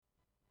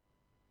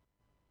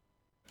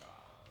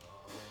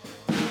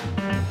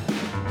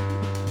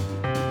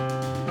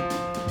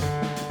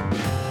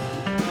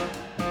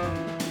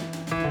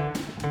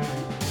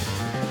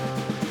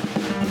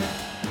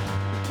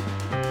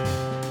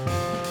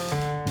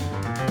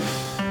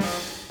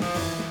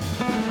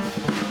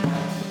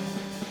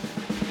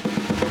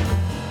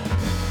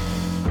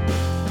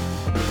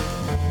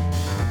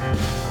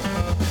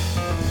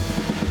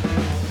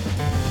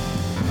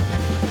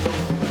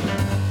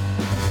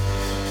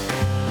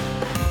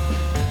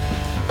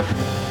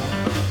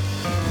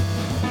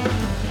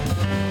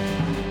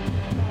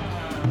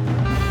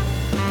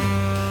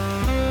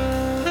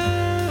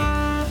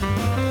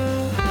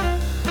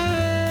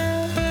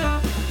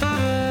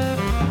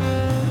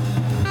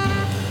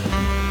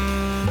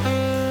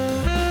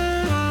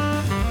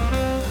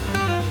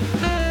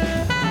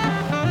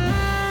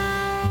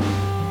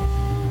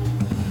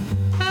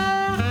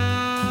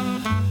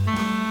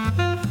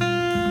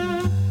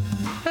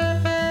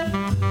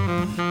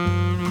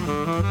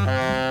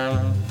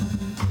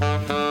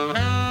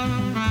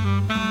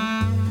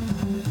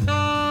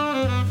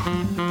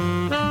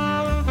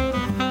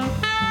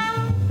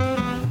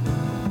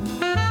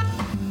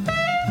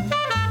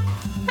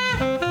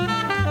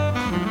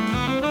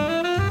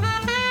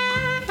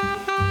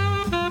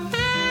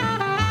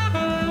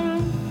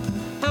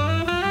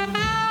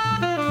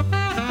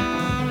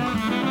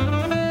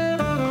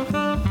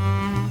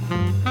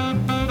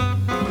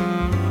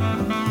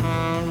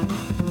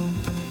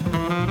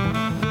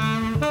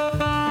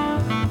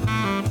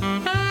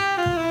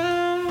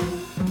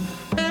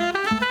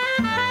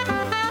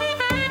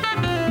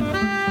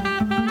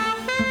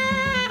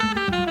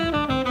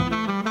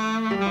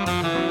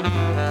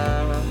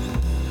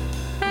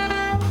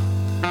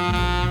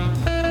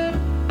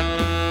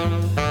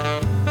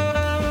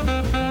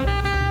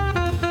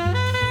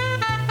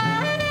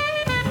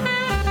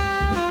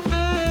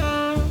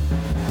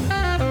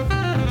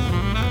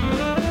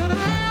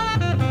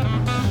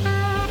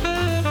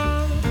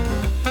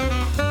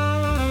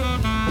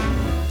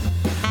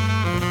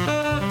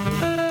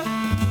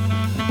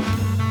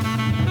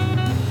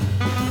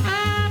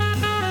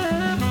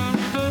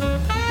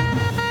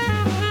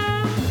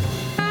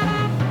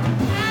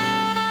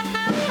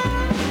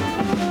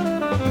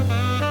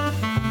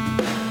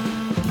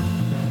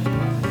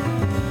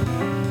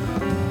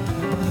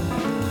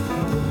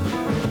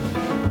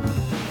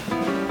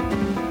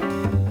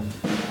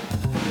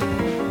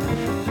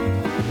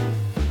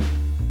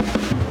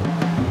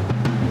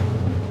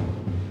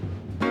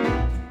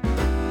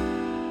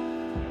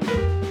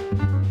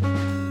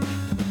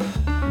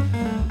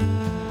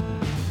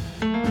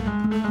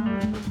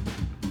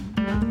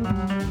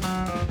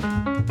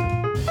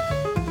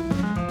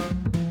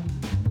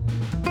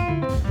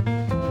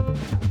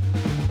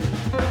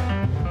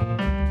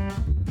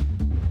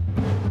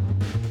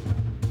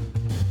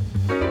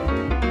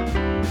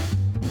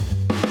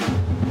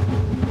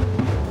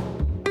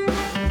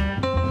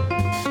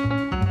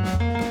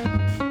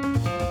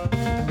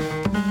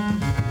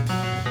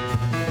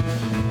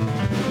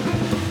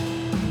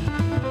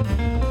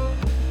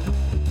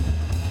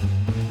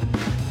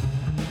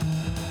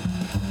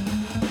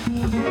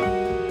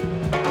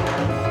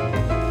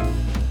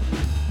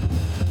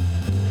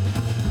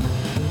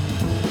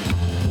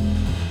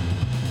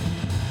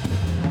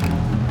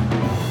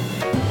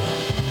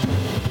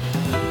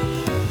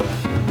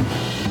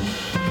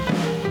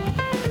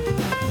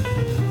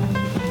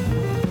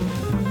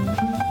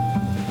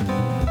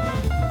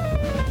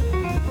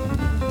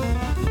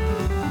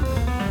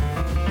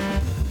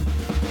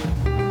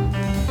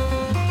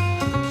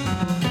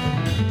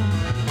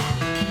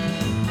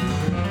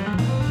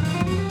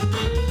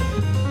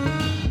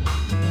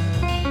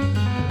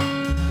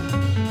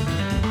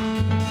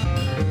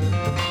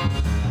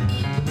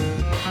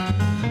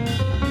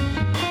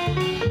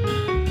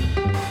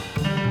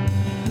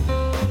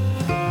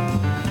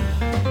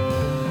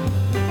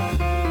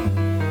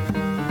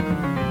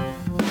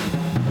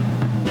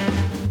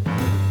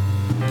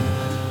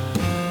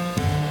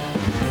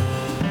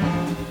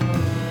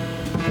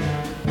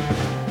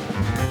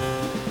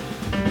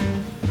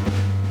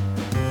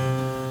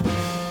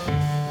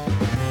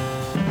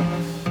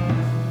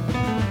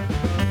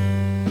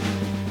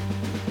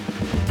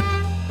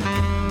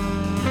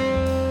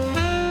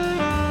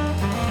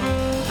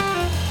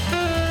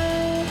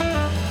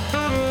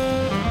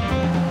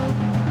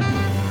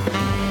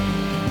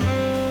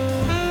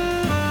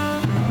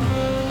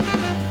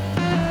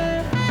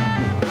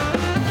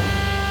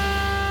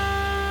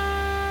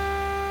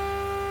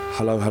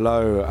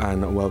Hello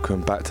and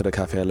welcome back to the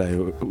Café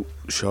LA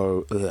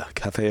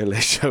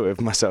show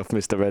with myself,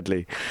 Mr.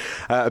 Redley.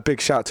 A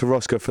big shout to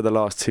Roscoe for the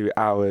last 2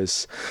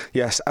 hours.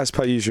 Yes, as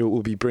per usual,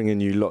 we'll be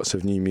bringing you lots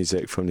of new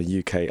music from the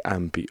UK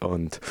and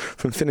beyond.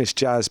 From Finnish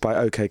jazz by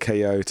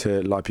OKKO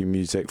to Libyan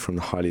music from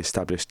the highly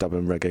established dub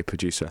and reggae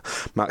producer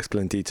Max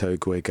Blendito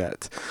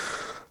Gueget.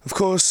 Of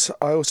course,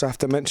 I also have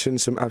to mention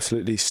some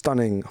absolutely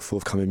stunning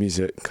forthcoming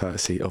music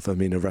courtesy of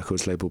Omena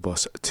Records label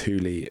boss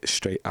Tooli,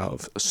 straight out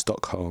of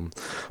Stockholm.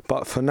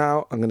 But for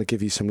now, I'm going to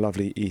give you some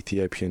lovely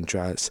Ethiopian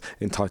jazz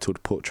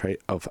entitled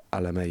Portrait of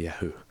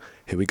Alamayehu.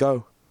 Here we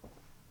go.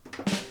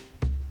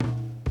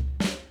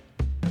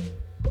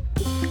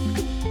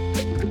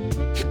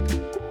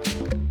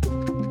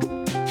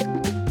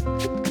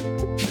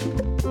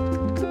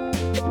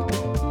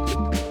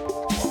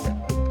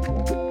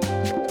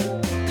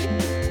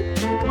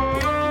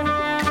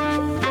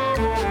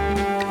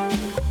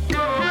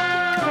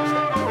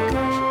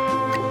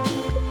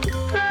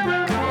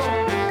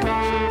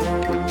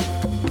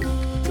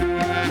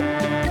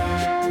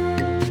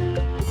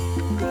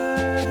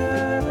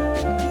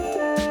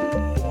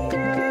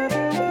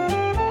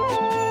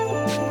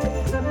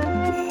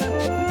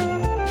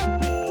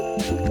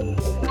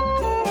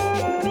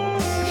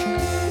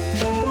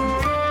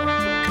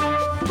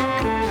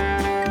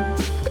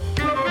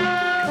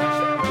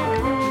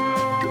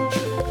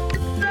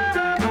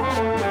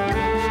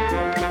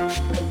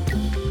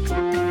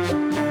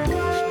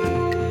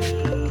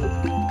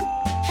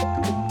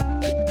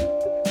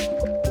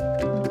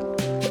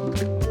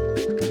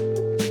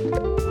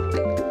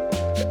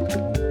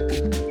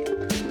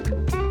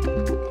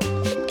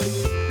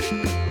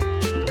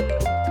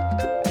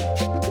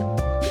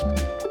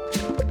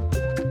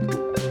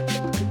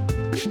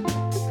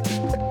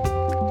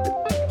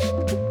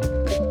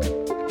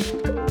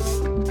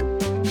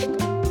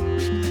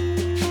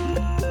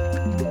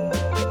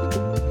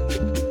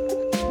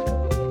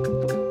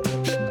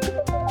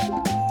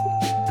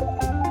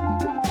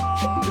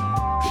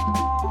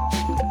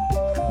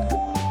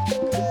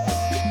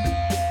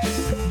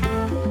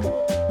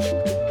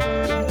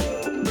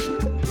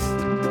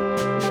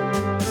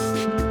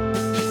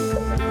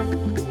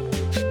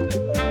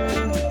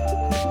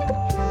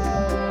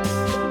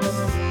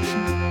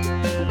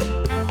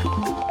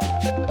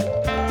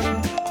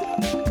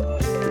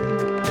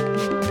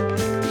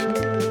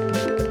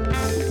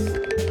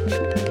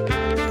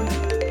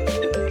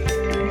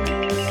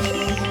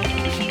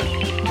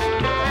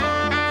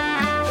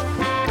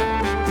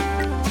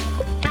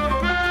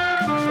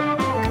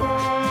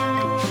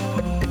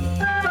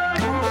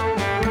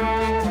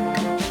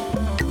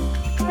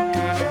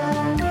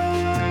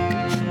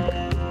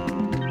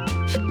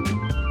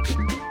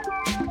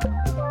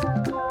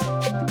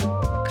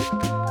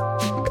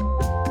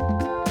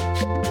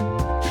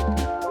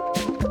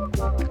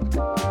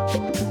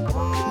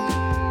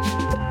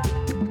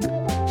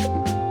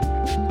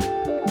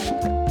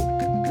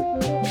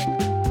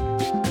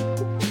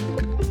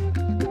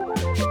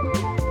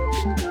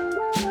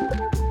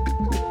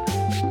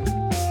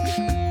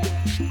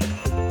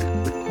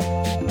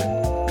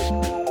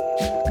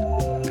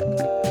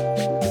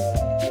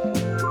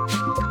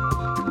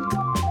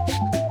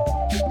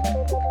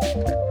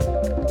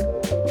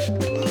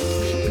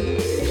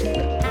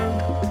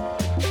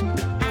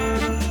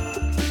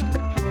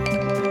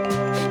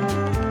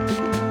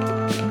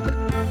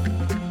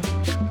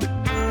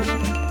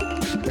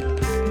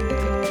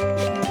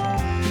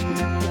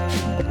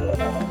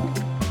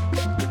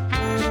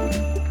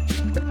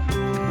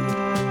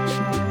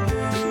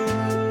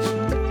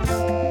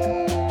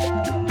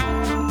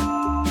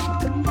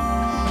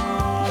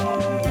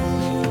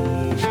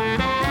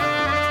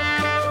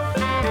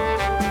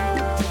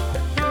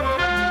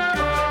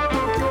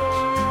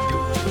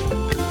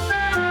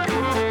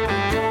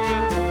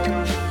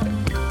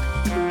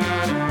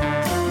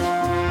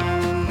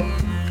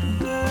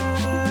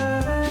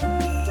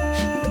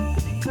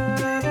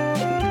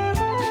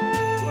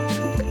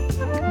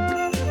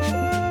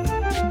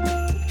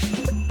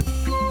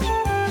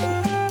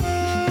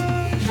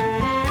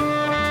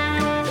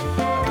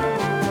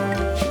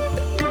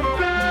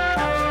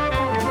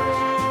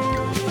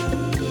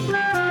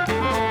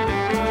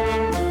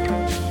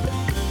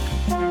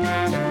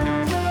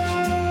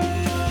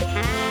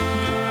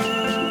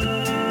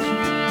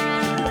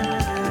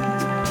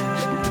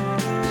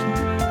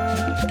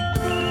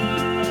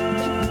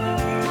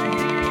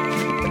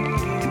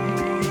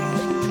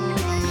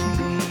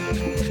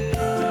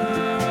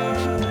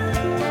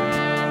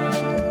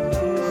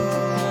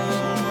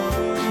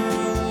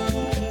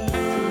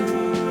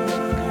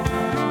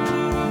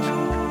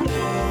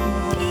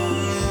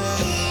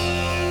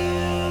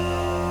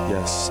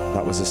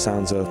 That was the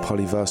sounds of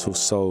Polyversal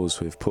Souls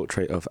with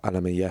Portrait of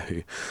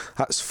Alamayehu.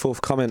 That's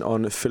forthcoming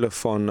on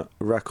Philophon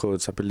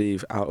Records, I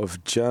believe, out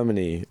of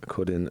Germany,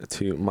 according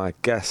to my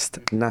guest,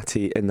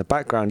 Natty, in the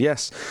background.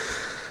 Yes,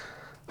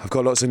 I've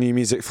got lots of new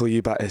music for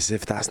you, but as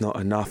if that's not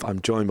enough, I'm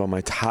joined by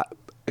my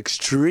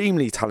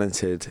extremely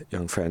talented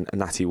young friend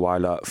Natty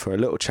Wylah for a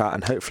little chat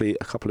and hopefully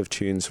a couple of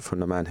tunes from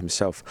the man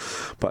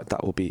himself, but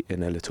that will be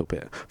in a little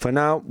bit. For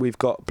now, we've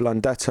got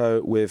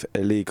Blundetto with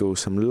Illegal,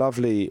 some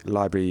lovely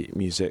library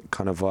music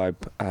kind of vibe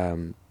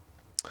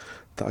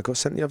that I got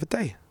sent the other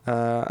day.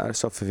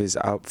 It's off of his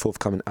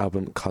forthcoming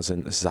album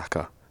Cousin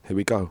Zaka. Here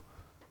we go.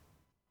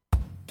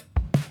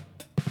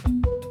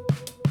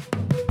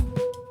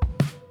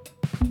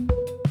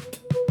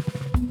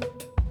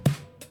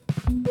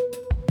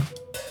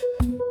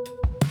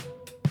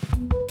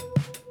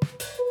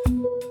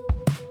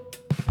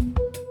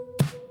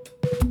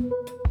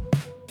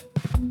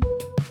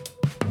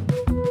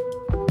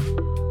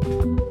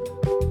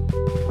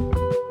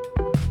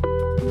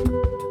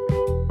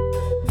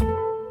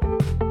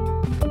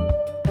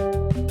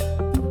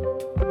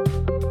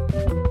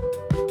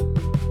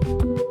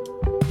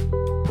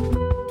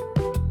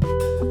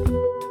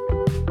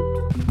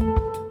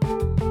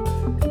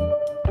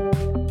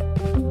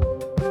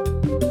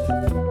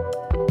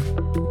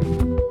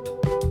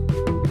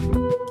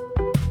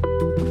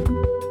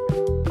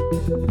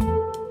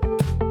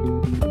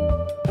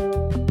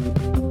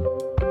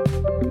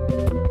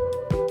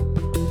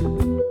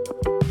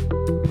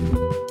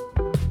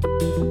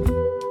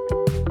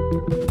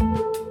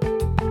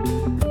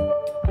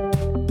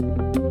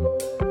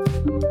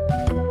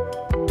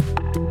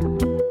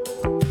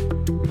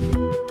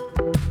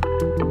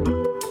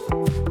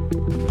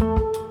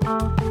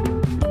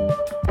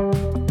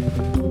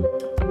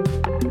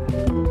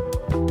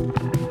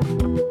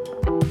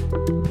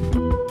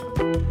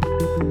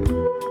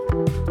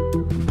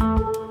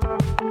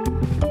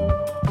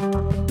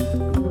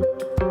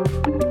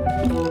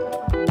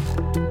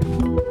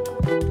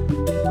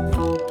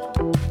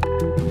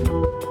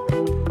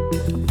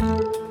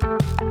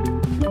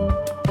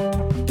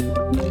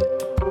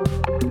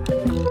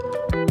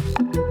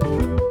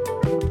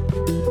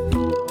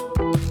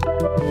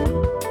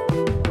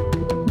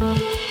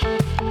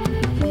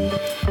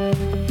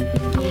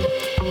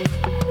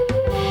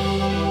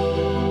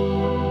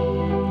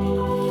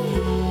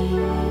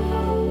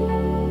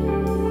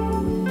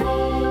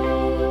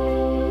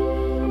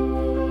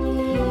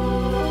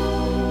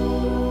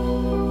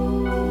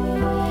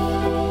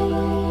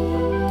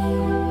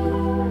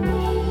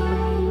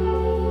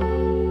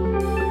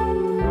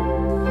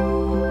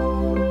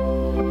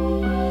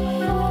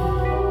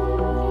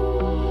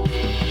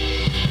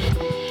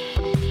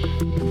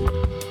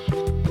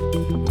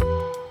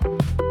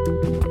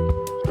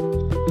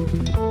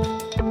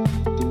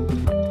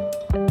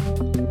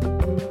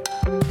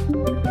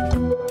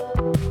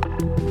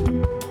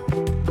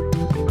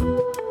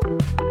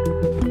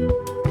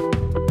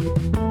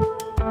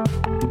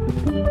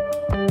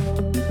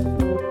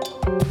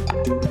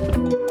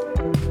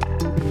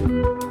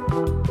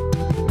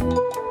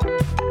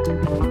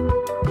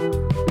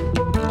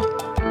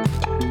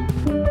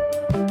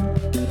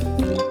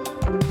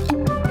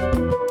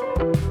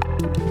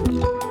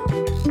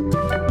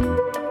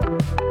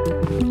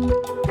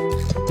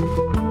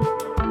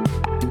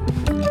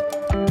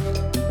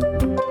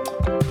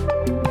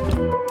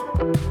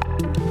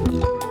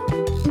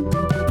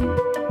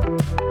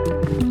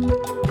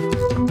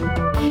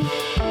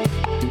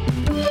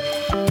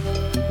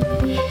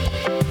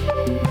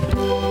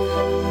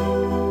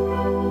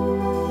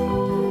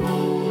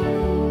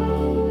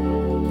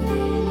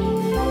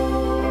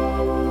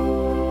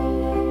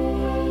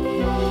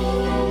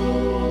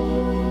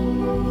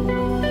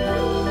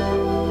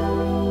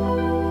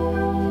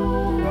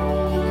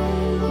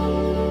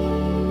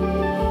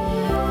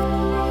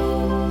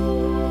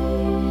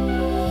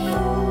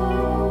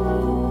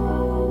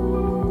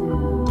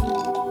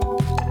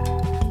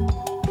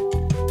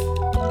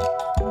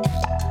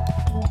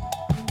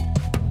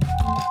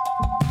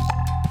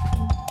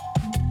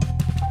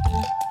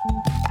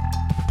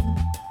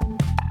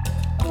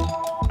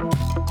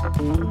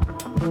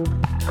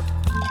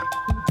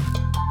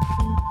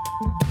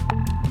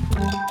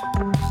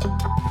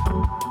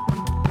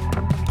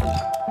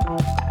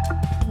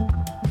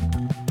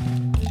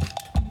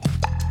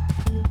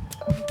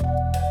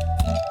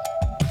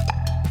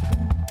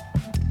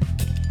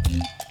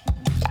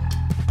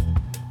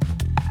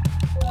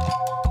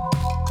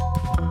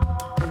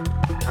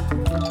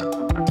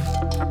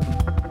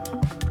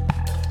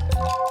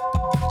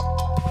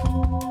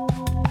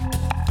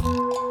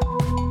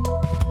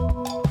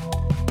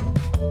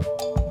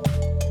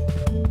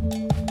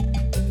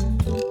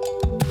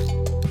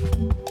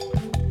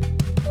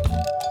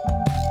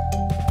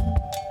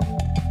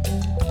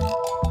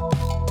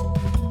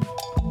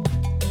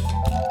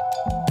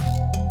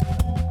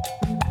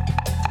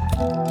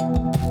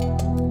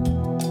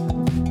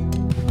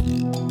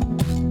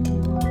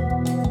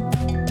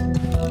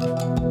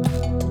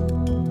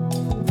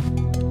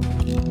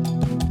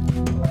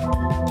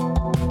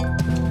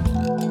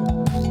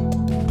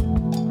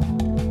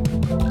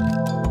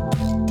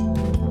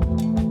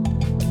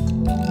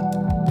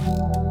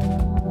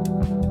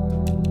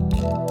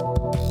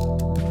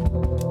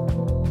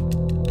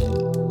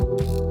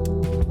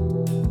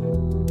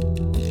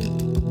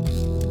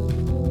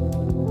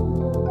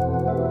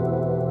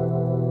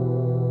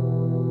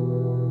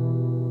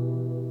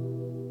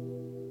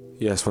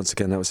 Yes, once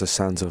again, that was the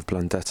sounds of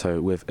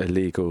Blundetto with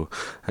Illegal.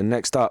 And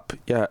next up,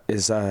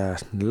 is a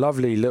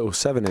lovely little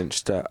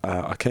 7-inch that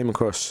I came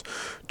across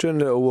during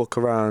a little walk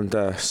around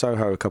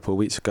Soho a couple of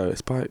weeks ago.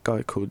 It's by a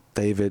guy called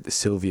David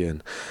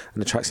Sylvian,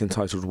 and the track's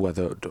entitled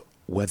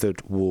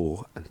Weathered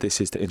War. And this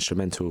is the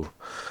instrumental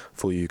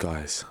for you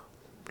guys.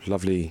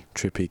 Lovely,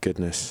 trippy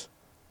goodness.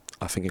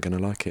 I think you're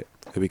going to like it.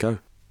 Here we go.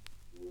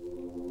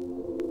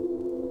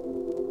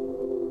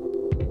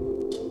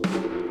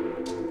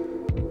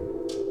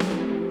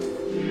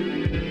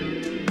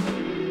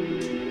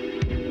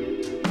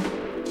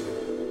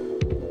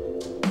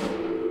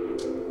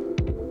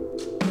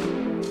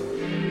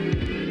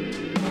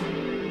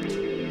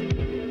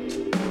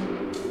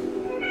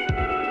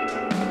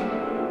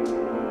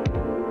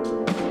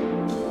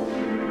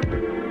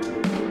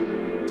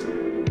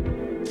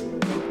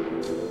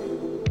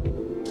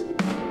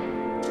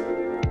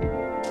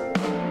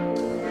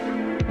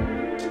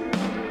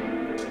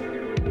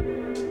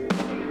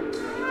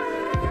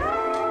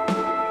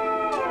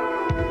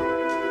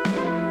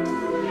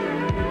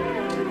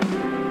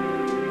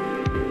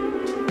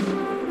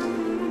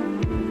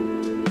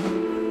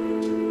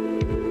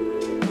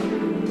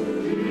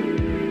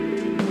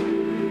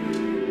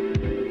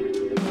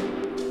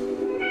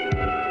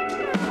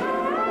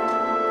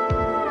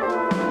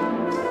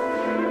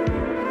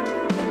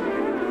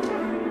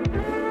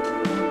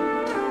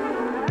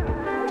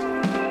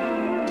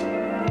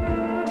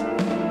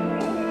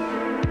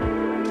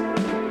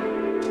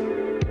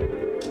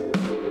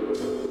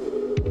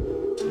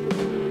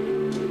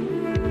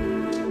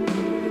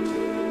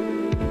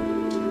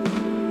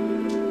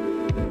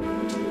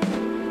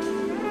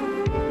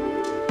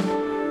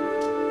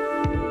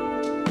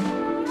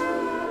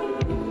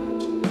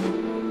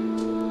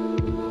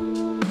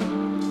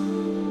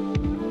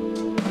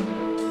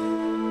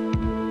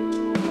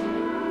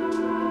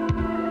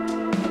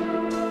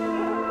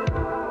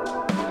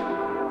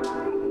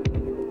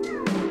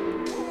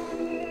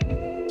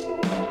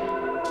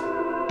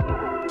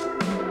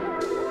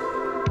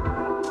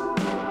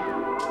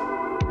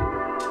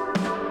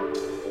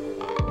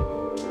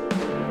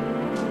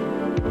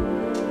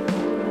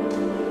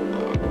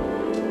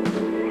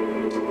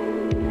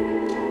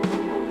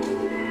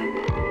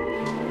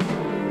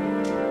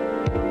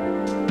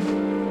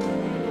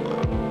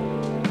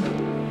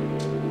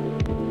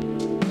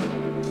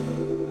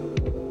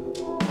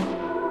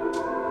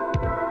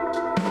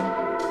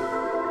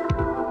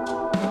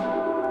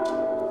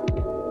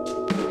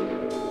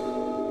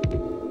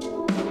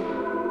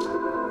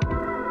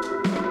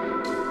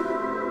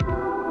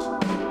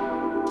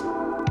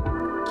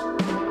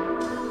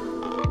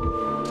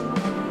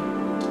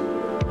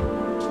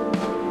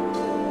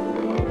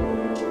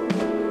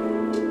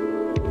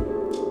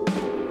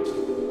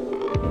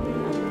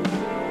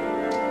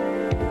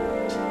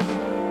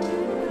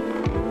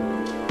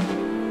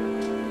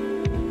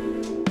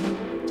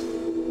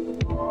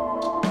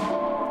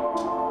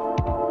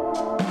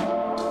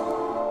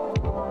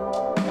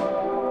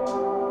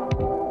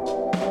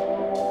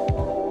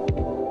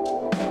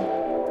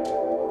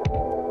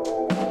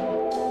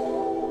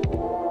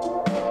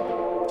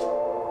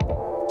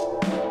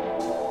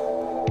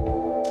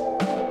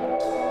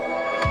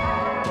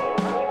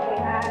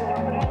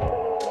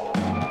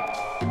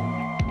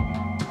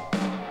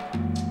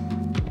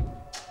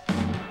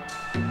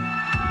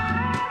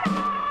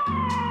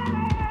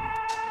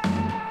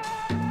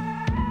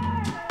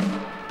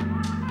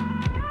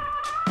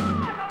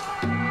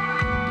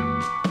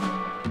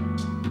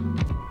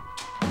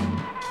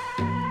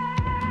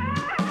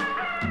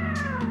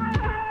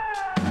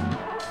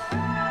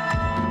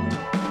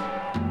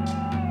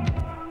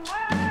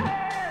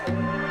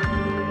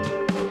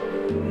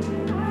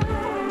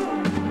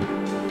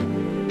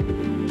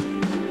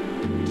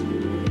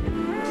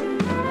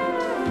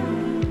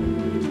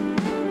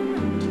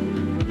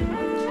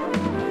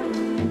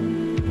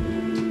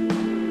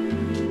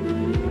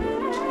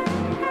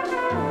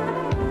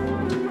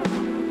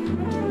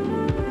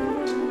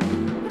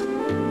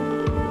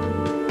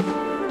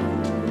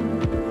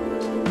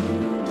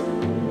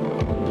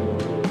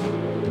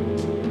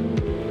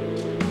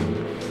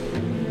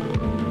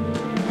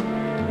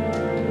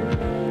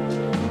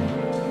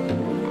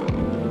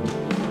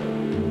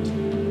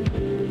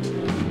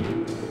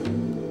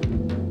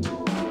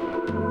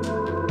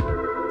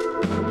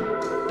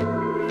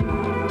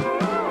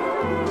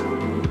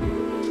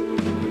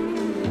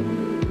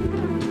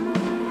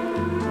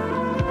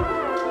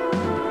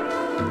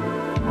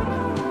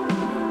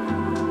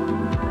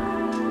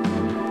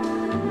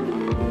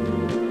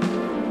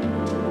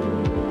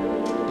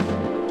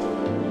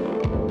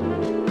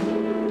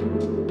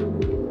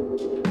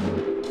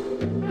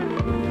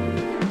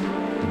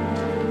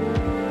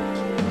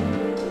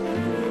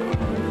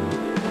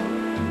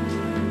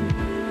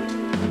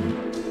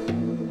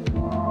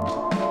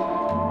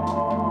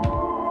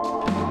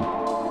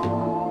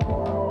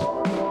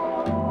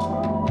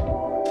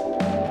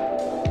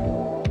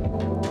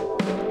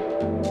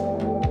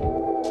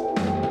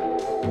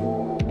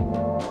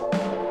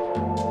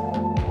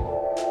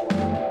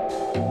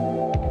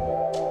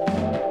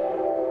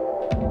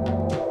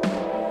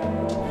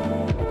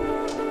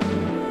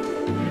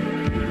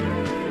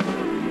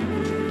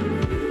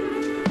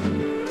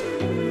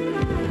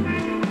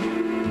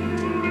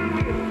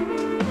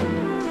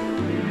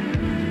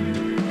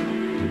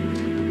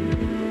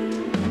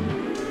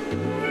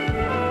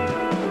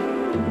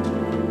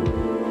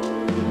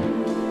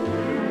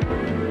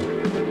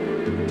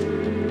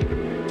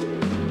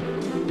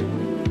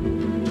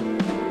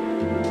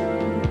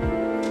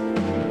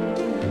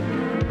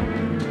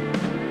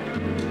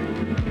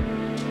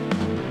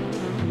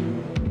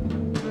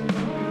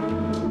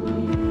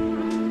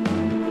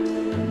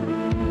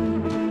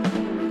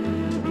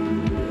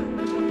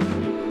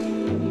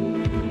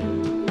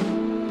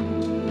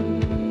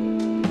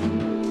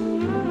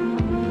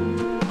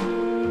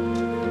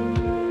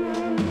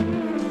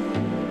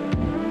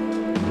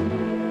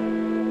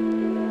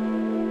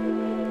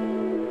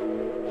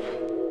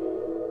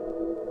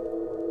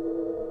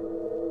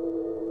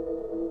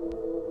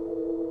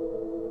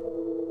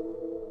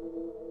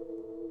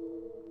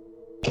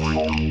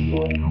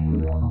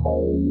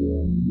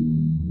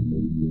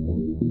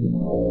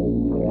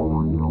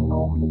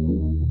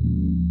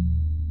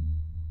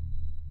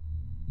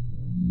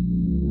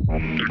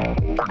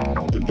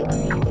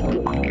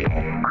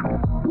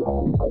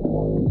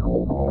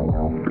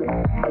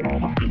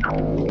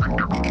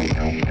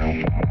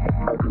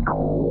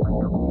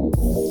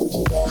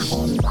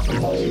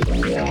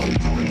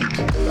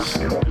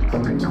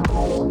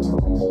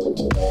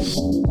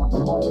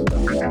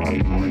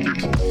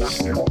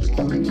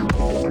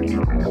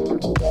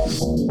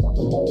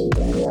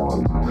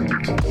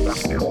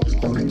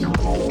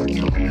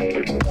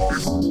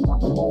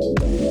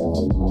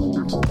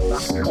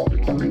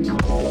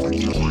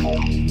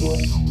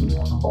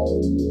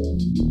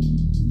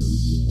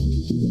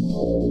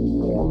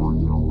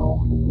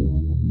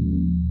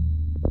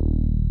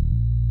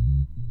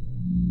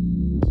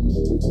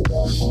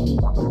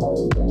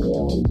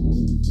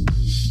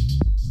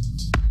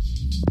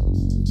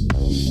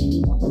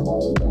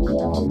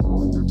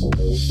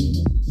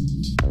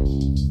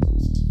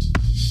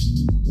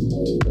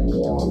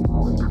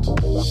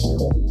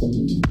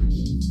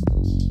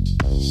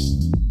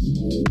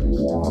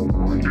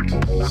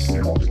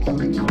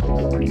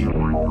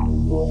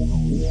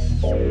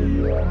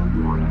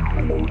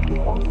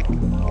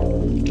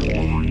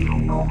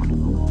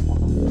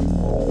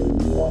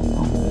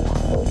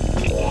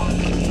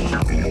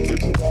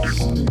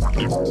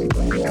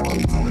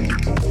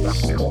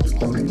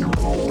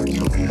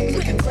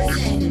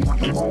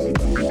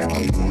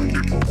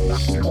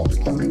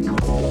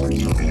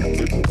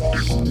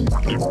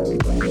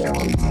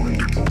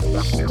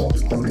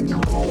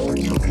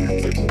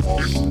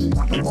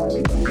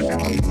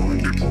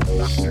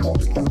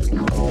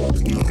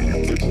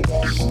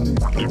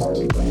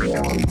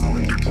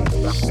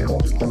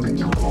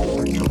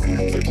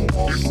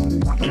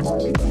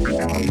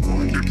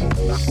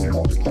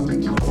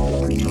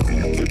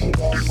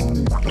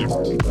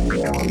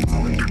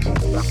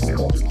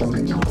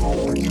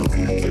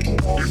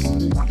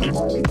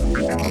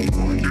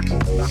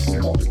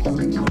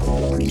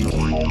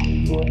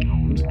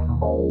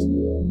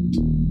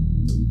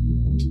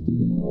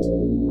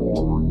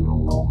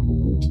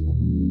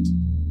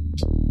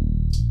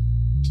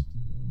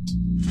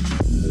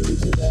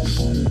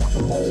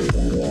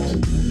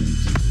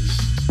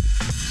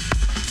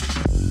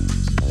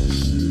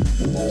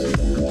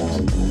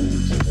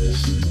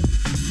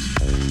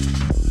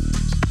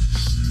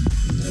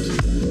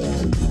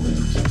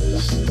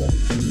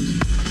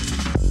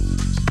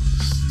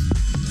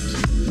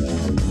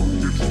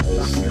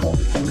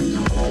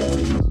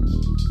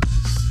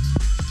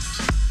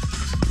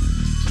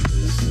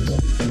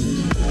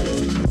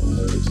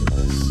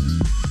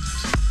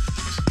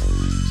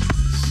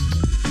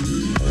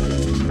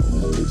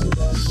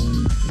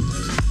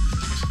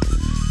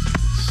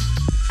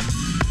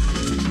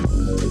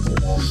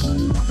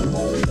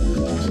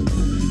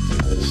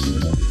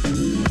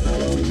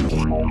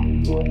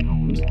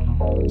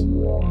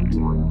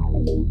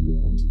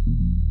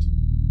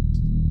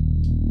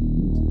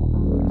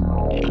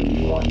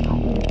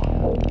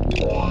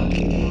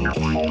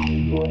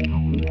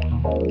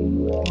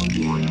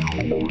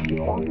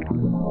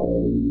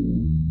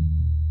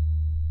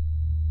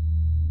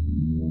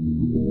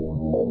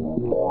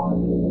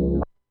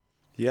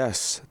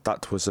 Yes,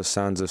 that was the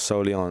sounds of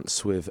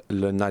Soliance with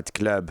Le Night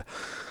Club.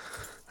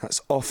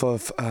 That's off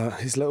of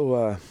his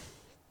little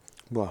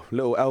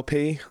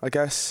LP, I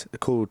guess,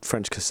 called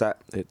French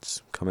Cassette.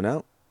 It's coming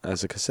out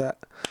as a cassette.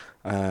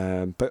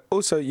 But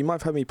also, you might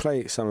have heard me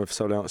play some of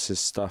Soliance's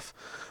stuff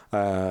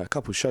a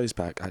couple shows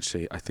back,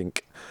 actually. I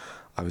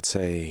would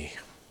say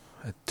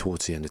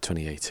towards the end of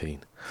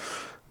 2018.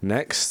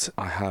 Next,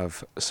 I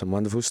have some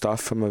wonderful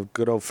stuff from a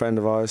good old friend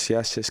of ours.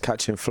 Yes, it's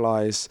Catching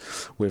Flies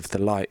with The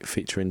Light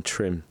featuring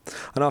Trim.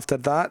 And after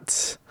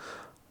that,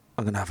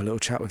 I'm going to have a little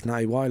chat with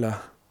Natty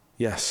Wylah.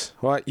 Yes.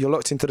 Right, you're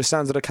locked into the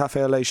sounds of the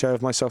Café Lait show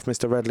of myself,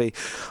 Mr. Redley,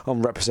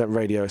 on Represent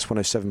Radio. It's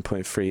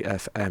 107.3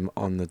 FM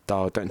on the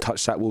dial. Don't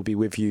touch that. We'll be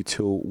with you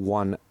till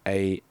 1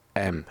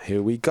 a.m.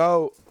 Here we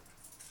go.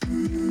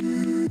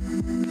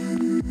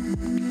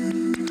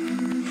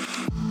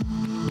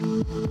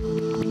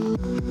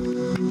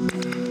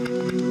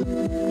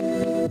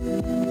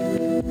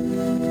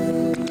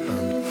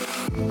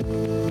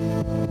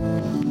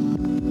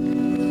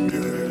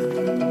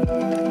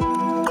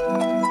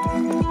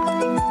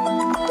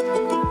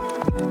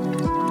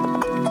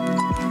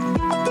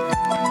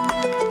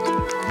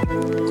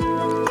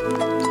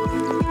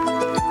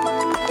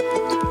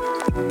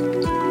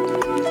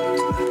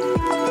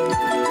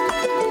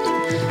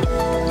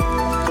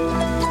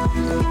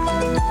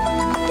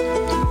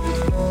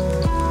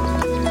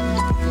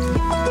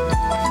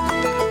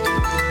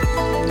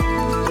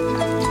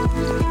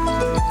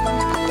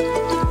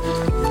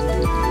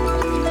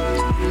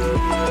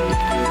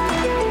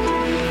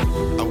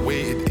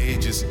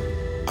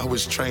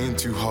 Trained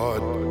too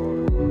hard,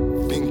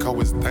 think I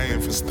was dying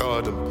for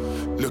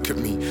stardom. Look at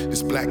me,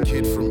 this black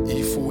kid from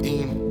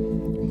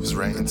E14 was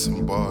writing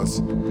some bars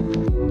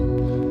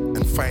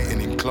and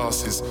fighting in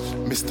classes.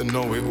 Mr.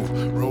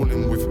 Know-It-All,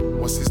 rolling with,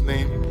 what's his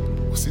name?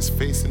 Was his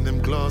face in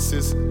them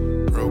glasses?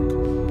 Broke,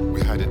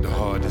 we had it the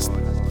hardest.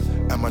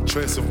 And my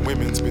choice of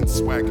women's been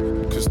swag,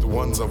 cause the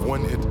ones I've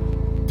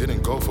wanted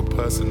didn't go for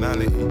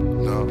personality,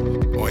 no,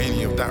 or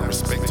any of that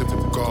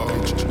respectable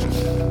garbage.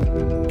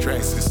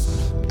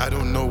 Crisis, I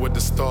don't know what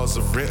the stars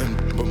have written,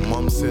 but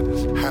Mom said,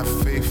 have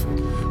faith,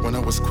 when I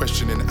was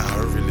questioning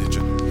our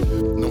religion.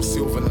 No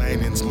silver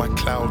linings, my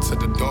clouds are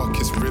the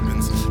darkest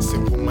ribbons.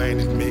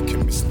 Simple-minded,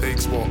 making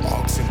mistakes while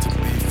asking to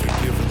be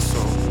forgiven. So,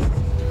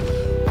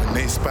 when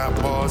they spat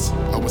bars,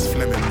 I was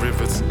Fleming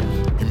Rivers.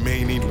 You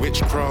may need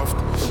witchcraft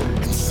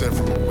and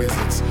several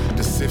wizards.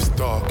 The Sif's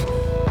dark,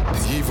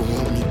 they either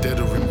want me dead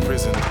or in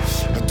prison.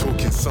 I'm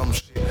talking some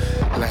shit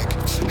like,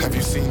 have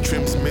you seen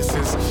Trim's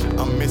misses?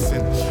 I'm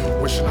missing,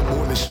 wishing them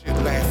all this shit,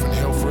 life and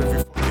hell for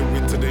every fucking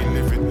winter they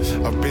live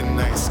in. I've been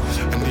nice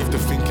and leave the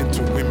thinking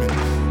to women.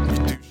 We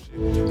do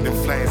shit, them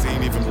flies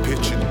ain't even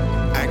pitching.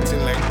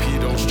 Acting like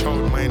pedos,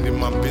 child minding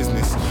my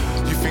business.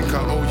 You think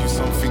I owe you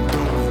something,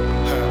 don't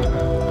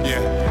you?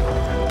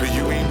 Yeah, but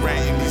you ain't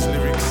writing these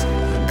lyrics.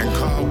 And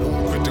car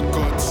walk with the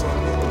gods,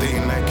 they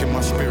ain't liking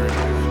my spirit.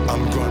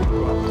 I'm gone.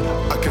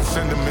 I can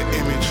send them an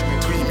image,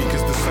 tweet me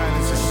cause the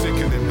silence is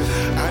sickening.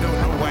 I don't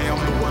know why I'm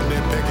the one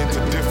they're begging to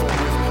differ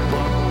with,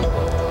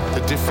 but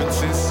the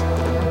difference is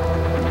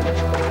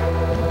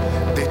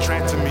they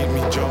tried to make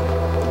me jump,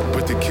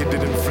 but the kid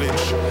didn't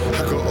flinch.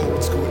 I got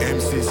old school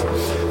MCs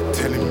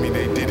telling me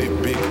they did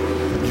it big.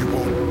 You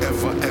won't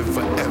ever,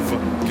 ever, ever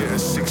get a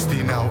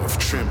 16 out of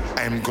Trim.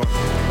 I'm gone.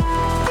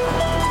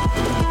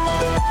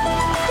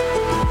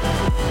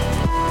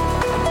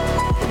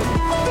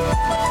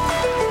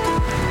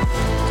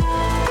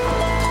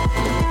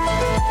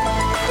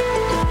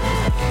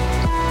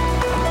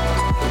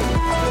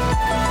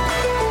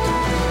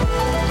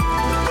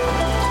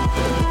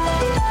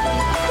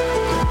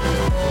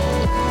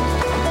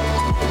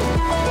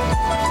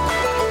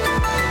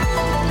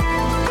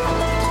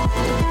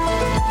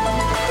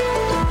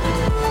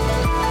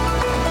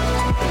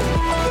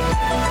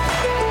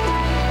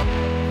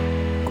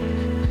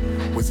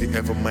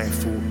 Ever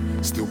mindful,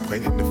 still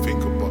pointing the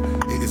finger, but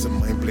it isn't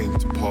my blame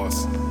to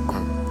pass.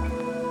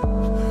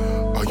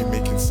 Are you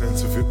making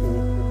sense of it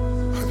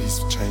all? Are these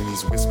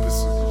Chinese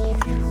whispers?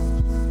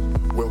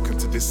 Welcome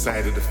to this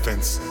side of the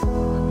fence.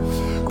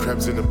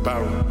 Crabs in a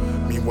barrel.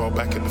 Meanwhile,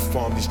 back at the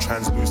farm, these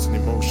translucent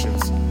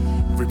emotions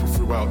ripple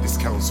throughout this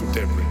council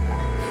debris.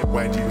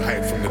 Why do you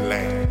hide from the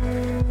light?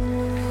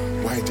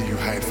 Why do you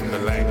hide from the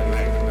light?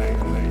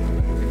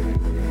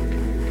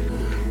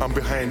 I'm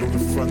behind all the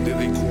front that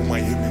they call my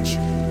image.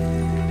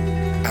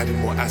 Adding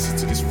more acid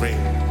to this rain.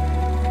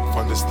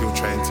 Thunder's still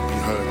trying to be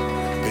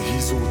heard, but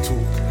he's all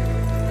talk.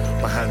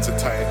 My hands are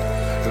tied,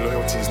 and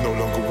loyalty is no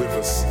longer with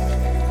us.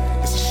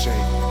 It's a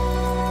shame.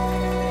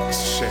 It's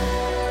a shame.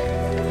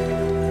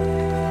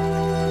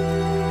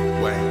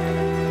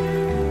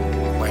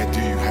 Why do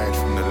you hide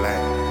from the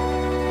light?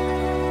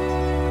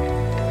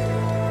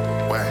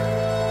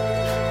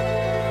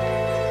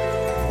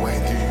 Why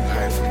do you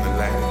hide from the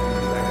light?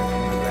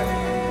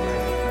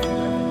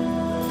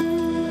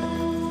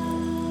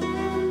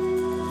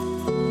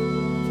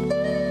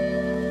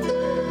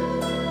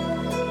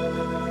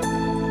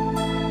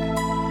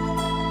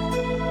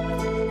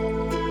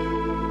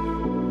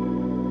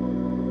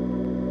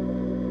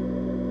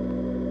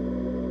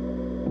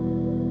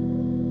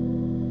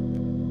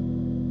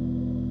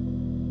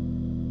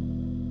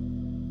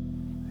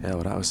 Yeah,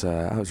 well, that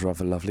was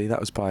rather lovely. That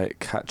was by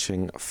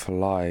Catching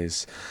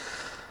Flies,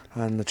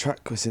 and the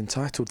track was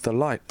entitled "The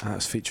Light." That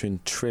was featuring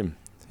Trim.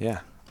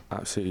 Yeah,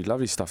 absolutely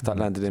lovely stuff. That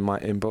landed in my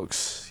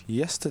inbox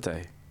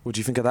yesterday. What do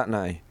you think of that,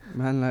 Natty?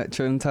 Man, like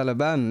Trim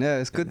Taliban. Yeah,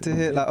 it's good to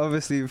hear. Like,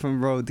 obviously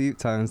from Roll Deep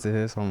times to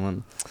hear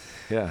someone.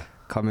 Yeah.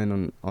 Come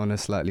in on a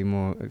slightly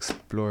more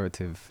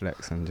explorative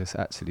flex and just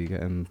actually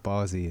getting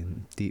barsy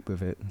and deep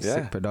with it. Yeah.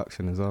 Sick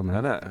production as well, man. I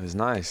know, it was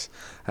nice.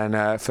 And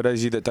for those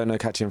of you that don't know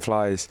Catching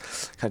Flies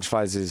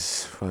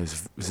is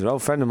an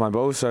old friend of mine, but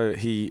also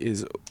he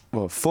is,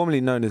 formerly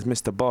known as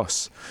Mr.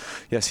 Boss.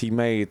 Yes, he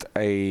made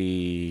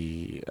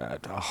a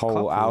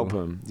whole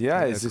album.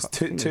 Yeah, it's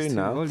two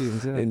now.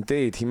 Volumes, yeah.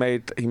 Indeed, he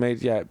made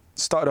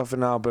started off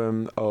an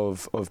album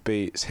of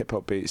beats, hip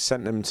hop beats,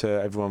 sent them to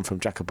everyone from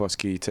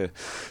Jacoboski to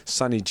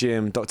Sonny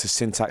Jim, Dr.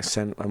 Syntax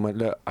sent and went,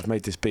 look, I've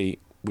made this beat,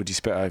 would you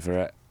spit over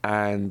it?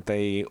 And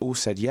they all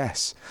said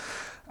yes.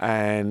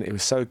 And it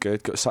was so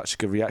good, got such a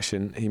good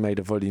reaction, he made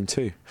a volume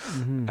 2.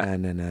 Mm-hmm.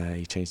 And then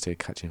he changed to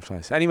Catching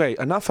Flies. Anyway,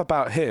 enough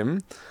about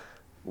him.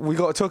 We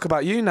got to talk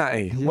about you,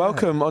 Natty. Yeah.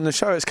 Welcome on the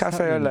show. It's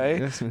Café Lait.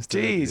 Yes, Mr.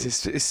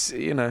 Jeez, it's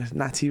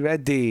Natty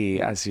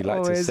ready, as you like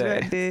Always to say.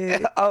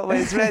 Ready.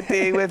 Always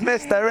ready with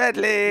Mr.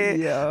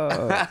 Redley.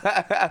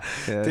 Yeah.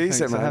 Decent, thanks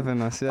man. for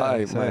having us.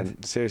 Yeah,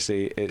 man,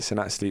 seriously, it's an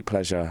absolute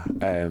pleasure.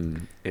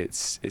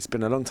 It's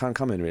been a long time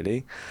coming,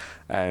 really.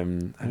 I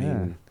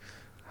mean,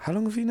 how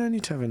long have you known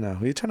each other now?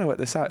 We're trying to work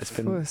this out. It's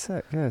been for a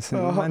sec. Yeah,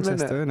 since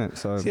Manchester, innit?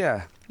 So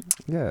yeah,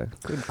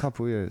 good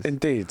couple years.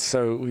 Indeed.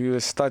 So we were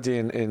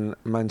studying in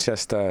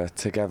Manchester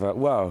together.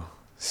 Well,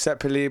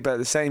 separately, but at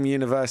the same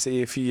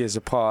university, a few years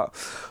apart.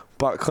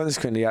 But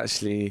consequently,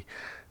 actually,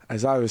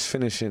 as I was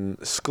finishing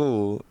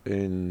school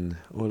in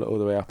all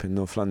the way up in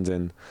North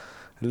London,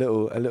 a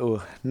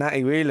little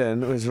Natty Wylah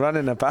was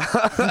running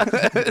about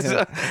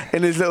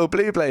in his little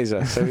blue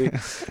blazer.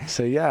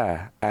 So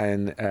yeah,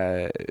 and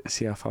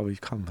see how far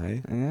we've come,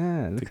 hey?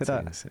 Yeah, look Big at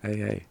that. things.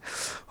 Hey.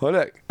 Well,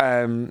 look,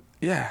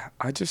 yeah,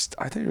 I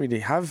don't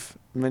really have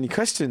many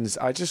questions.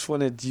 I just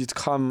wanted you to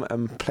come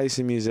and play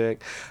some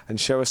music and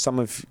show us some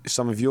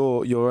of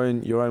your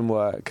own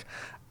work,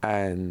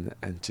 and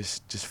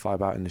just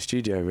vibe out in the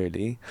studio,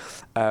 really.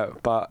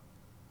 But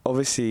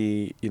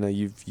obviously, you know,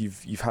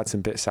 you've had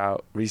some bits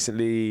out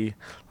recently,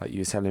 like you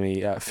were telling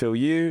me, Feel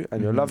You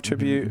and your Love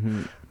tribute,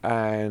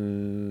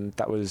 and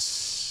that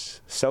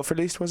was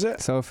self-released, was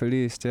it?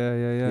 Self-released, yeah.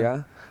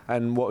 Yeah.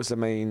 And what was the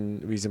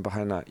main reason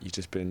behind that? You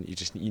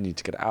need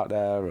to get it out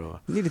there,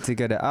 or Needed to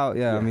get it out,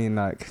 yeah. I mean,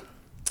 like,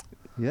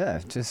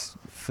 yeah, just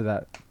for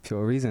that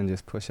pure reason,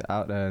 just push it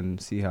out there and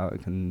see how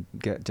it can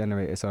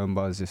generate its own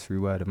buzz just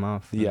through word of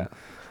mouth. Yeah.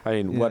 I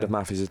mean, word of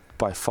mouth is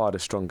by far the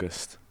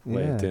strongest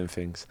way of doing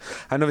things.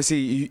 And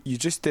obviously, you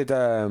just did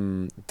a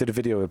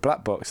video with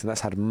Black Box, and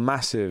that's had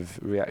massive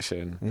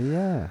reaction.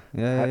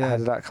 How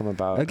did that come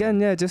about?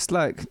 Again, yeah, just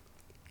like,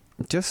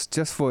 just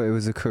thought it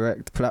was a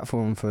correct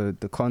platform for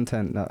the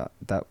content that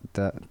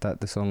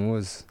the song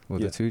was, or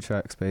the 2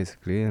 tracks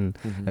basically, and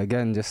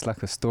again, just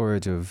like a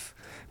storage of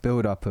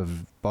build up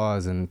of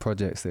bars and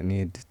projects that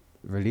need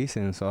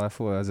releasing. So I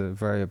thought it was a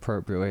very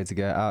appropriate way to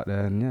get it out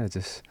there, and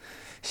just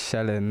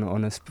shelling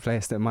on a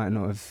place that might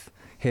not have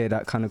hear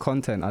that kind of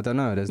content. I don't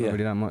know, there's not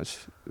really that much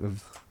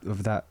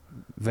of that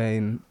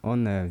vein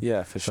on there.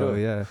 Yeah, for sure. So,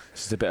 yeah,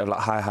 just a bit of like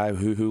hi,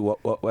 who,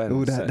 what, when.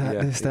 All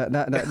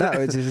that,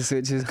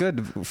 which is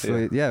good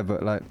for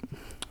but like,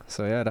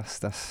 so yeah,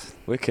 that's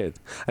wicked.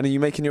 And are you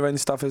making your own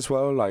stuff as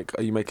well? Like,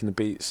 are you making the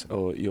beats,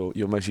 or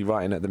you're mostly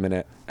writing at the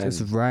minute?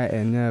 Just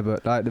writing, yeah.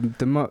 But like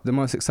the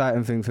most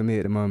exciting thing for me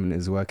at the moment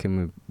is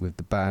working with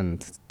the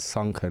band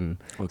Sunken.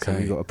 Okay. So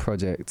we got a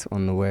project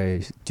on the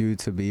way, due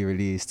to be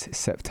released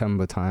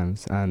September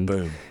times, and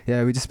boom.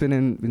 Yeah, we just been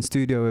in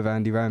studio with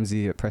Andy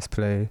Ramsey at Press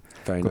Play.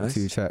 Very got nice.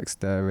 2 tracks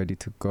there ready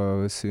to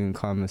go. Soon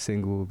come a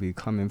single will be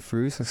coming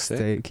through.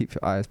 So keep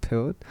your eyes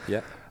peeled.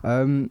 Yeah.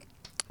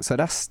 So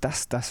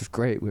that's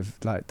great with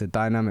like the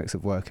dynamics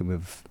of working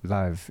with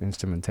live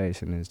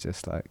instrumentation is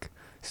just like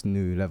it's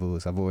new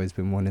levels. I've always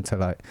been wanting to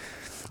like,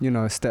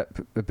 step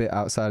a bit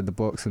outside the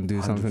box and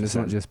do 100%. Something that's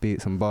not just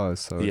beats and bars.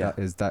 So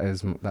that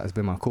has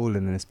been my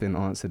calling, and it's been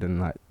answered,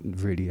 and like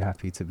really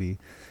happy to be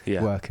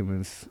working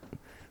with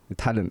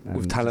talent.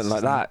 With talent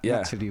like that,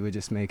 Actually, we're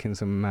just making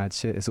some mad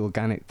shit. It's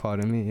organic,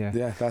 pardon me.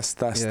 Yeah, that's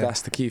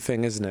the key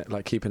thing, isn't it?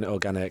 Like keeping it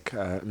organic,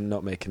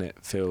 not making it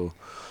feel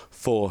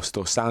forced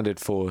or sounded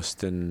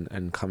forced,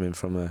 and coming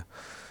from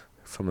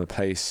a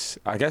place,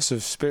 I guess,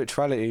 of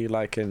spirituality.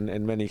 Like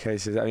in many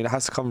cases, I mean, it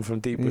has to come from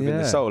deep within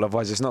the soul.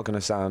 Otherwise, it's not going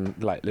to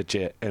sound like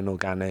legit and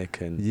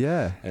organic and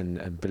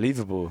and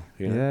believable.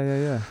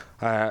 Yeah.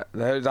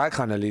 That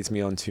kind of leads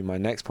me on to my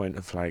next point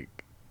of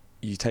like,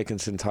 you taken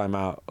some time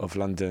out of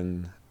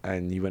London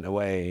and you went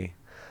away.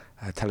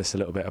 Tell us a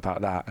little bit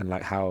about that, and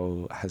like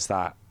how has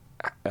that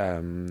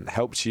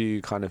helped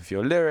you, kind of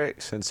your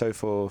lyrics and so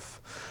forth,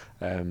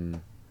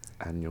 and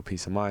your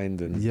peace of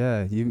mind. And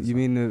you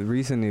mean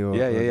recently? Or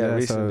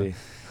recently.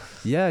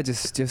 So,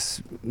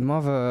 just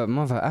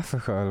mother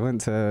Africa. I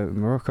went to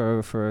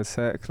Morocco for a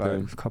sec, like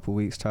a couple of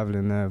weeks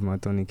traveling there with my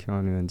Donny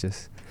Keanu, and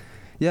just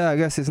I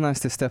guess it's nice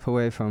to step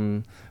away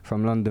from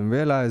London,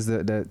 realise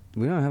that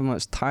we don't have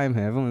much time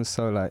here. Everyone's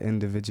so like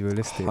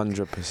individualistic.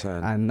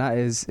 100%. And that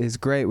is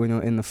great when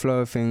you're in the flow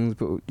of things,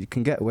 but you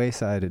can get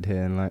waysided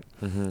here, and like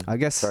I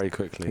guess very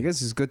quickly. I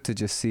guess it's good to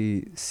just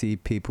see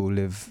people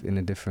live in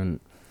a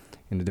different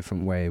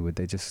way, where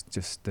they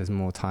just there's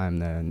more time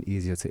there and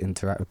easier to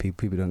interact with people.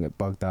 People don't get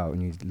bugged out when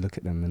you look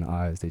at them in the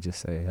eyes. They just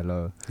say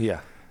hello.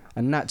 Yeah.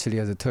 And naturally,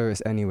 as a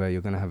tourist anywhere,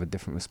 you're going to have a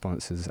different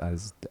responses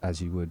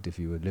as you would if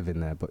you were living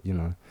there. But, it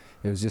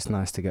was just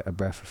nice to get a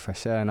breath of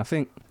fresh air. And I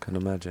think... Can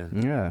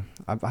imagine. Yeah.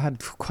 I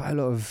had quite a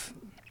lot of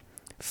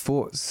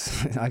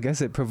thoughts. I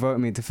guess it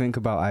provoked me to think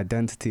about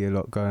identity a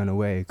lot going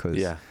away,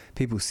 because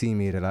people see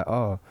me, they're like,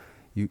 oh,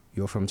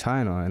 you're from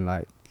China. And,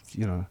 like,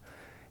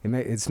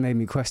 it's made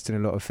me question a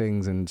lot of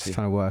things and just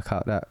trying to work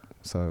out that.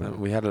 So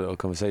we had a little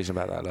conversation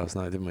about that last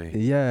night, didn't we?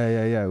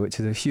 Yeah.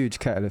 Which is a huge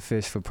kettle of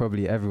fish for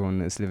probably everyone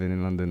that's living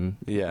in London.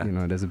 Yeah.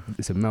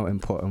 It's a melting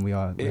pot, and we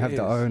have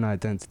our own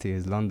identity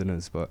as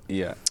Londoners, but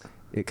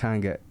it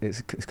can get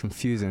it's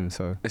confusing.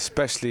 So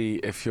especially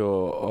if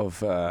you're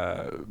of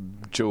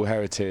dual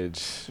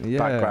heritage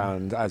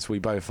background, as we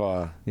both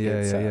are.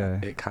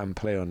 It can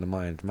play on the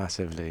mind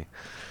massively.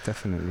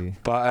 Definitely.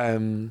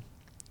 But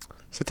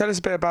So tell us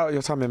a bit about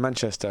your time in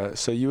Manchester.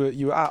 So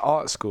you were at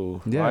art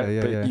school,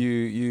 right? But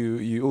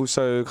you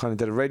also kind of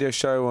did a radio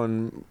show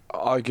on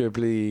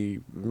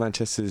arguably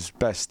Manchester's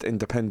best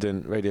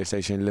independent radio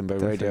station, Limbo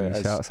Radio,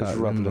 as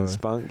Rubble and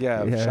Spunk.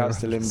 Yeah,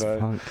 shouts to Limbo.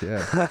 Spunk,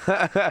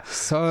 yeah.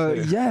 So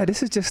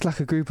this is just like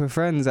a group of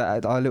friends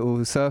at our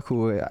little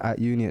circle at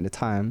uni at the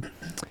time.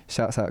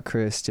 Shouts out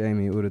Chris,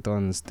 Jamie, all the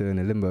dons doing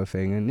the Limbo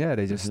thing, and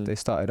they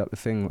started up the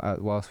thing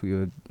whilst we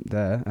were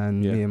there,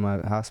 and me and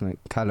my housemate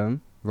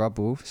Callum.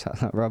 Rubble,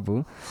 shout out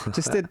Rubble,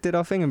 just did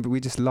our thing, and we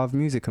just loved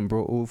music and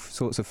brought all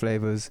sorts of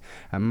flavours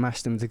and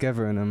mashed them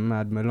together in a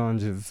mad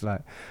melange of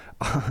like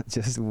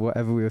just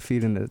whatever we were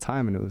feeling at the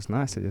time, and it was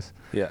nice to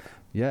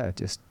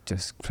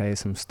just play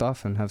some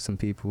stuff and have some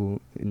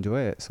people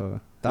enjoy it. So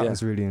that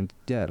was really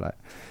like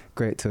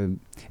great to.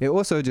 It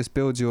also just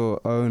builds your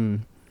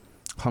own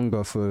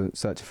hunger for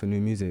searching for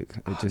new music.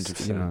 It just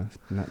 100%.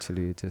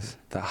 Naturally just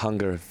that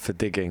hunger for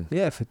digging.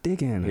 For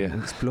digging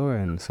and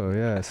exploring. So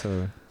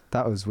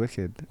that was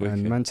wicked.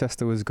 And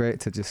Manchester was great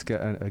to just get,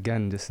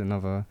 just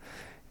another,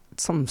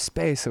 some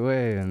space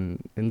away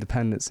and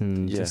independence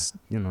and just,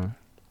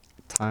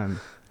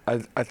 time. I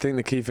think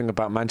the key thing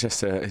about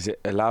Manchester is it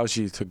allows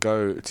you to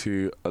go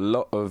to a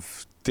lot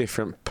of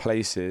different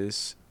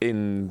places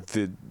in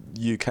the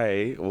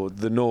UK or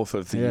the north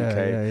of the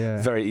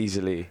UK very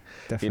easily.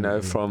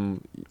 Definitely.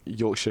 From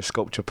Yorkshire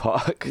Sculpture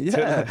Park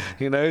to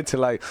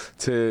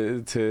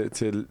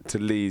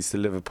Leeds to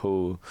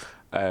Liverpool,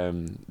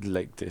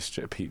 Lake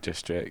District, Peak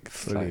District.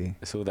 Fully.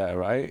 It's all there,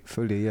 right?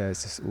 Fully,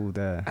 it's just all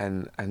there.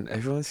 And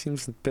everyone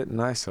seems a bit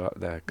nicer up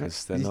there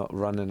because they're not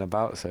running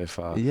about so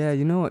far. Yeah,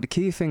 you know what? The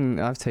key thing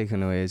I've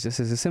taken away is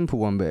just, it's a simple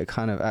one, but it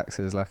kind of acts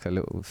as like a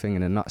little thing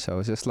in a nutshell.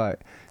 It's just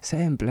like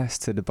saying bless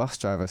to the bus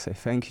driver, say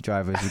thank you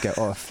driver as you get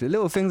off. The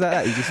little things like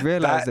that, you just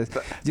realise that.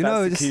 That's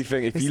the key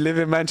thing. If you live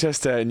in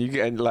Manchester and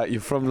you're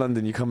from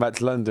London, you come back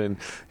to London,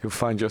 you'll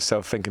find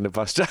yourself thanking the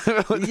bus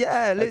driver.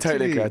 Yeah, literally. I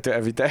totally agree. I do it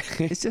every day.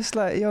 It's just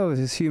like,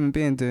 it's a human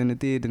being doing a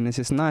deed, and it's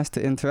just nice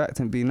to interact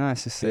and be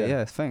nice. Just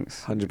say,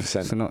 thanks.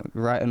 100%. For not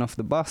writing off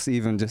the bus,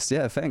 even just,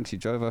 thanks. You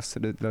drove us to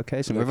the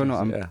location. Whether or not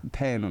I'm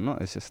paying or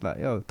not, it's just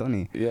like,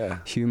 Donny. Yeah.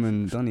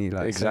 Human Donny.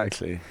 Like,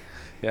 exactly.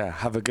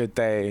 Have a good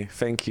day.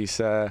 Thank you,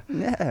 sir.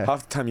 Yeah.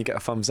 Half the time you get a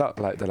thumbs up,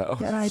 like they're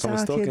like,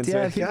 someone's talking to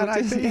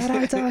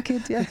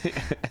you.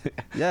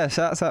 Yeah,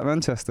 shouts out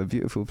Manchester,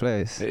 beautiful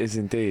place. It is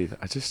indeed.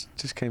 I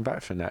just came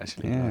back from that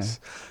actually.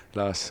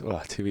 Last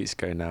 2 weeks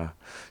ago now.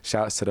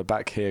 Shouts to the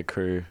Back Here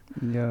crew.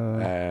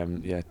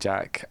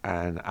 Jack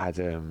and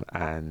Adam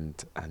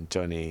and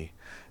Johnny.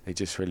 They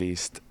just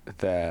released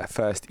their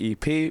first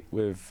EP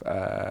with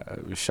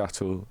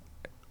Shuttle.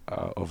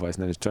 Otherwise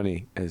known as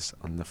Johnny, is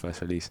on the first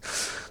release.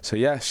 So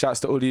shouts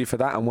to all of you for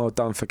that, and well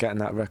done for getting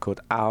that record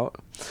out.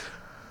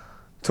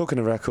 Talking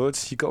of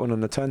records, you got one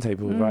on the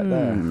turntable right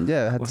there.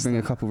 Yeah, I had to bring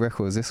a couple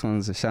records. This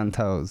one's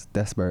Chantel's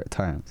Desperate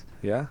Times.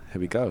 Yeah, here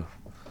we go.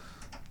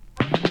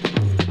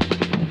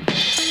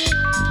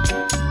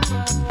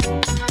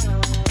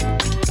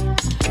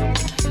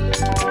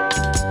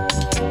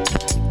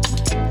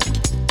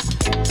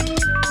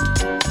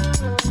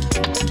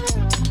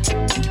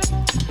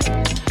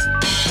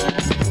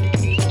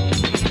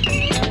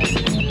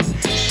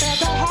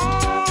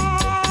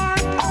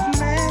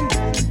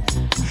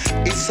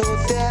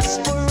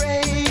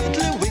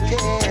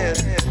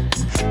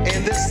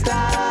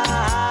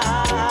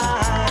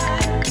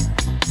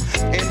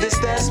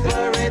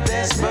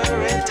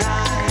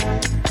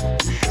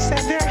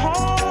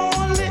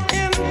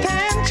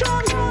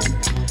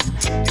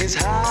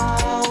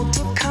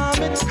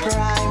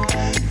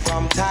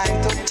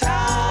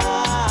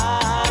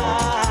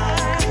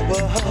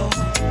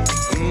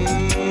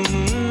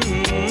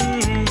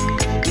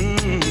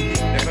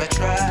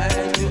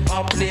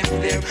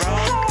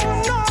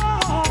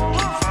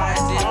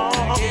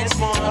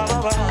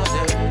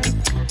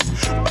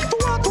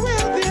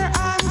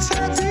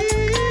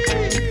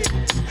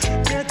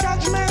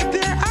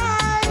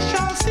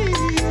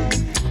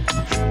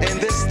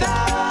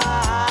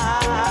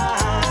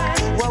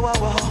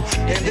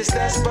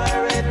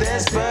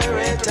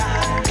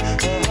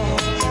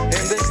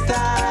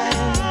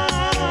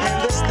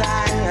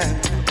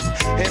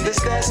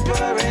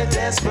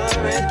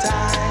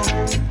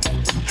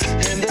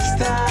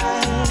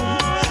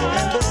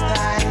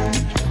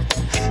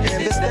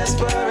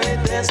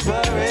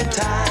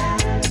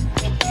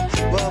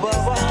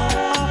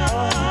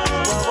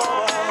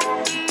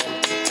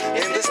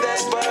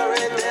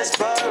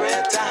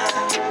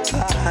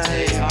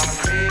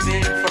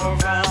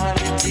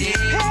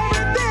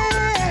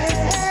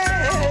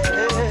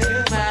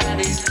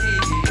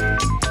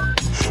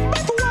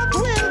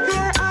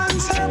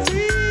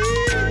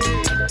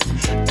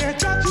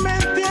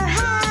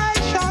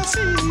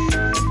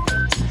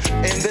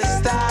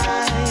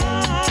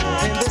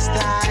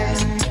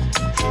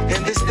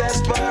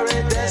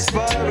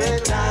 Desperate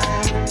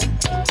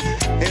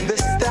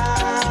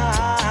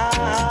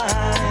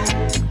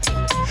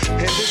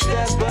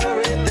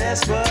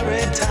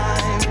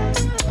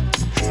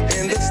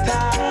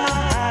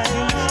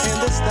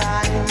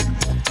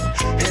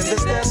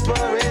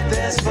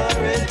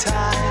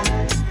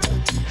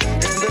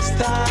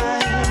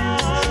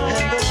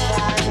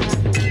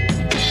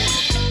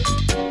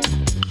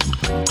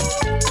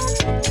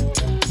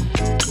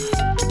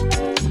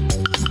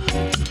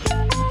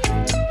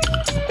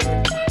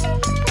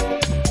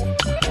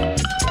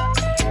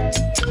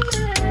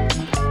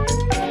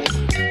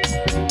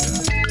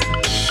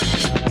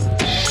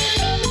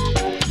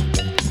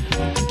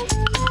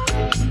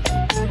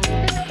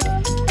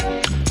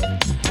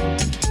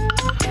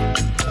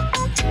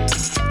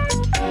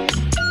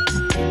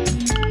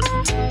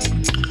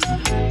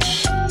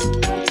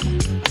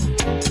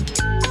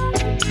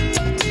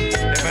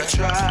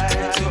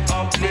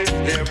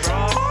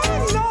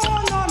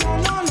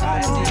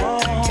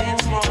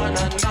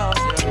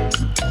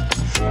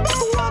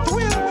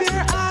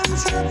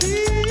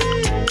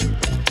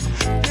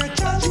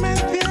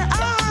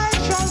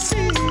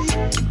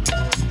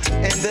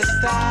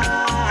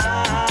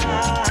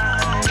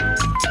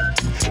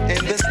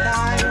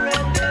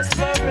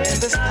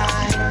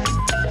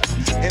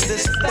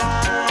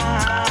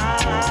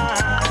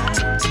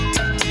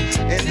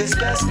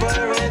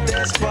desperate,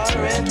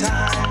 desperate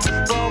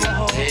times.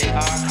 They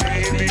are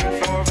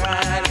craving for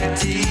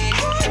vanity.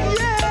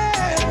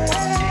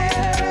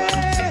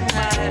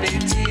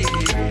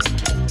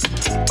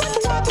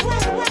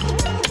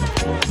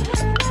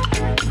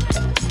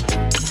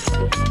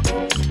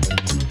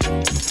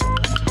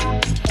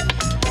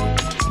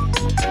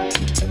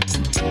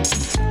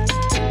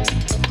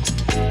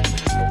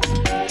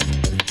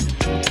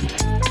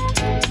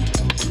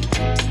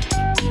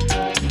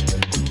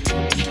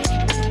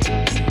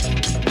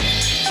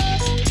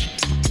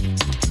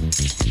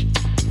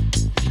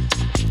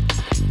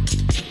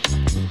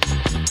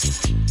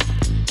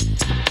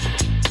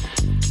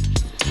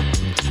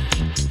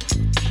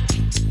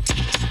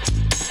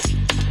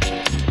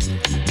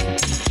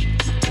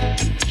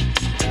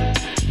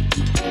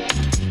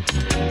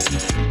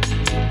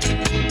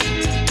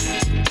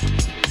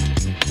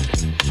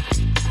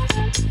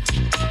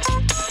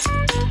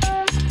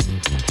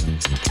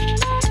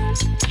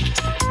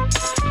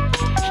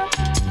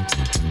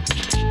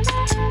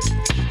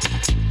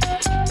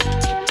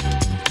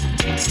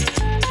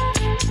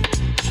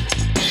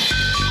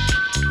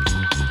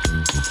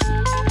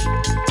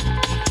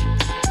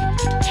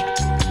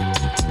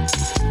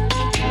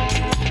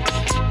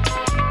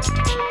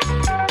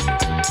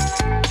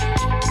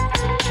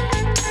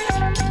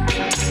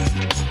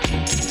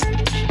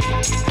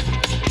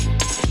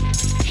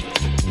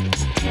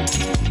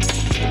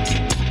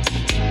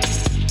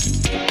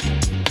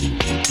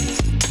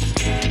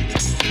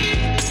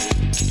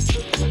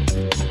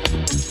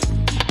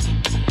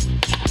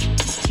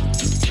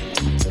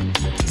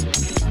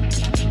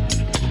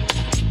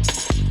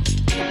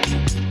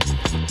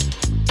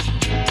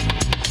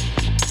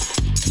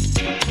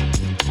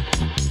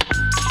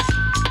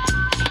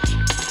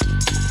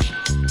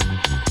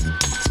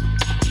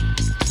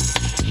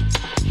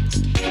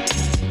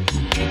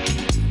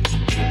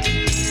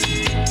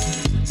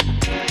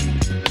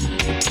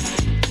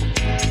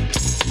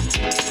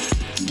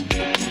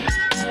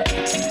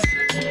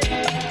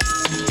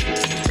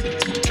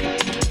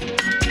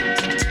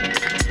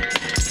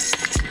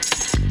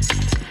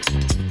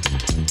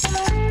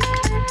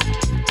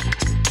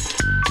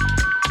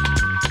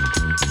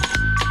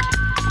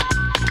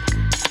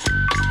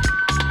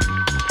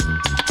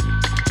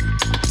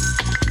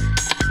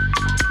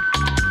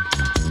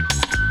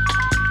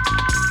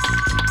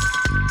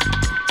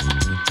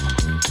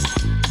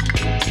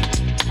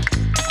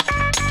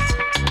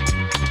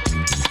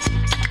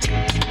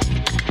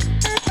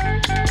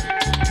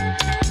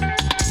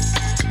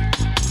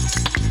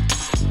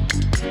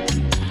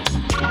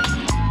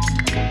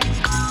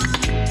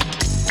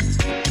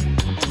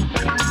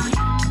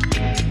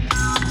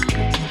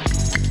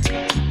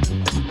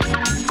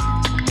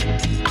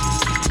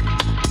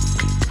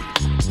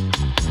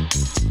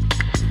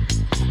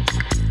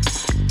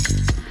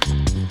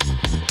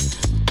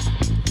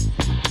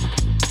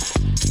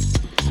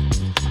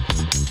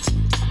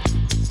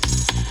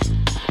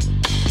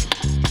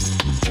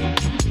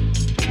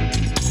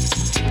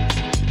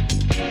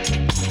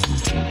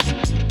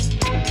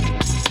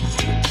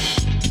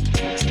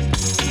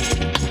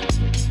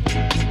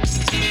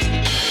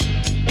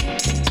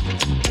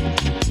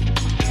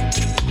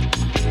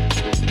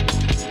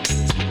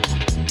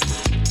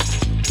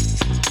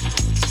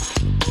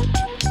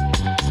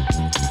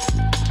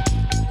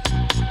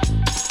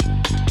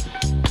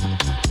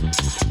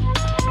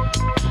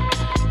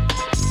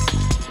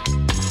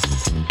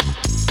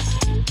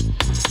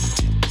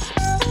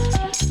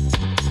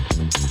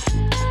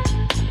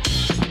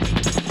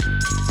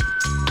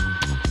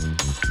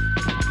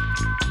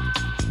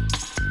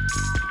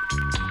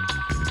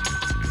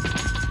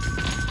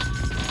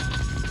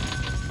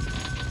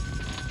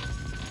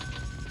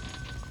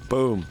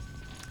 Boom.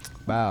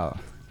 Wow.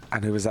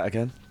 And who was that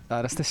again?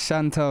 That's the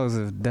Chantels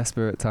of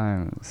Desperate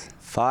Times.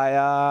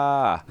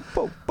 Fire.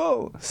 Bo,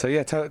 bo. So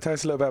yeah, tell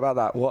us a little bit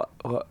about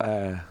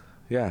that.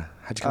 Yeah,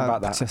 how'd you come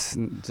about that?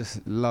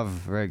 Just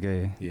love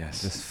reggae.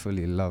 Yes. Just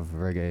fully love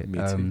reggae. Me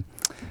too.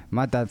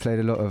 My dad played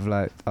a lot of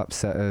like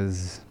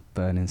Upsetters,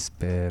 Burning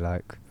Spear,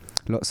 like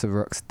lots of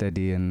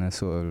Rocksteady in the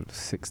sort of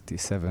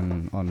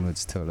 67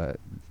 onwards till like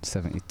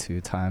 72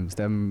 times.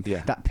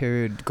 That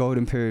period,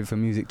 golden period for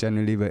music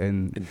generally, but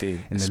in the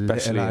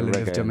little island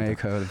of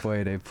Jamaica,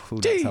 boy, they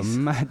pulled out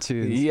some mad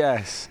tunes.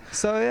 Yes.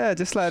 So yeah,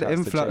 just like the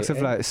influx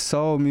of like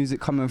soul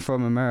music coming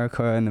from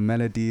America and the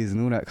melodies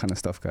and all that kind of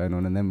stuff going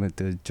on, and then with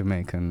the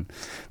Jamaican,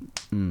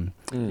 you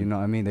know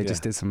what I mean? They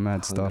just did some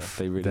mad stuff.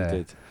 They really there.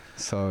 did.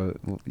 So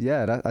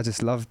yeah, I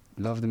just love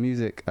the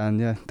music, and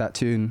yeah, that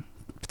tune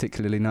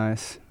particularly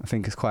nice. I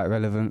think it's quite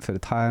relevant for the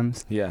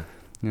times. Yeah.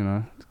 You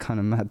know, kind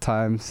of mad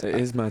times. It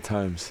is mad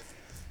times.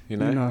 You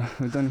know,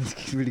 we don't need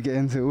to really get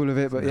into all of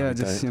it, but yeah,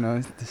 just, you know,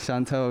 the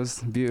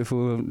Chantels,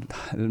 beautiful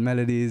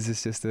melodies.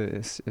 It's just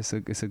it's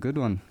a good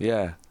one.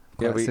 Yeah.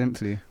 Quite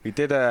simply. We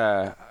did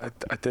a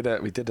dub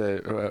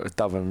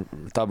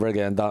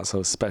reggae and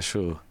dancehall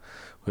special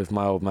with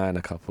my old man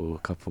a couple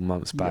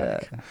months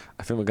back. Yeah.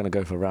 I think we're gonna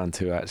go for round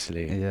 2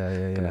 actually.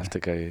 Yeah. Gonna have to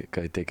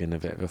go digging a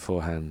bit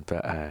beforehand,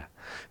 but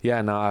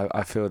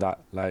I feel that,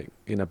 like,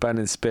 you know,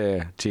 Burning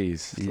Spear,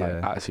 geez, like,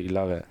 absolutely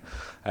love it.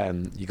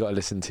 You got to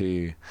listen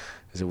to,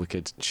 there's a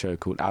wicked show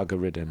called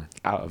Algorithm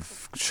out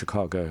of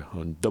Chicago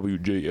on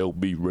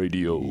WJLB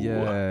Radio.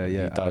 Yeah.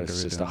 He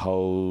does just a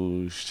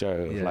whole show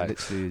of, like,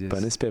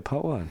 Burning Spear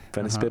Part 1,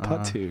 Burning Spear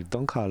Part 2,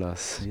 Don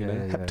Carlos, you know,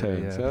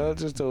 Heptones, so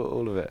just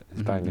all of it.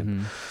 It's banging.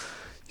 Mm-hmm.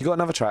 You got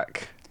another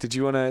track. Did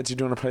you wanna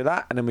play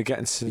that, and then we get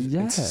into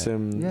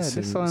some?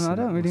 This one I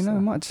don't really know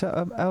much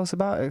else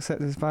about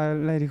except it's by a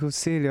lady called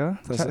Celia.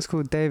 The track's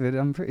called David.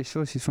 I'm pretty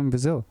sure she's from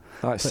Brazil.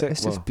 Alright, sick.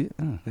 It's just I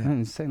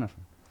don't say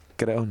nothing.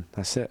 Get it on.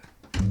 That's it.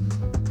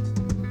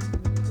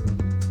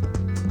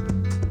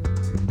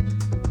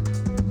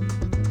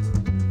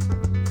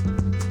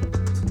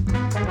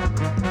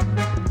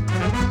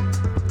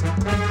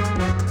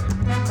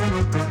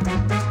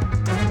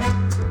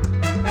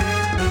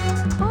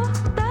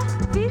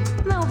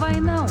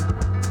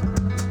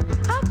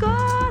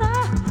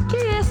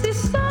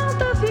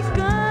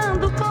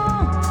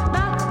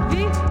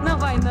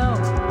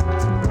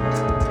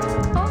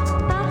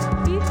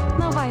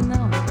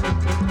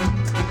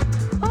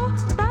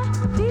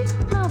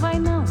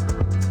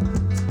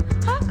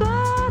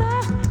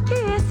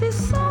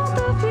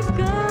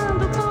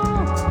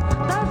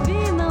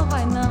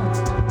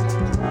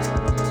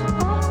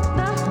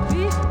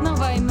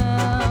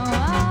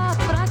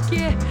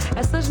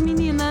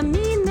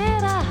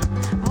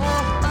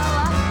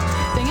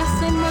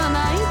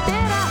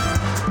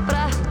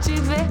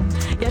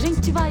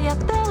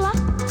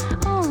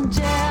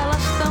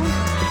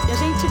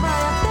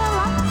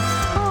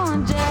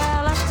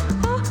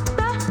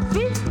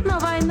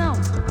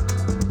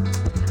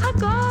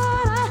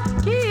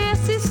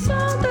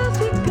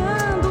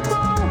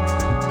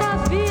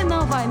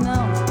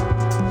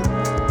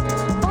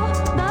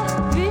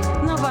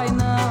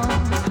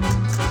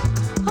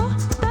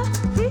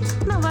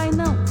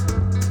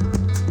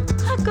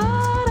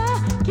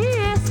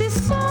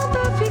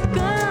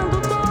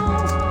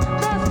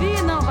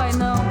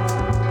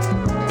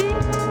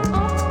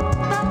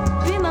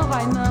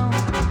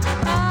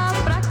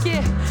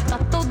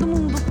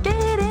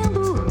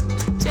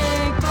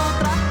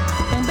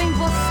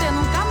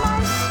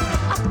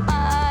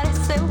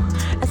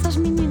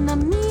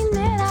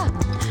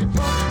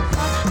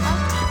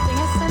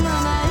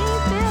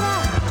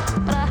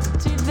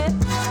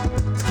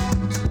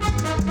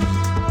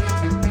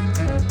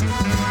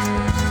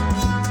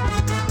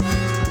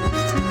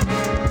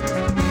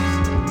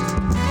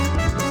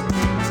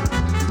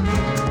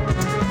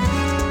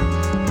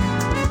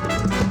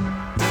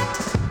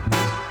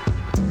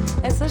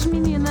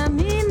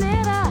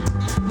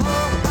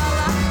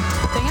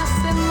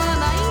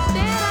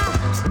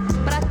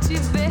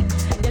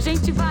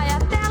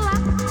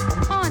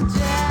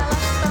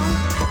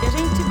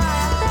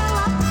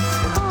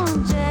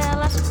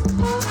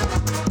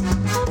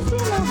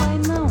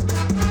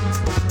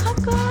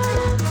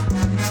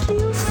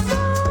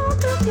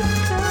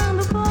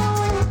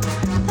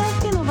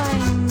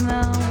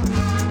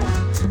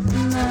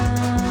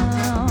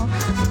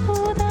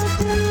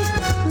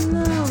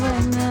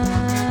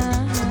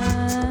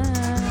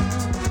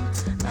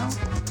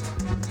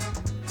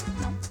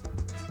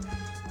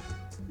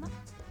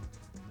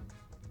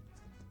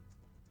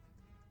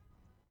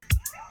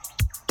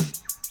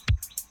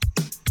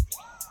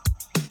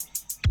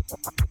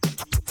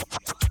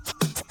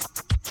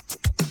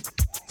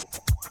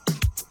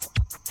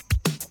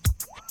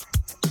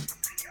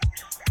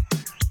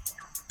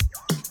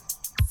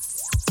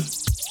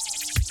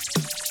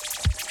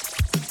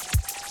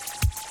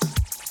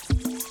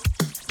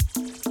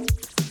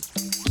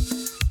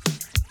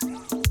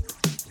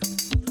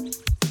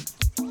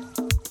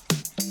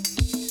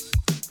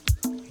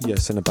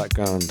 Yes, in the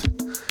background,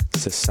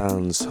 it's the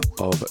sounds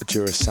of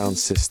Jura Sound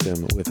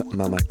System with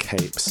Mama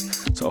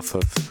Capes. It's off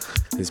of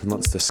his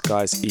Monster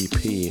Skies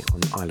EP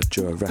on Isle of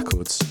Jura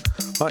Records.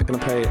 Right,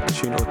 gonna play a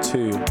tune or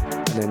two,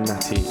 and then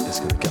Natty is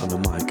gonna get on the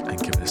mic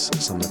and give us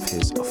some of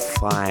his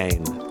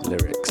fine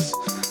lyrics.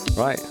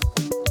 Right,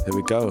 here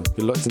we go.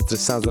 You're locked into the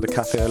sounds of the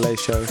Café Lait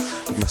show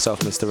with myself,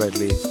 Mr.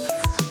 Redley,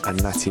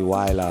 and Natty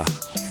Wylah.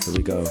 Here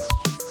we go.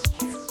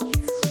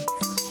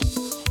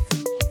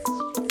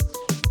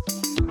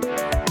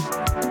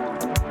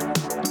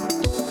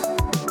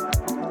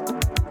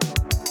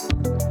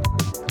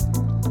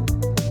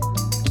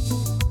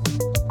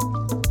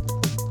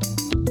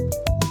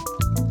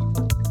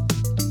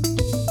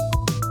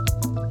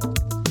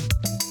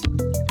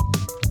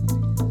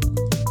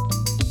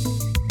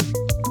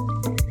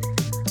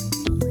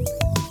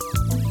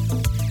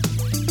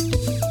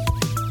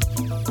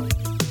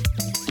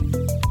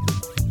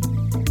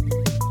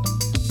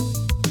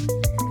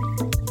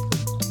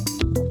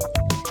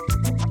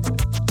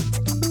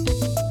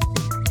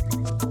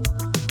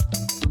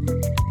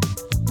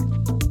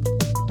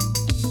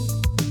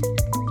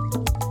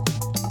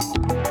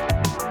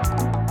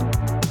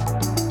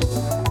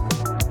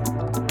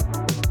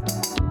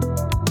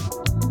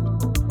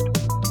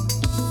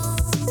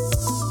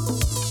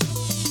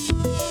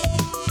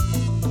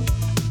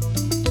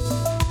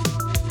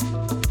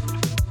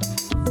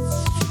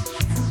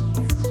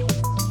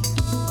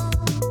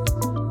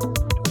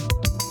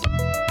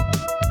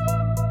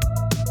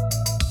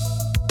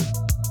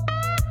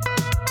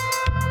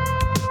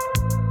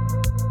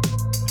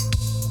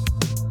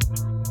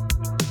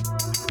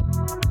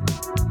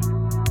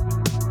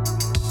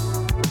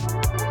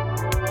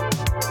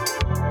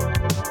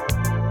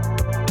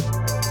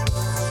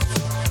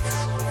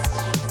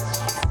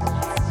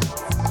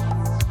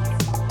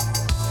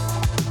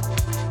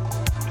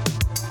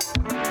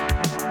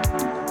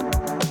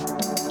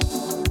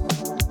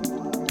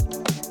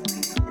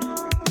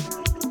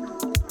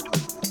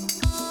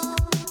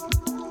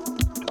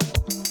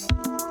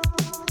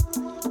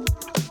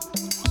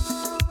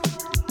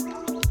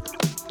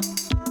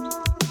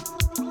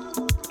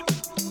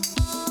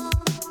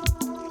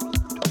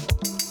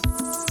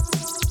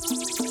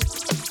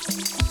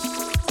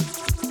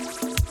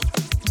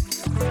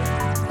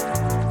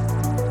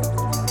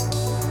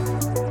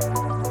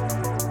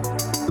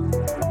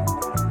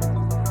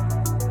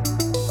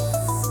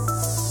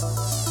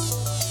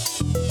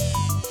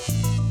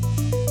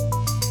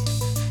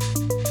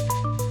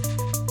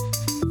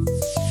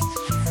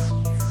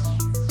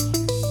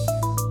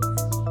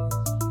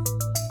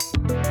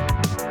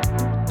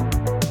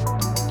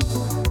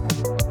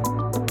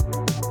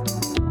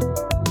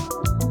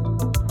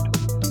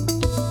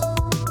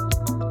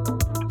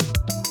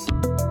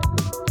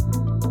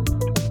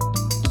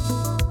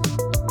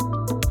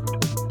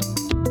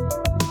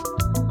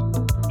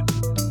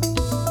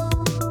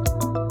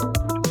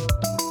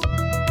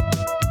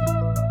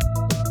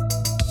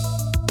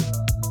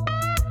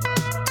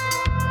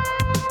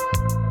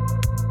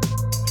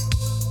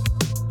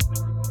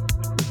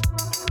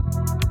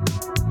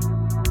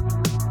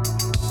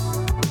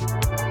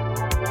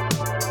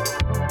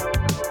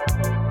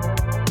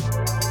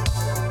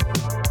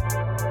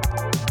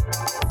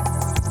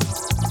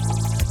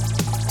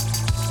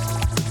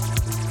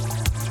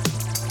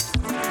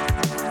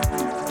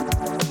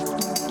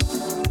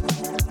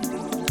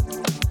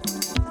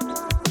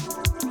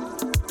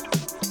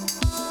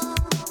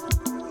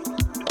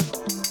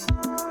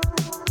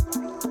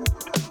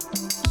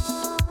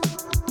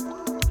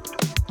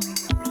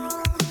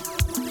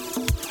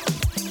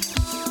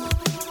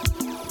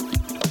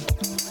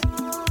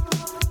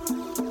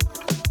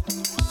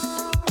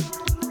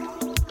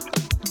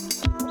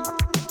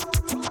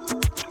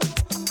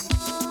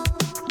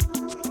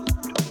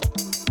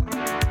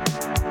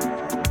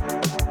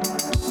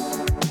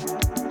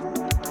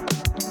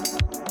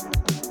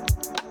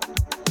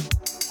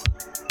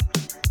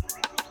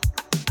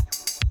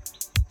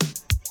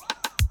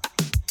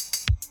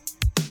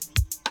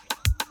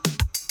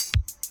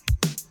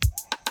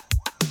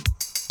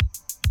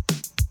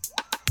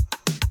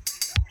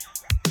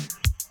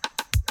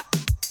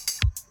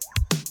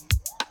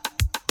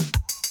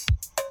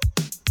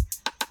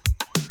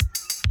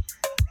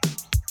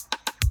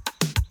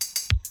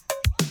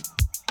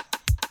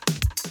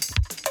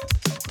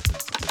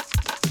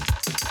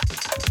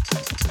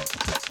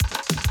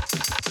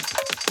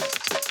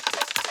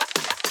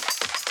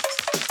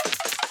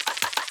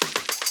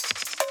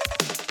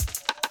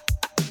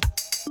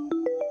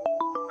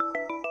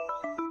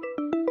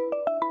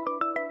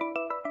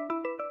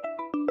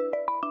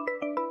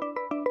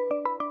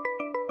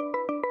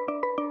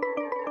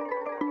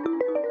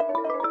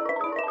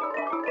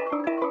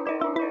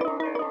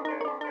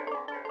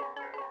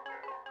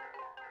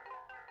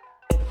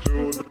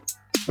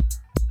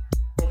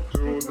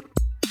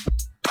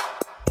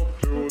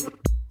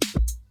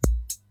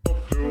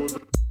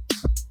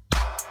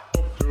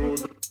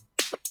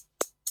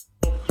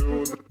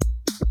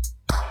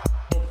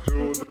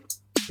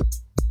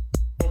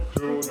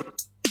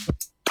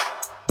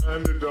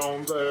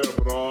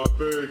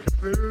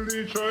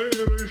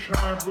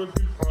 Are to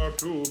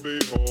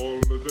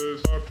behold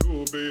this, are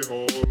to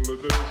behold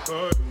this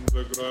in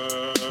the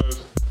grass.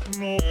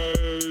 No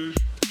ash,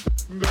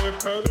 they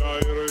pay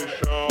Irish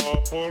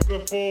for the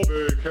full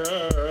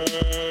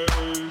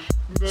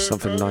cash.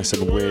 Something nice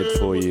and weird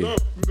for you.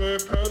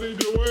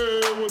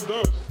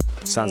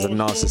 Sounds of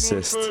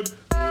Narcissist.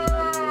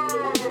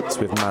 It's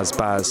with Maz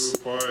Baz.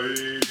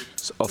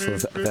 It's off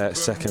of their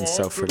second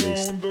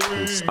self-release.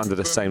 It's under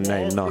the same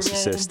name,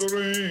 Narcissist.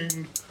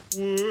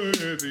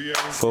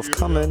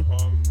 Forthcoming.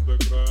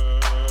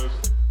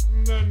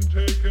 Then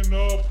taken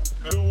up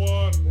the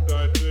one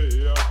that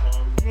they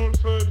upon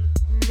said,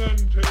 then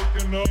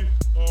taken up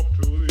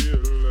to the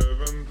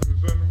 11th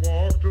and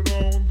walked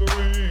around the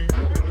ring.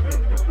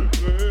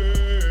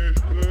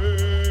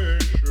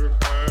 Place your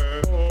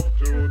hand up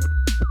to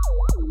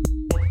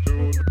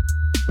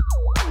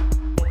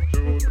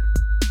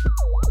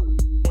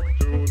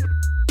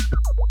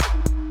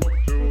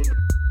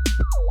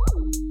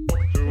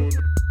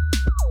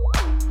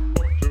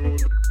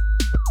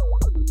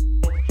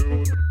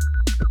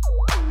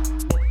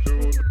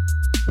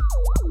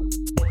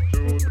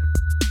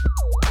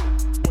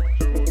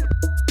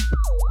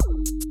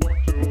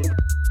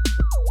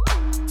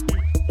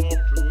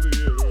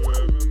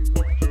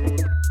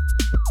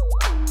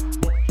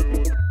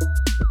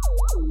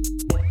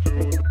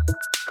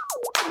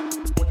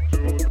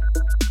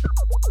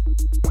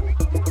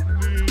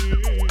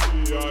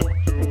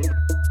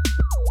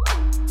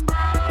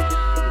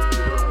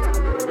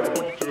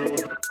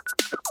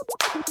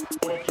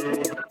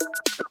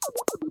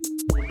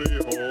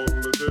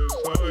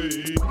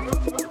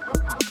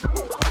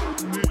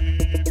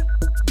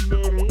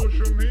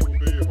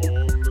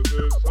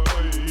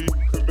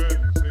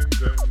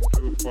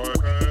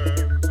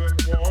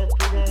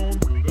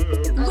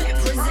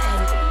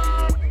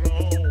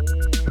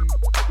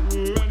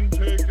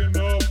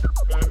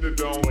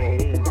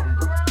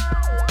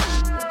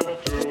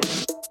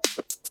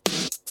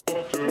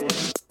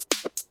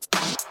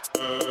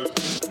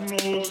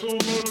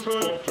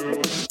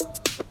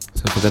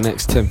For the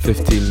next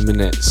 10-15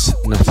 minutes,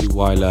 Natty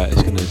Wylah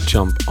is going to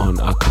jump on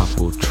a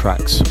couple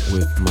tracks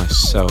with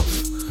myself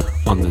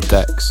on the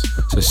decks.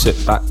 So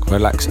sit back,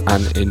 relax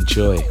and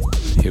enjoy.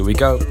 Here we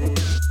go.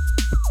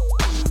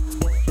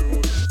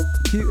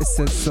 Computer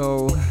said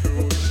so.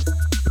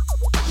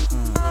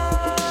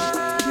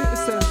 Computer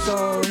said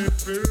so.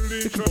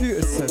 The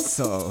computer said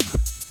so.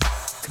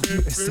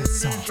 Computer said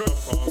so.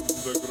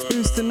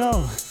 Who's to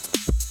know?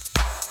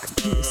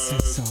 Computer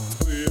said so.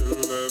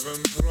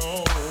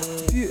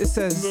 Computer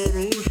says,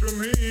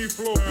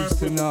 used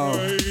to know.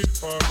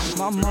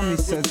 My mummy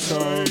said so.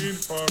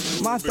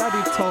 My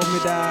daddy told me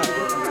that.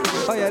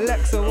 Oh yeah,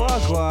 Alexa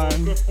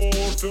Wagwan.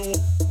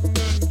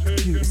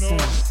 Computer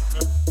says.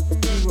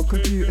 What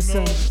computer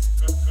says?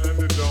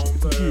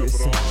 Computer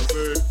says.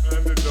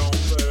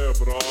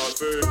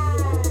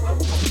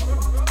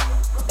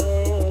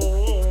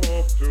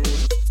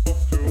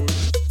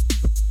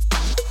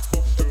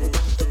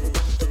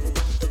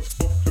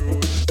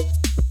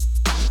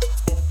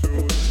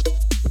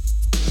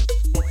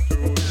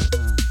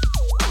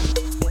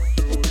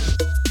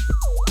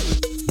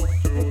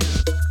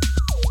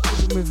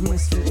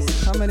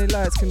 How many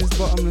lights can this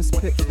bottomless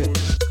pit fit?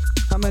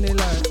 How many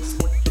lights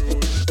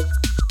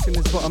can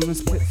this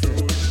bottomless pit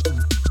fit?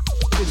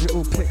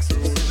 Digital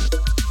pixels.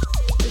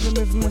 Even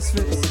with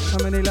misfits, how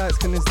many lights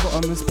can this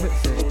bottomless pit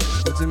fit?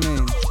 What do you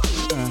mean?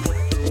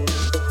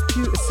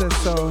 Computer says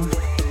so.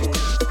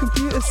 The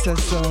computer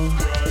says so.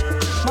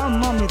 My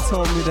mummy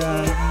told me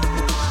that.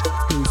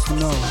 Who's to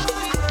know?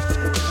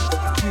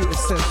 Computer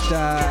says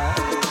that.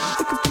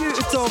 The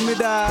computer told me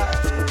that.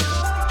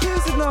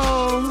 Who's to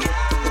know?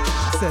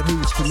 Said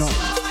who's to know?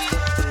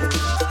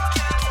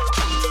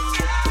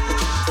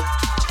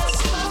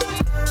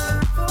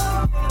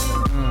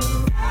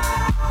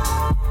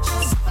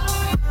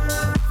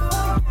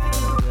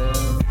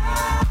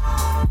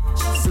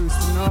 Who's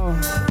to know?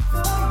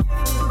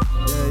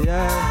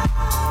 Yeah.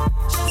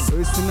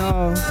 Who's to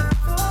know?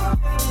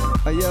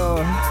 Yo.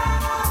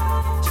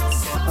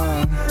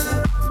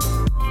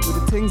 With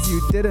the things you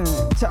didn't.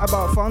 Chat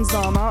about funds,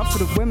 now I'm out for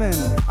the women.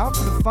 Out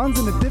for the funds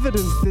and the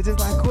dividends. They're just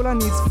like, all I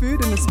need is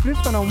food and a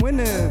spliff and I'm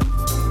winning.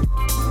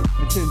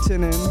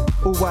 Chin-chinning,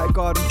 all white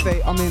garden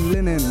fate, I'm in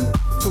linen.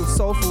 Feel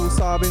soulful,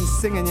 so I've been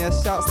singing. Yeah,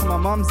 shouts to my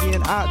mumsy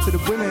and out to the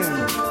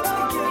women.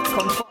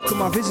 Come fuck to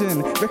my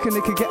vision. Reckon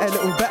it could get a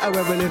little better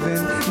where we're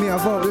living. Me, I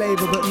vote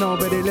Labour, but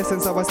nobody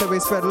listens. So I say we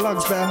spread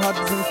lugs, better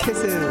hugs and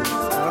kisses.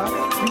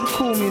 You can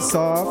call me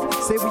soft,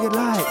 say what you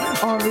like.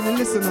 I don't really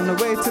listen on the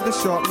way to the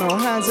shop. No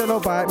hands, yellow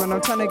bite when I'm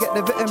trying to get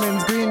the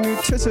vitamins, green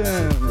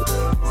nutrition.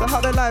 So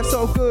how their life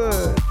so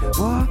good?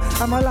 What?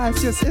 And my life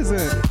just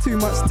isn't. Too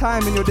much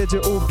time in your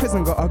digital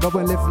prison. Gotta go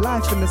and live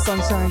life in the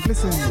sunshine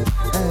glisten.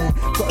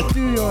 Gotta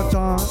do your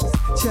dance,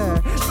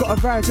 yeah.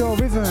 Gotta ride your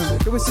rhythm.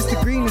 It was just the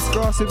greenest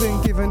grass we've been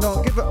given.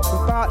 Don't give up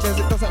about this,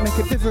 it doesn't make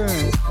a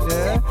difference,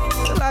 yeah.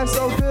 The life's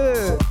so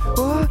good.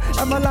 What?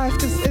 And my life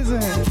just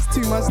isn't. It's too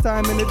too much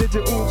time in the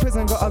digital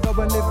prison. Gotta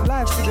go and live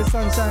life, see the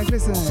sunshine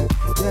glisten.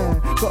 Yeah,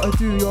 gotta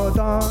do your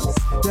dance.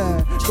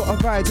 Yeah, gotta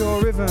ride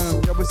your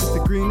rhythm. Yeah, was just the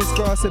greenest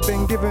grass I've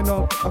been given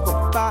up. I've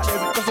got back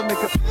there, it doesn't make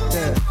a.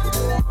 Yeah,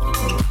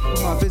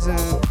 my vision.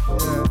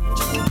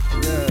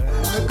 Yeah.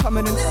 We're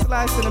coming in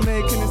slicing and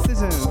making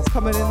decisions.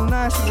 Coming in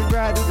nice and we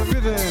ride with the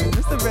rhythm.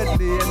 It's the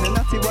Redley and the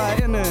Natty Wylah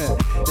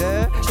innit.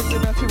 Yeah, it's the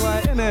Natty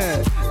Wylah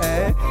innit.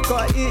 Eh,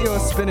 gotta eat your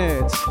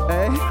spinach.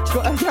 Eh,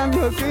 gotta jam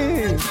your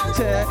greens.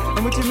 Yeah,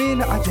 and what do you mean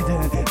that I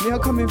didn't? Me, I'm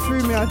coming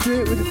through me, I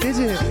do it with a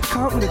digit.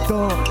 Count with a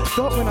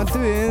dot when I'm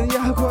doing.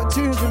 Yeah, I got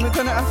tunes and we're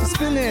gonna have to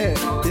spin it.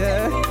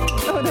 Yeah,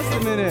 no, that's the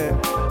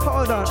minute.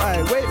 Hold on,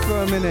 aye, wait for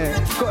a minute.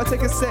 Gotta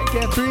take a sec,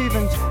 get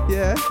breathing.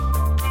 Yeah,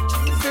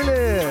 feel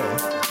it.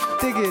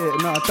 Dig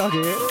it, no, I dug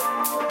it.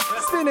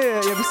 Spin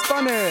it, yeah, we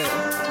spun it.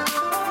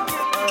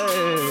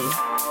 Hey.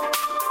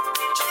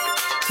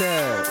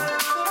 Check.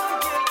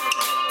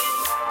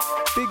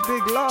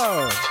 Big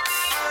love.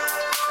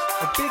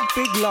 A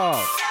big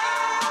love.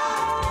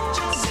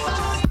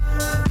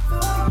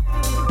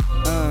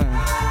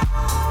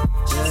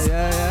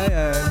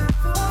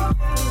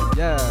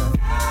 Yeah.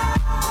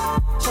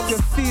 Hope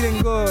you're feeling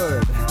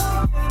good.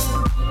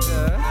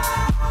 Yeah.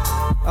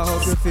 I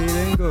hope you're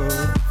feeling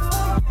good.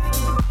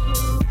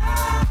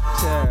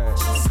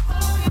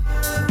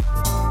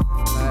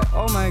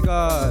 Oh my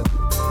god,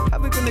 how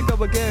we gonna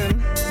go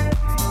again?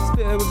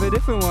 Spit it with a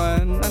different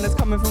one, and it's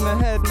coming from the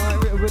head,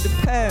 not written with a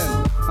pen.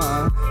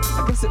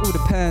 I guess it all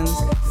depends.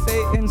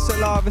 Fate,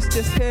 inshallah, it's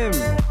just him.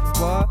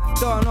 What?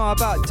 Don't know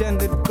about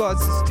gendered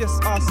gods, it's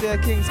just us here,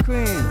 kings,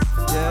 queens.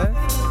 Yeah?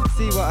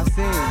 See what I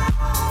see.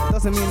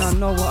 Doesn't mean I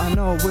know what I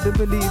know. Wouldn't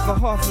believe a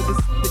half of this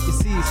that you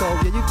see. So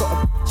yeah, you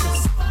gotta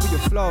just with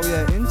your flow,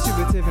 yeah,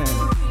 intuitive and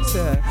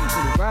yeah,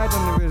 with a ride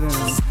on the rhythm.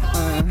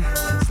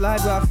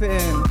 Slide where I fit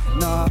in.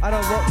 Nah, I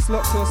don't rock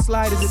slocks or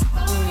sliders.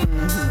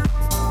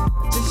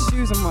 Just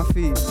shoes on my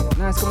feet.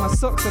 Nice, got my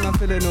socks and I'm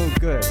feeling all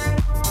good.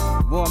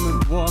 Warm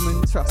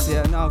and trust,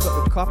 yeah. Now I've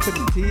got the cup of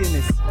the tea in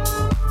this.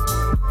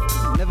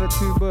 Never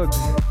too bugged.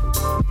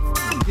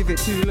 Give it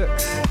 2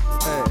 looks.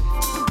 Hey.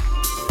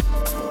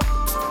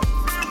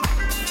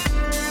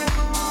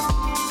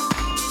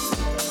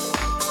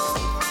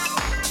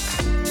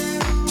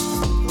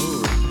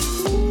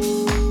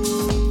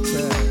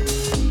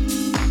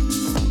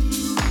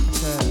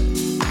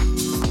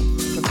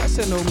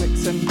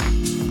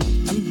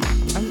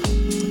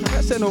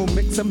 Professional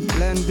mix and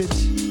blendage.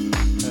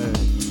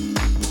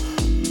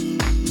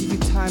 Give you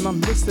time, I'm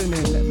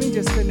listening. Let me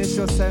just finish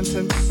your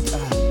sentence.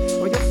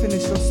 Or you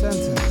finish your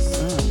sentence.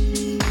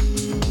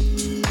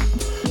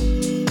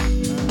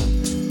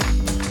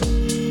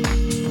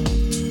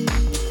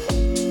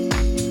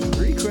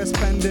 Request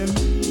pending.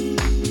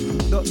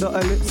 Dot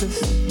ellipsis.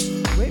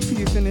 Wait till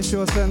you finish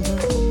your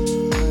sentence.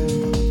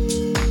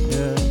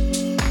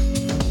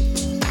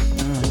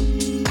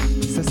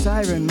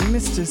 Siren,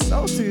 mistress,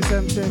 all too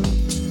tempting.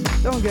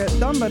 Don't get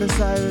done by the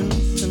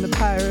sirens and the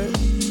pirates.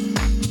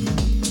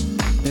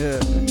 Yeah,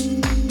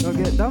 don't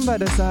get done by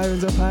the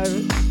sirens or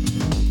pirates.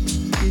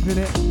 Keeping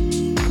it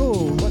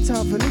cool, watch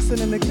out for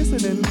listening and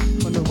glistening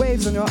on the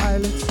waves on your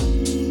eyelids.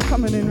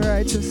 Coming in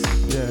righteous,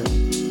 yeah.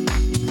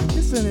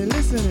 Listening,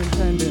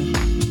 pending.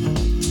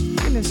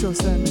 Finish your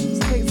sentence,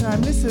 take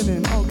time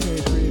listening, okay,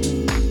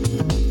 breathing.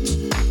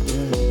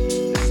 Yeah,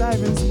 the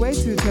sirens way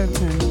too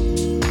tempting.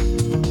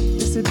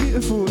 It's a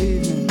beautiful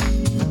evening.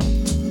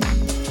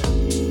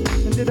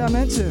 And did I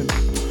mention?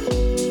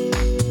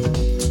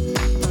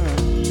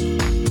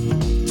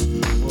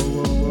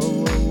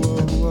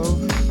 Whoa.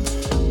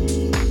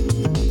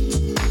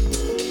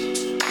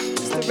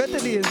 It's the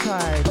readily in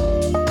tide.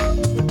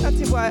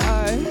 Natty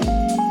Wylah.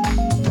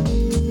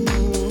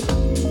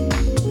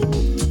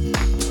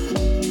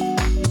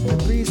 The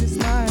breeze is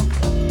nice.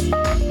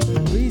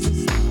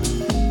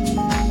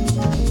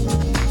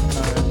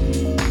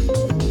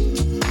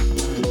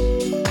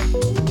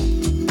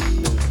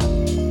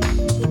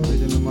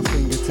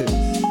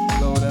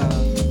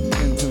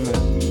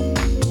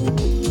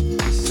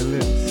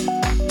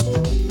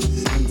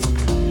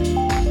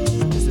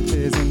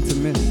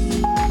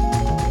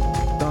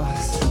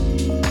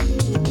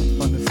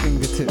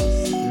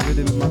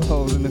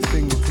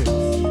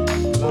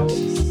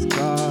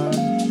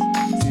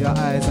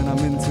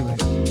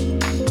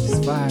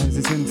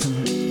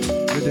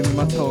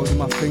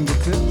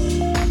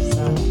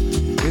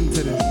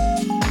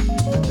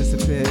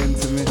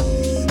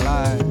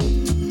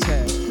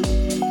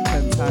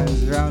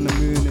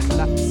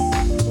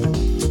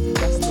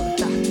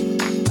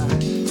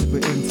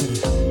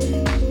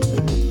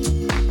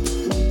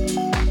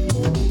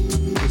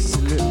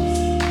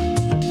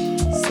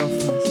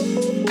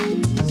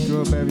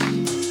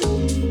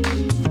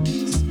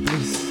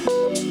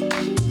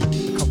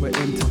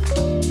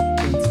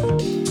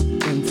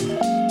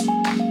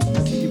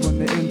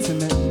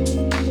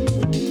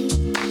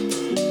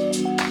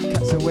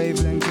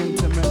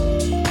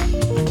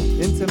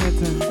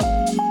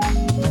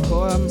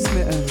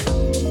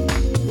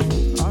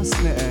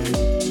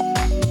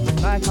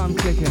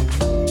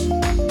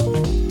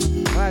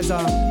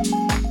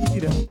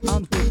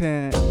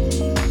 dripping.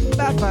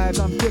 Bad vibes,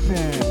 I'm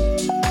dipping.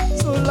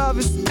 So love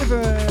is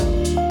different.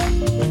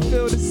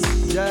 Feel this,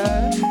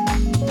 yeah.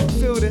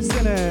 Feel this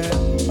in it.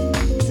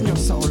 It's in your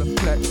solar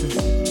plexus.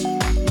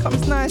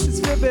 Comes nice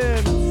as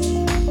ribbons.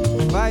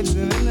 Vibes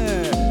in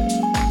it.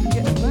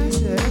 Getting nice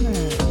here,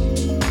 innit?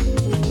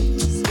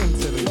 Just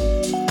into it.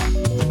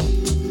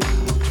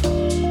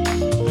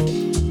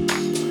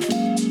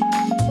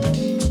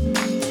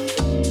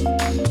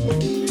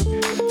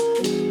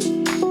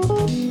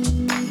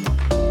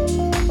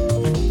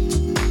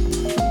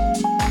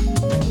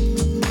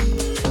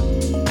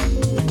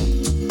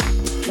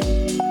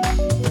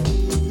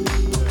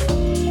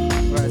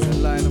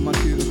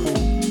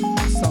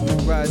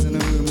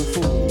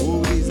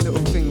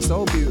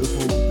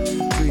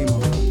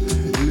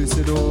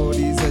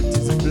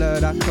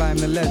 Climb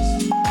the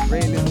ledge,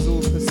 railings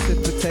all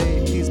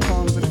precipitate. These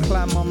palms are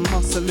climb, I'm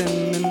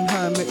muscling. And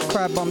hermit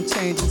crab, I'm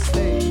changing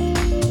state.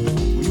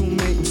 We all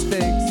make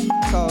mistakes.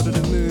 Child of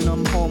the moon,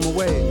 I'm home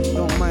away.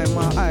 Don't mind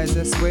my eyes,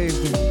 that's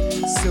waving.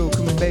 Silk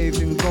and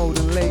bathed in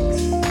golden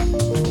lakes.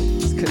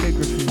 It's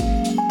calligraphy.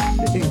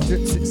 The ink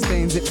drips, it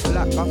stains it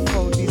black. I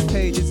fold these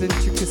pages,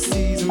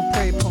 intricacies, and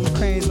pray upon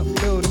cranes, not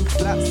building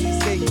flats.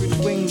 These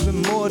sacred wings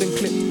with more than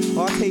clipped.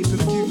 Our tape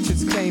of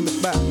futures claim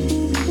it back.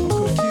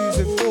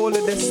 With all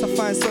of this, I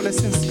find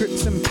solace in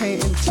scripts and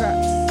painting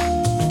tracks.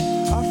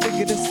 I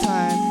figure this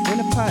time in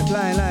a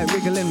pipeline like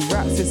wriggling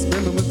rats. It's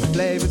brimming with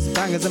flavors,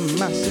 bangers and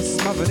mashes,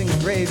 smothered in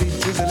gravy,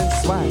 drizzling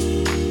swag.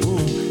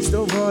 Ooh,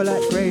 still raw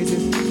like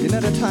grazing. You know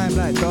the time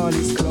like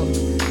Darley's clock.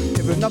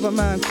 If another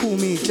man call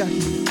me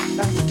Jackie,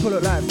 I have to pull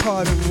it like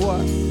pardon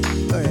what?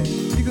 Okay,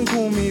 you can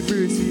call me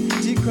Brucey.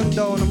 G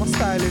condone, and my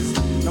style is,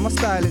 now my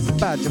style is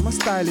bad, and my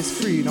style is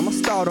free. Now my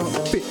style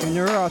don't fit in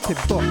your arty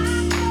box.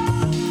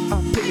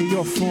 I pity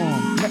your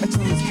form.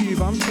 Metatron's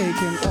cube, I'm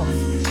taking off.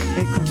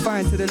 Ain't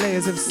confined to the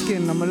layers of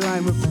skin. I'm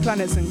aligned with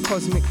planets and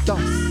cosmic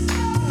dust.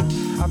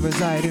 I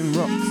reside in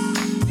rocks.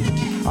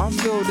 I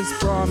feel this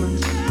Brahmin.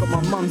 Got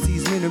my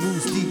mumsy's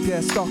minerals deep,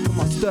 yeah, stuck on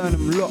my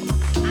sternum lock.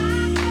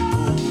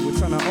 Ooh, we're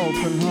trying to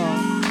open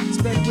heart.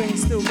 Spread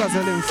wings, still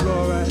guzzling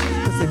fluoride.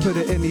 Cause they put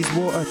it in these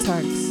water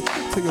tanks.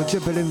 Till your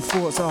dribbling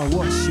thoughts are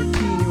wash. Your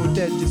pineal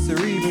dead, your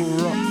cerebral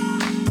rot.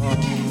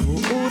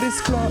 All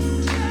this clock,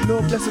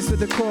 Lord bless us with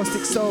the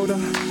caustic soda,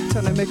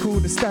 trying to make all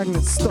the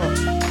stagnant stop.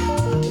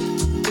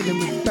 Dealing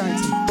with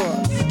banks and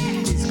bots,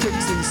 these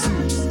crooks in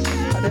suits,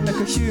 how they make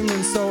a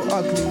human so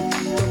ugly.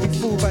 Don't be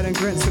fooled by them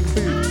grants and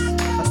boots.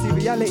 I see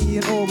reality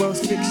in Orwell's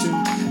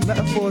fiction,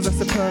 metaphors that's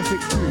the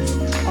perfect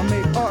truth. I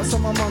make art so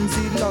my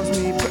mumsy loves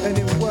me, putting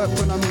in work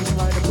when I'm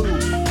inside the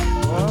booth.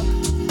 What?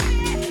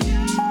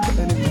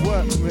 Putting in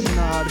work when we're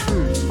inside the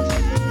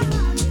booth.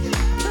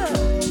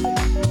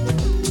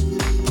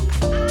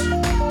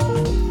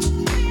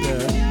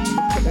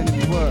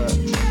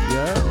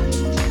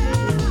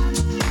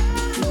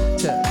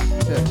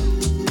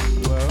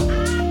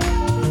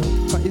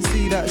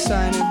 That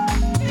shining,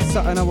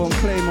 something I won't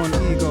claim on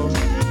ego.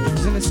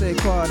 Je ne sais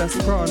quoi, that's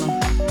prana.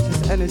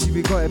 Just energy,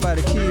 we got it by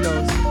the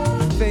kilos.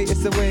 Fate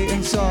is the way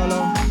in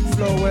Charlotte.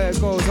 Flow where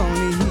it goes,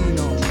 only he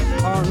know.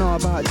 I don't know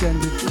about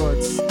gendered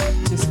gods,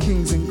 just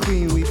kings and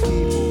queen, we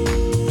people.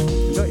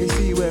 Don't you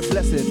see we're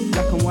blessed?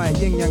 Black and white,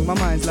 yin yang, my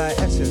mind's like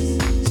Esches.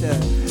 Yeah,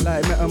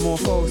 like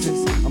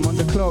metamorphosis. I'm on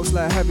the cloaks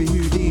like heavy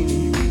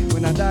Houdini.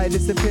 When I die,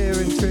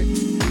 disappearing trick.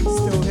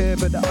 Still here,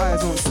 but the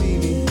eyes won't see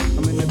me.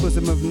 I'm in the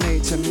bosom of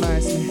nature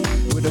nicely,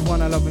 with the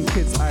one I love and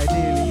kids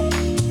ideally.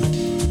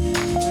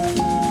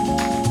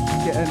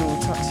 Getting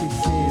all touchy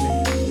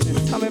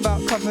feely. Tell me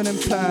about covenant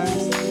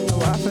plans.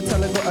 No, I have to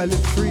tell her gotta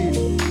live freely.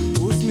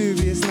 All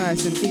smoothie, it's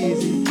nice and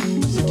easy.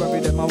 She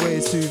worried that my way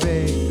is too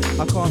vague.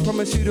 I can't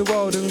promise you the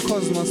world and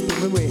cosmos, but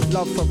we wait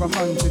love for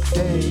 100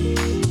 days.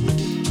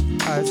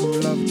 Eyes all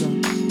loved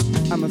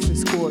her,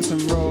 amethyst quartz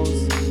and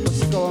rose. What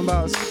she going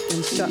about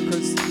in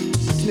chakras?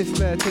 Sniff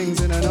bare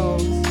things in her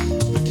nose.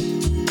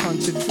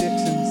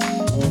 Contradictions,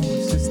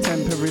 it's just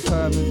temporary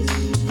permanence.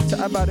 Chat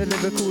about the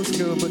lyrical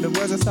skill, but the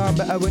words will sound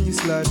better when you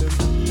slur them.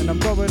 And I'm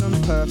going on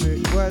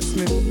perfect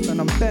wordsmith, and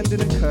I'm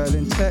bending and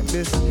curling. Check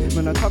this,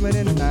 when I'm coming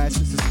in nice,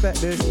 and suspect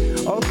this.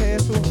 Okay,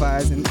 it's all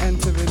vibes and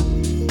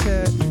entering.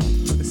 Check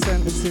with the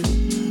sentences.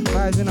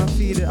 Rising, I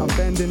feed it, I'm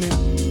bending it.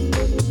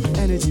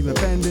 Energy, we're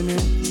bending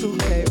it. It's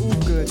okay, all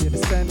good, yeah, the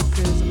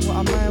sentences. And what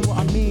I mind, what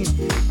I mean.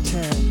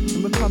 Check.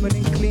 We're coming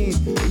in clean.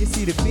 You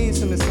see the beams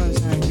from the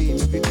sunshine gleam.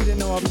 If you didn't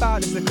know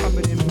about this, they're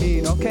coming in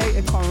mean. Okay,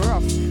 it come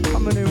rough,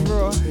 coming in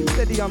raw.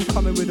 Steady, I'm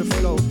coming with a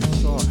flow.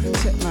 Sure,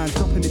 check man,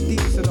 dropping the deep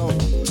so though.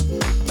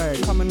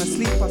 Hey, coming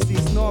asleep, I see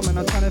snore, man.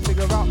 I'm trying to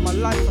figure out my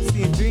life, I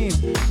see in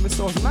dreams. I'm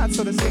so mad,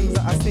 so the things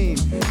that I seen.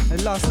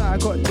 And last night I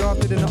got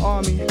drafted in the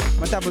army.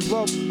 My dad was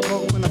woke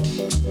when I.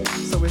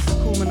 So it's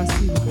cool when I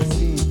see what I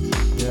seen.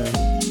 Yeah.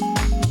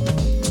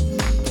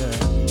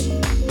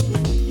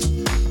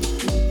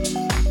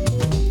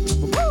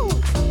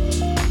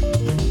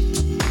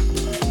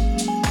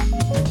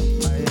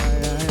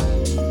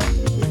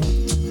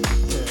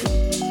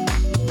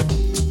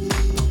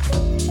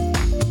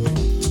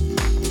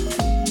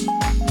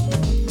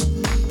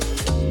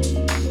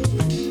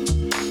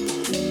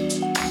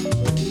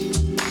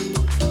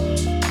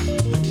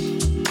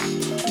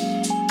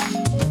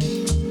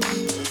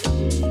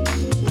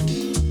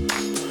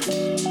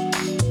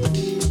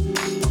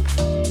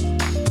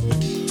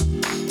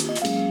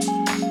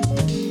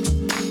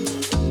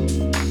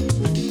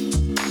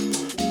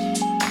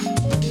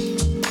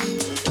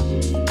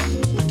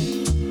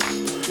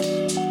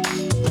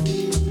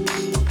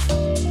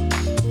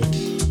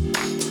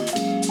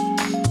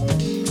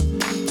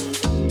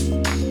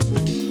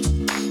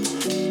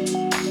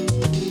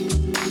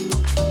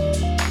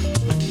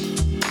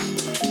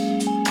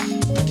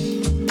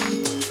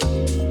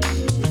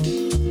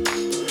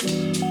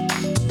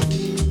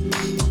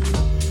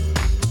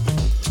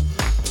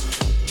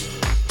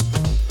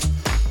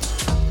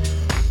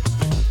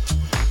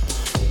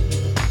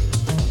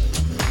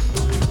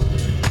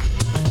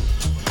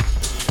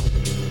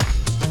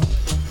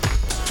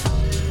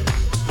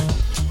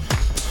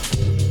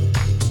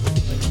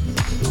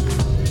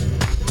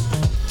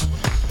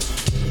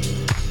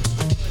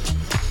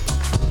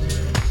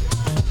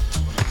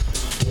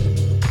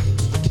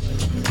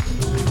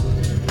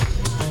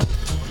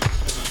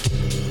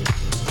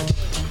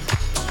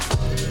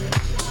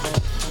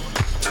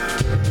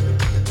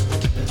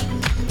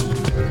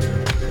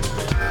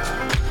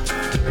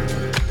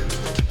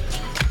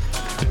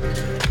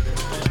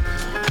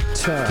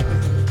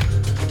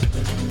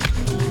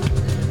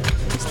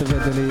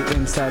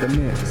 inside the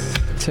mix.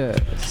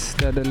 Check,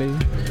 steadily.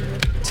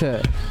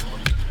 Check.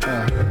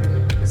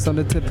 It's on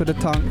the tip of the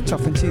tongue,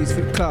 chopping cheese,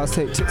 thick clouds,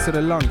 take chicks to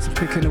the lungs.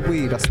 Picking the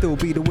weed, I still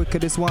be the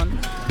wickedest one.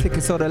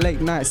 Tickets all the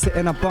late night,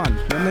 sitting a bun.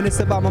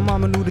 Reminisce about my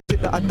mum and all the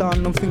shit that I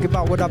done. I'm thinking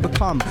about what I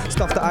become,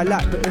 stuff that I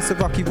lack, but it's a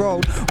rocky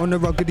road. On the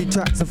ruggedy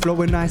tracks, I'm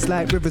flowing nice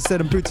like rivers,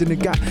 said I'm bridging the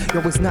gap.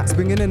 Yo, it's Nats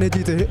bringing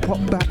energy to hip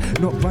hop back.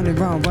 Not running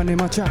round, running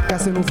my track,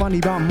 gassing all funny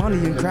about money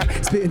and crap.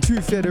 Spitting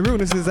truth, yeah, the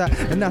realness is that,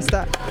 and that's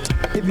that.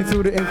 If you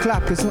feel it in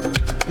clap,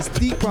 it's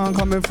deep where I'm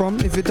coming from.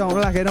 If you don't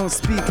like it, don't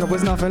speak. I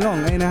was nothing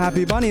long. Ain't a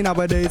happy bunny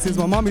nowadays since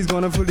my mummy's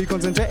gone and fully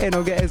concentrating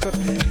on getting stuff.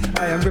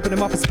 I am ripping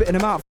them up and spitting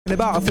them out.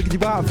 About, I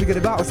figured you out, figured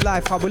about what's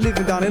life, how we're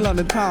living down in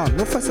London town.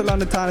 No fuss of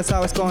London town, that's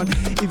how it's gone.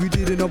 If you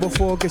didn't know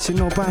before, guess you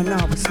know by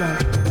now. It's like,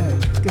 hey,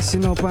 guess you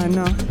know by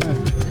now. Hey,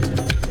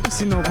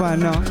 guess you know by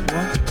now.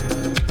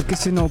 What? I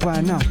guess you know by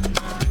now.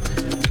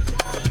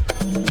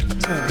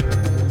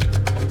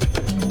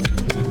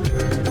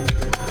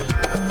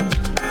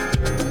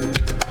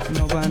 You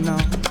know by now.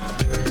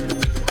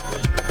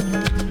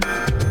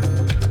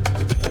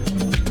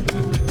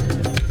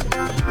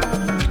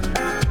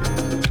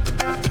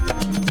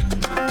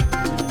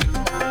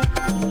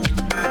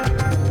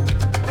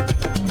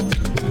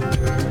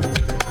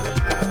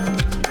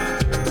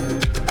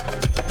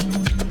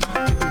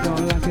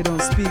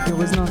 It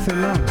was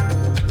nothing wrong.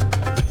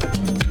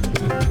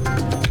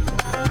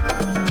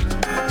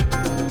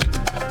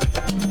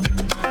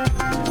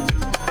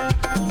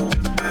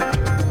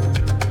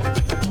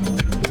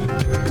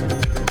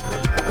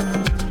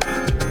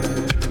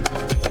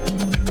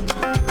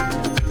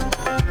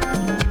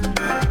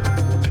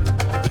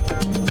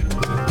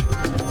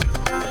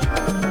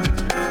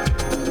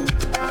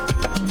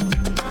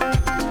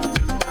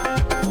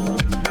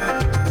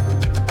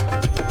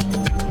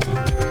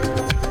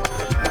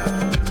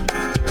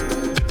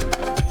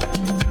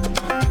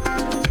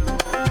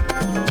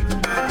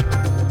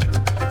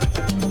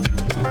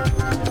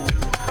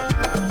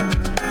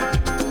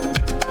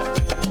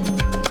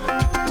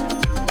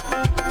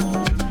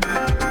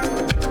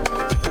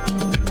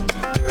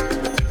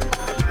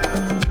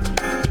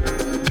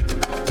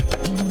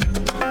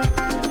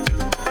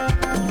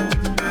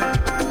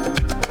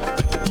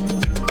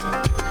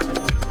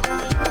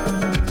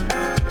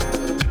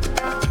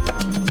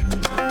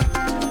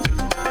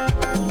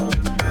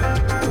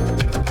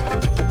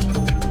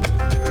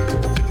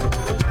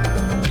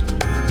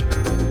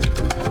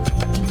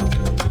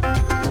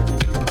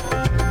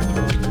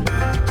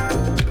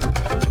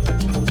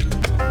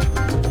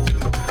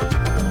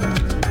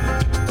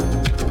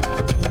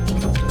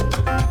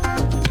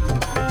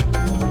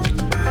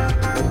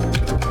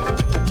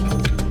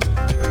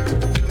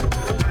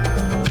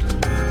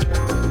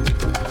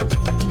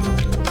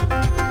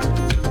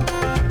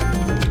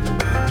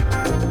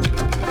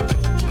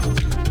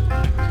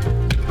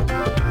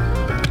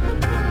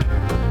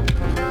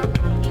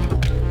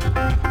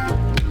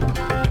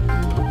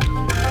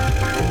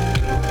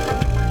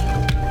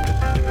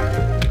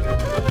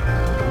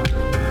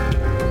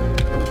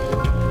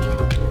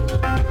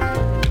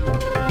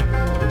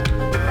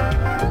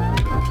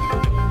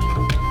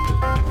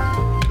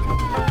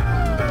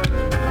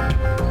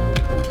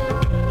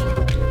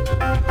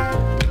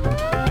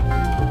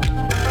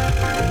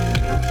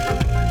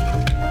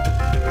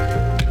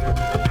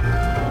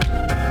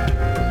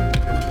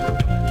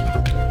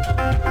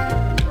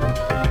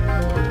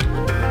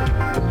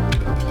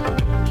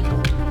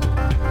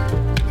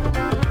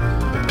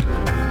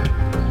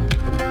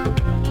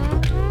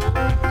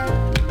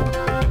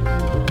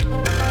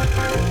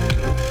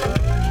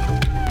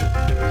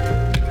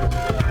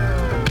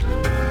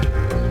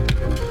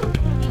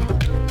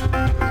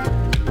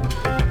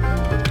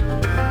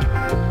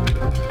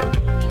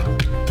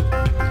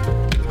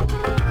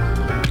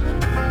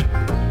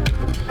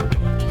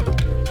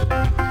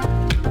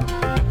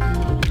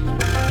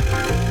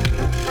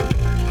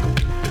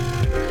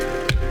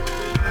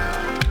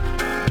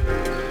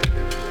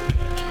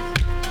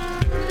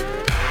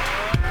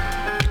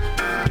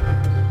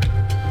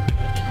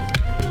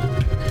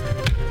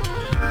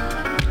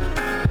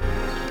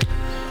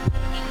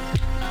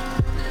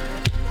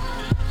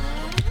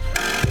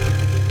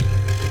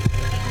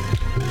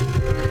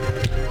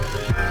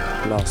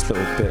 last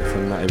little bit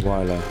from Natty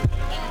Wylah.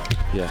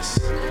 Yes,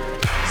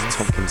 it's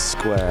Tompkins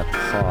Square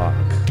Park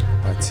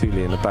by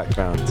Tooli in the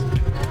background.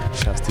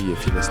 Shouts to you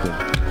if you're listening.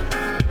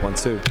 1,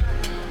 2.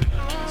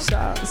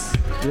 Shouts,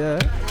 yeah.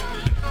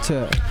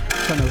 Check.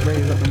 Trying to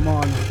raise up the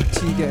man.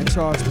 Chi getting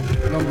charged.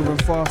 Longer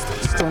and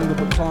faster, stronger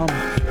but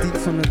calmer. Deep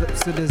from the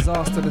depths of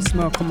disaster. The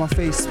smirk on my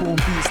face, swarm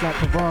beats like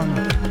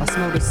piranha. I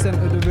smell the scent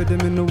of the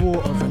rhythm in the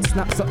water and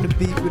snaps up the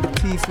beat with the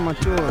teeth in my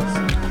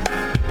jaws.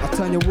 I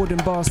turn your wooden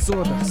bar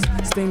sawdust.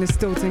 Stainless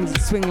steel things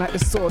that swing like the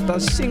sword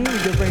does. Shing,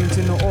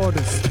 rearranging the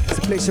orders.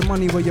 So place your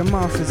money where your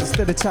mouth is.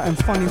 Instead of chatting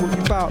funny what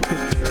you bout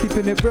it.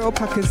 Keeping it real,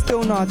 packing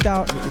still, no I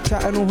doubt it. You're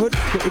chatting all hood,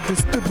 but if you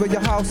stood where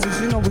your house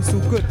is, you know it's all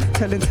good.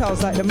 Telling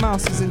tales like the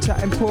mouses and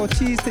chatting poor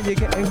cheese till you're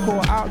getting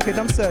caught out, kid.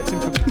 I'm searching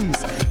for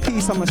peace.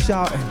 Peace, I'm a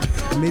shouting.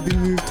 Maybe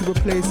move to a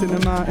place in the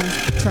mountains.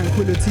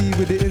 Tranquility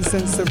with the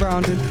incense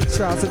surrounding.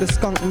 Shrouds of the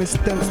skunk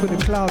mist dense with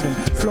the clouding.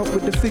 Float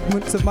with the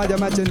figments of my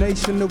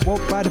imagination. To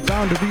walk by the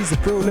boundaries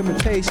of real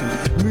limitation.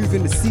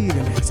 Moving the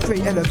ceiling,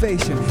 straight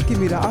elevation. Give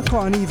me that, I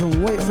can't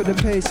even wait for the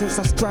patience.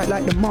 I strike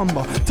like the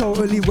mamba,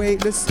 totally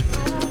weightless.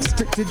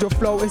 Restricted your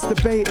flow, it's the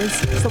baiters.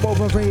 So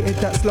overrated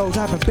that slows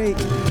have a bait.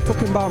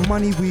 Talking about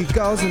money, we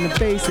girls and the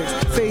basics.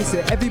 Face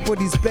it,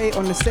 everybody's bait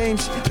on the same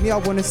shit. Me, I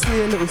wanna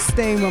see a little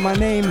stain where my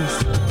name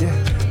is.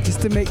 Yeah,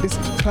 just to make this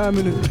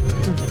permanent.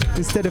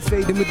 Instead of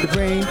fading with the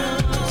rain.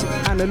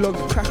 Analog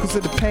crackles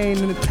of the pain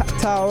and the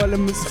tactile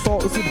elements,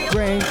 photos of the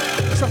brain.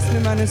 Trust me,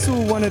 man, it's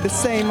all one of the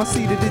same. I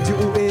see the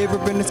digital era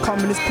and it's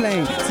coming, it's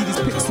plain. See these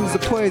pixels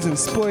of poison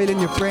spoiling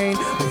your brain,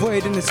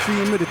 avoiding the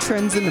stream of the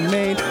trends in the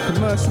main.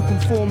 Commercial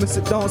conformists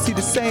that don't see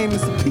the same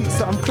as the peaks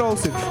that I'm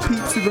close with,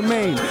 peeps who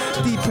remain.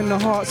 Deep in the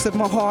hearts of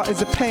my heart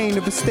is a pain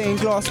of a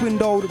stained glass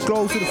window that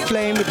glows with a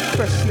flame with a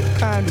fresh lit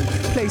candle.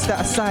 Placed out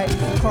of sight,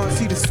 can't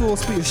see the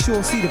source, but you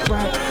sure see the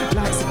bright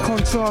lights of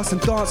contrast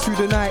and dance through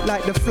the night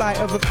like the flight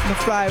of a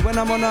fly. When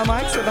I'm on a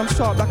mic, said I'm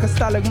sharp like a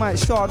stalagmite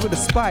shard with a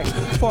spike.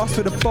 Fast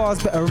with the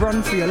bars, better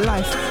run for your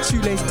life.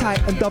 Shoelace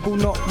tight and double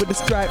knot with a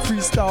stripe.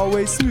 Freestyle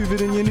way smoother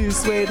than your new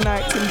suede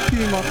Nikes and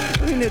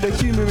Puma. You need the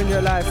humour in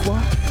your life,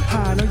 what?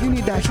 Ah, no, you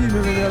need that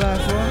humour in your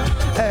life,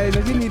 what? Hey,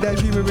 no, you need that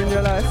humour in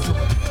your life.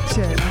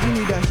 Yeah, you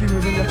need that humour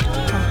in your life.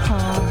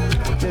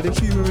 Yeah, the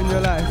humour in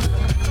your life.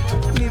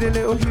 You need a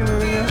little humour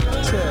in your,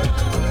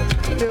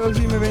 yeah. Little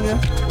humour in your,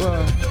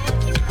 well.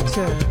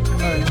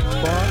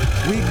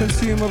 We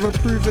consume or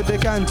approve of the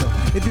ganja.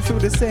 If you feel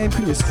the same,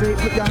 can you straight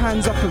put your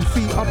hands up and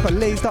feet up? A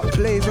lazed up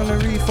blaze on a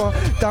reefer.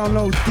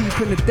 Download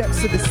deep in the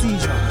depths of the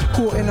seizure.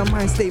 Caught in a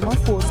mind state, my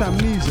thoughts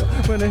amnesia.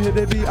 When I hear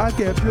the beat, I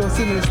get pure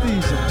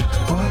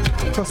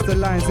synesthesia. Cross the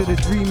lines of the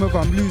dreamer,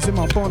 I'm losing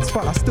my bonds,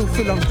 but I still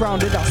feel I'm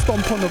grounded. I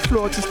stomp on the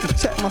floor just to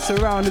check my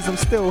surroundings. I'm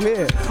still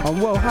here. I'm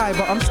well high,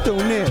 but I'm still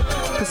near.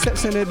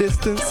 Perception of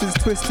distance is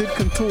twisted,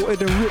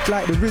 contorted and ripped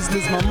like the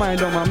Rizzlers. My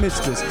mind on my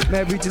mistress.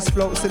 Mary just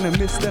floats in the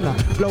mist and I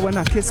blow and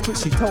I kiss, but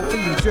she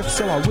totally drifts.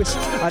 So I wish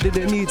I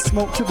didn't need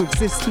smoke to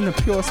exist in a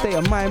pure state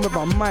of mind where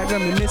I might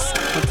reminisce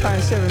on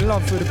time sharing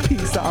love for the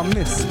peace that I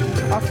miss.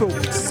 I feel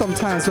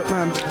sometimes, but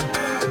man,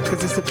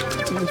 cause it's a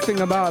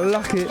thing about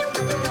luck, it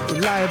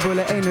reliable,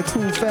 it ain't at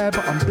all fair.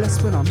 But I'm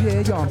blessed when I'm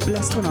here, yeah, I'm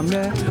blessed when I'm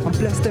there. I'm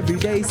blessed every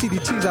day, see the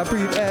trees I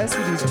breathe air.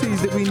 See these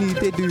trees that we need,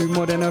 they do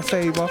more than a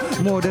favour.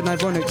 More than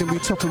ironic than we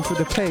chopping for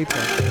the paper.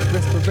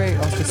 Respirate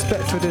us,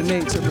 respect for the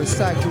nature.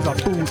 Recycles our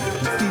food and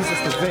feeds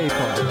us the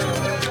vapour.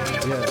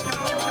 Yeah,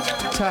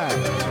 child,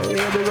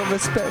 yeah, we got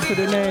respect for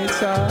the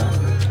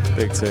nature.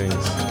 Big things.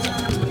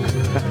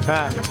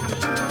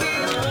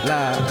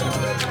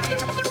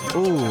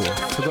 Ooh,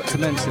 forgot to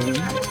mention,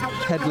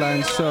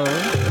 headline show,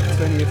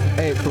 20th of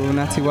April,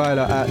 Natty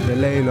Wylah at the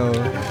Lait.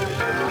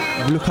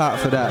 Look out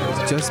for that,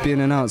 it's just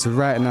being announced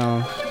right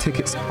now.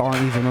 Tickets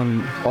aren't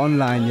even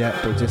online yet,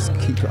 but just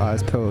keep your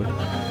eyes peeled.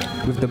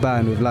 With the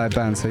band, with live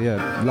band, so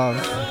yeah, love,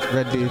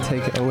 ready,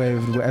 take it away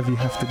with whatever you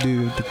have to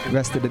do the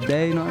rest of the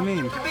day, you know what I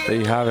mean? There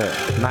you have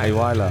it, Natty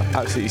Wylah,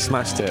 absolutely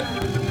smashed it.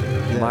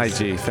 Yes. My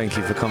G, thank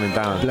you for coming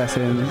down.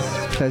 Blessings,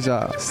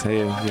 pleasure. So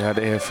you heard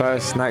it here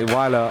first. Natty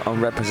Wylah on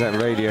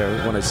Represent Radio,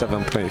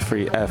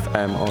 107.3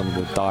 FM on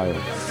the dial.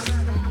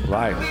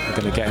 Right,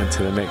 we're going to get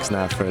into the mix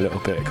now for a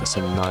little bit. Got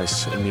some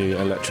nice new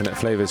electronic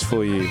flavours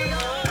for you.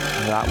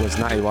 That was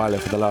Natty Wylah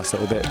for the last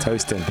little bit,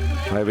 Toasting.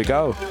 There we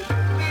go.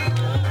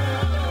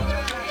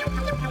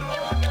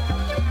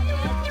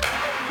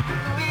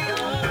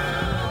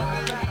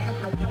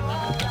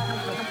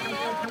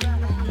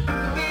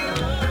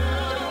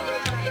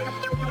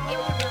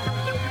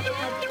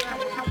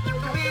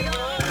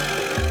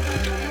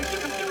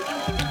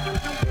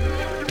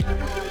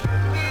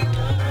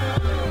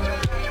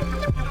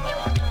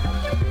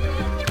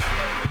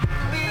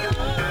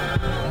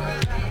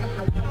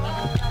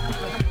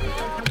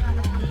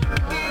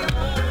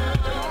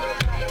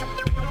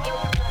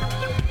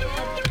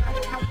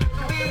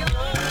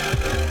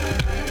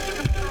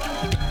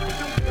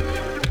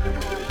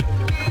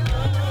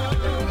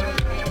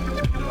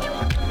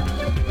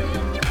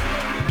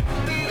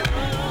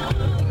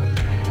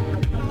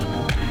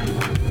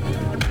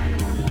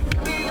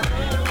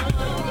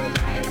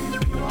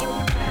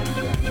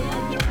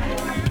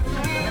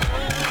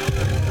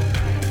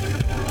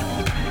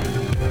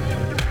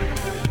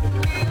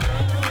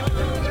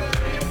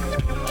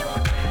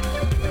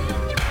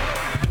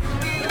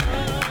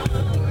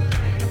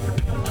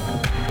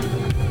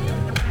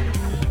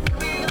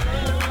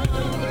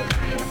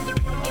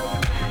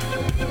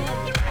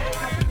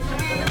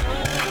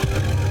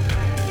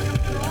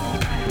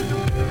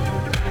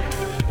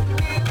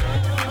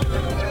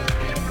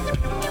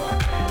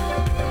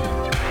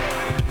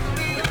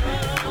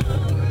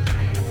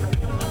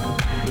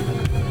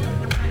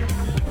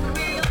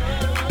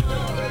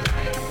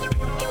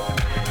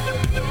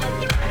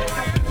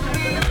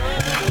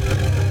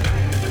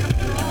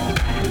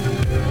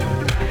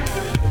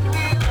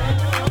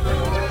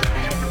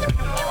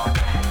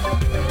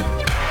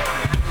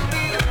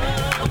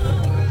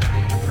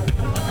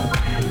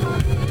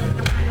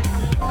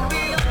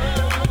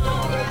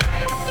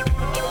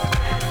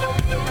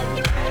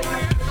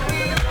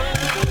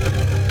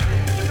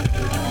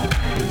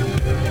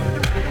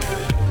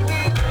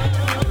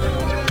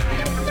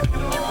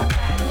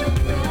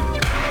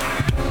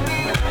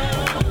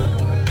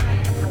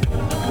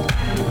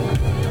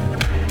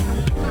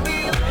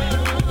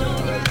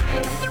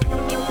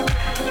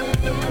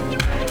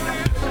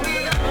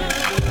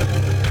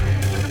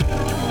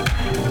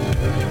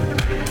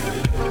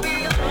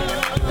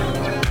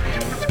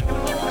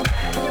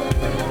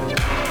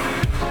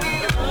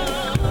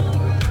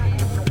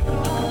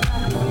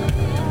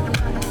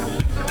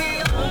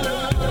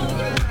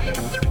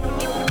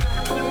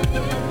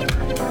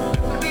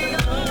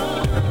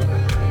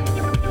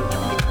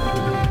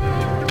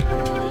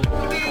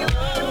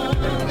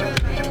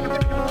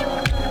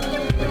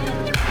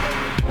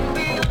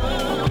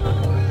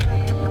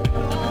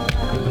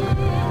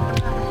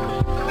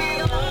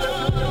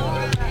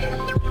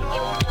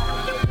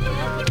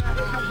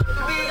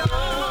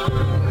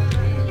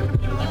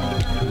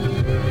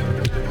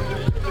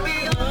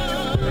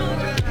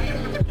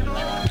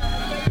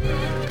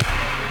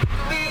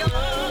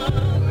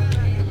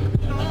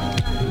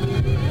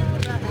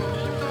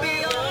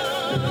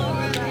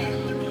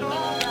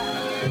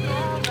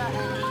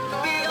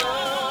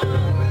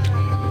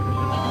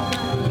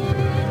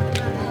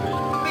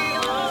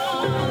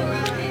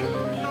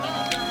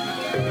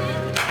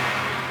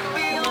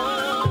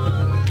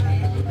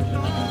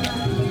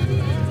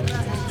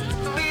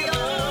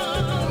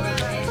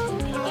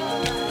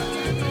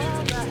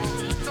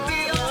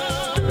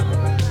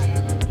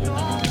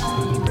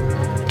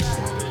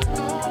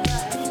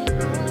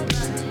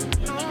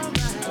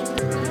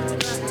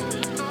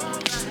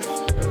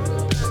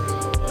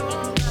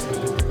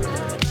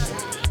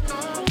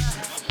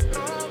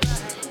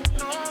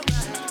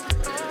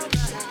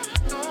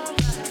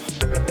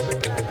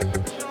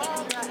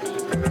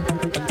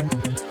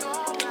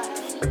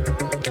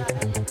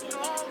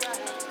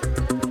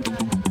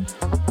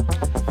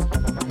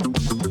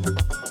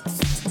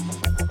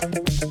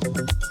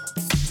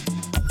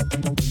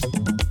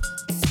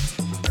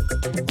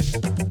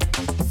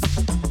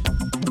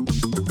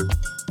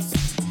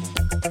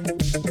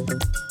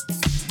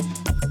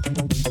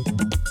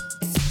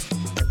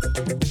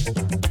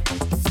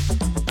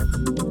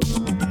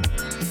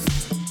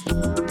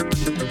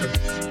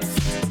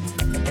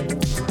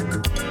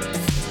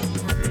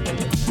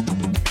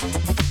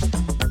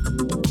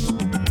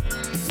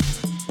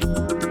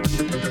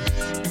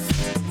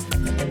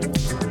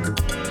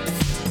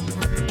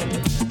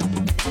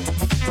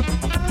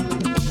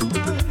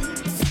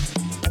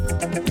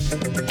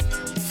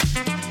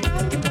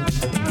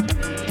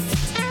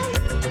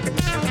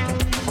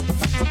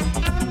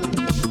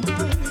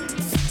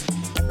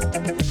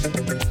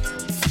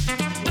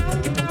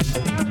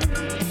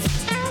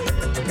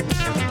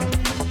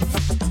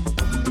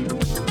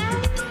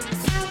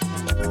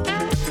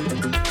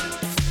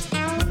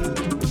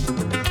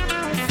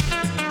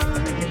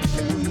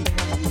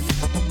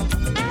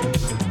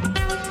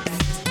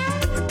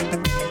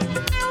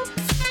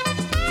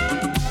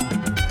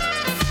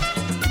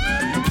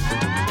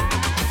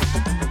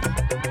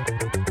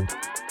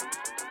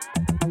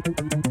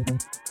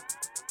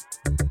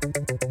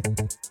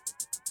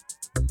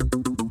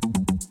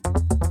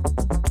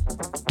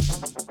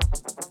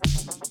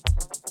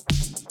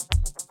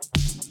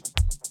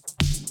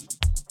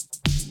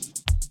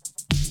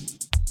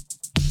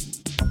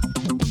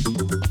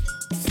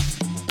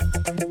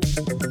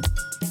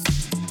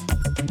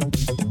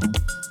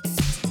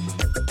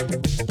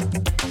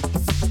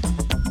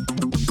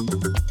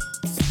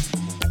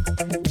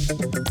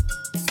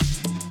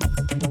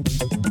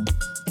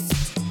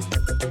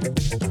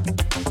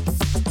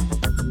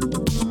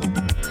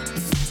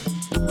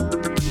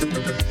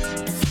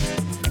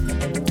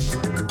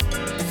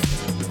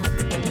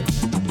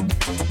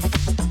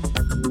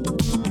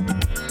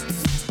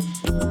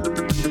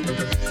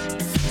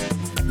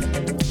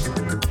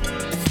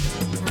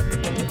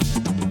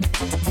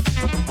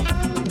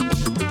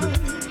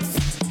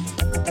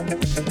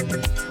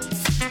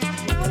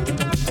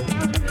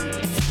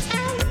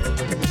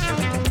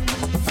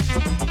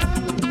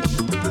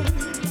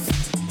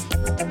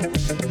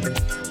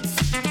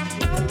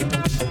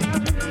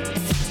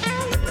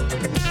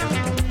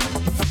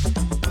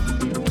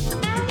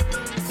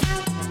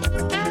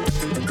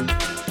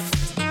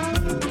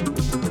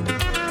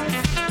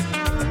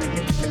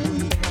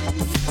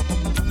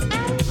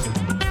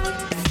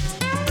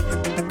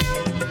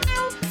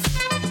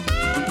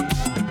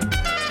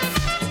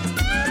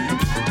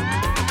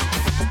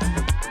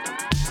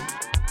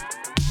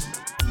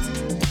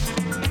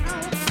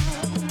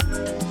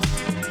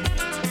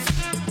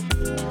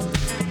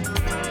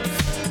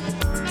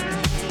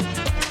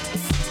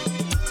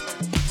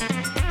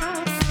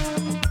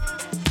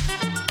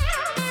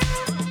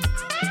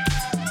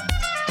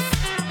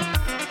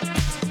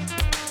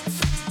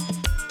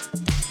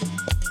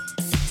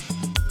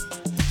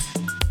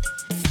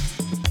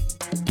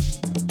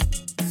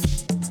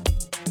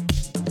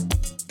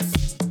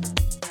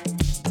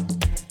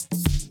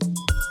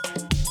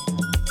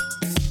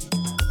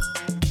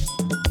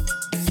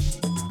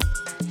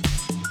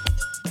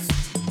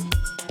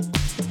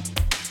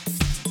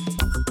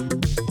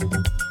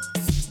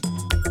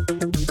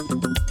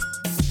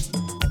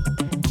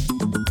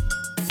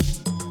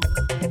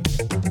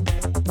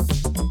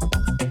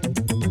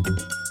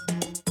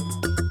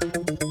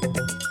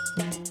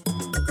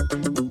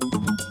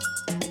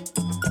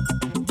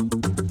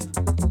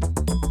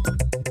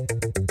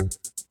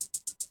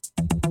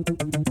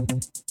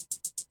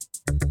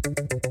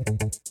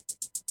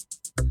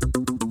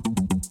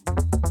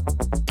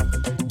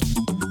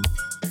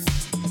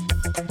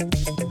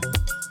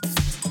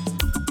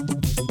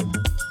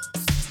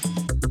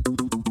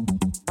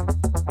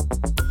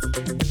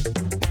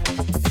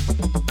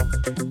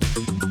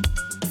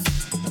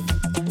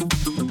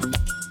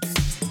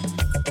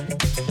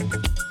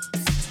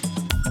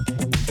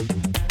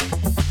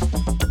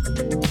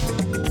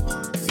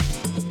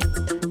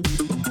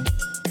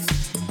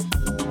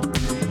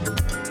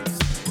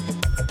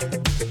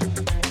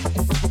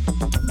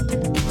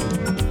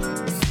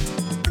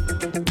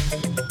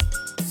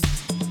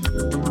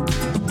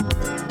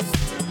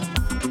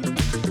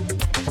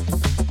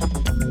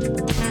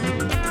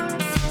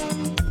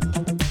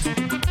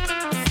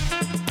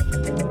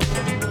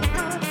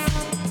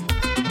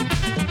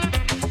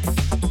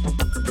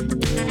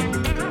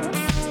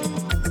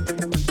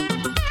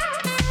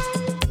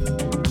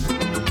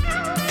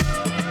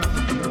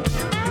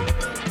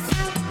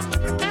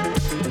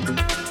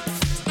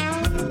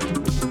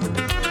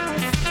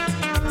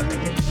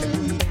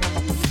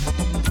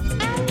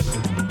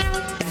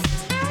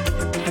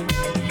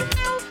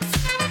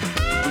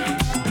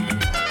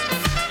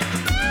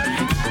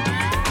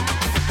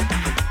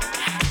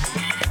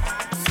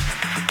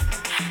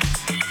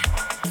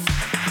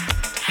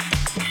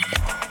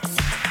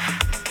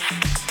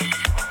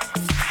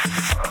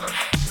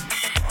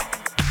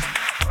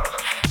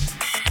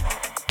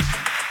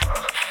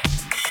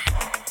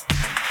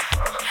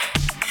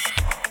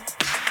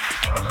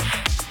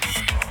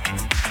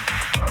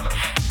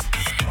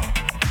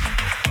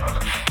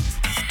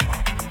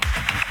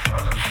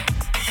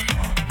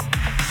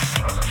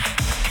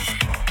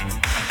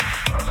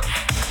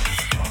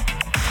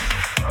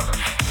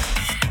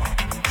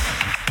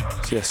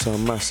 Yeah, so a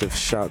massive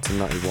shout to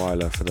Natty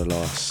Wylah for the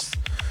last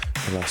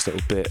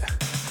little bit,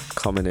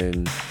 coming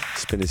in,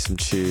 spinning some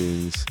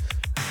tunes,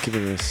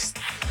 giving us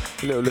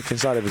a little look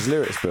inside of his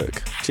lyrics book.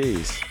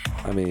 Jeez,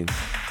 I mean,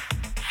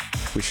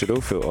 we should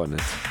all feel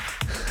honoured.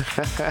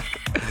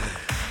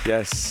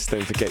 Yes,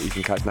 don't forget you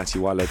can catch Natty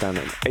Wylah down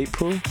in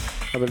April,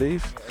 I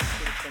believe.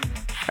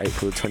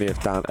 April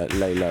 20th down at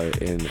Lait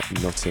in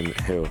Notting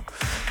Hill.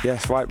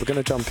 Yes, right, we're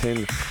going to jump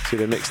in to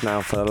the mix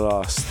now for the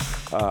last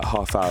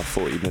half hour,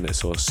 40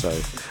 minutes or so.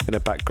 In the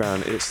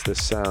background, it's the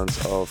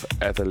sounds of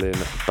Evelyn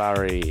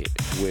Barry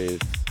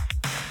with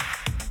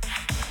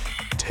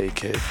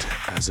Take It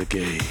As A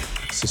Game.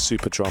 It's a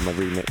super drama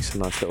remix, a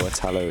nice little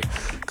Italo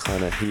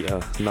kind of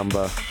heater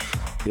number.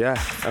 Yeah,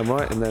 I'm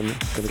right, and then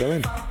gonna go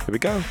in. Here we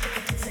go.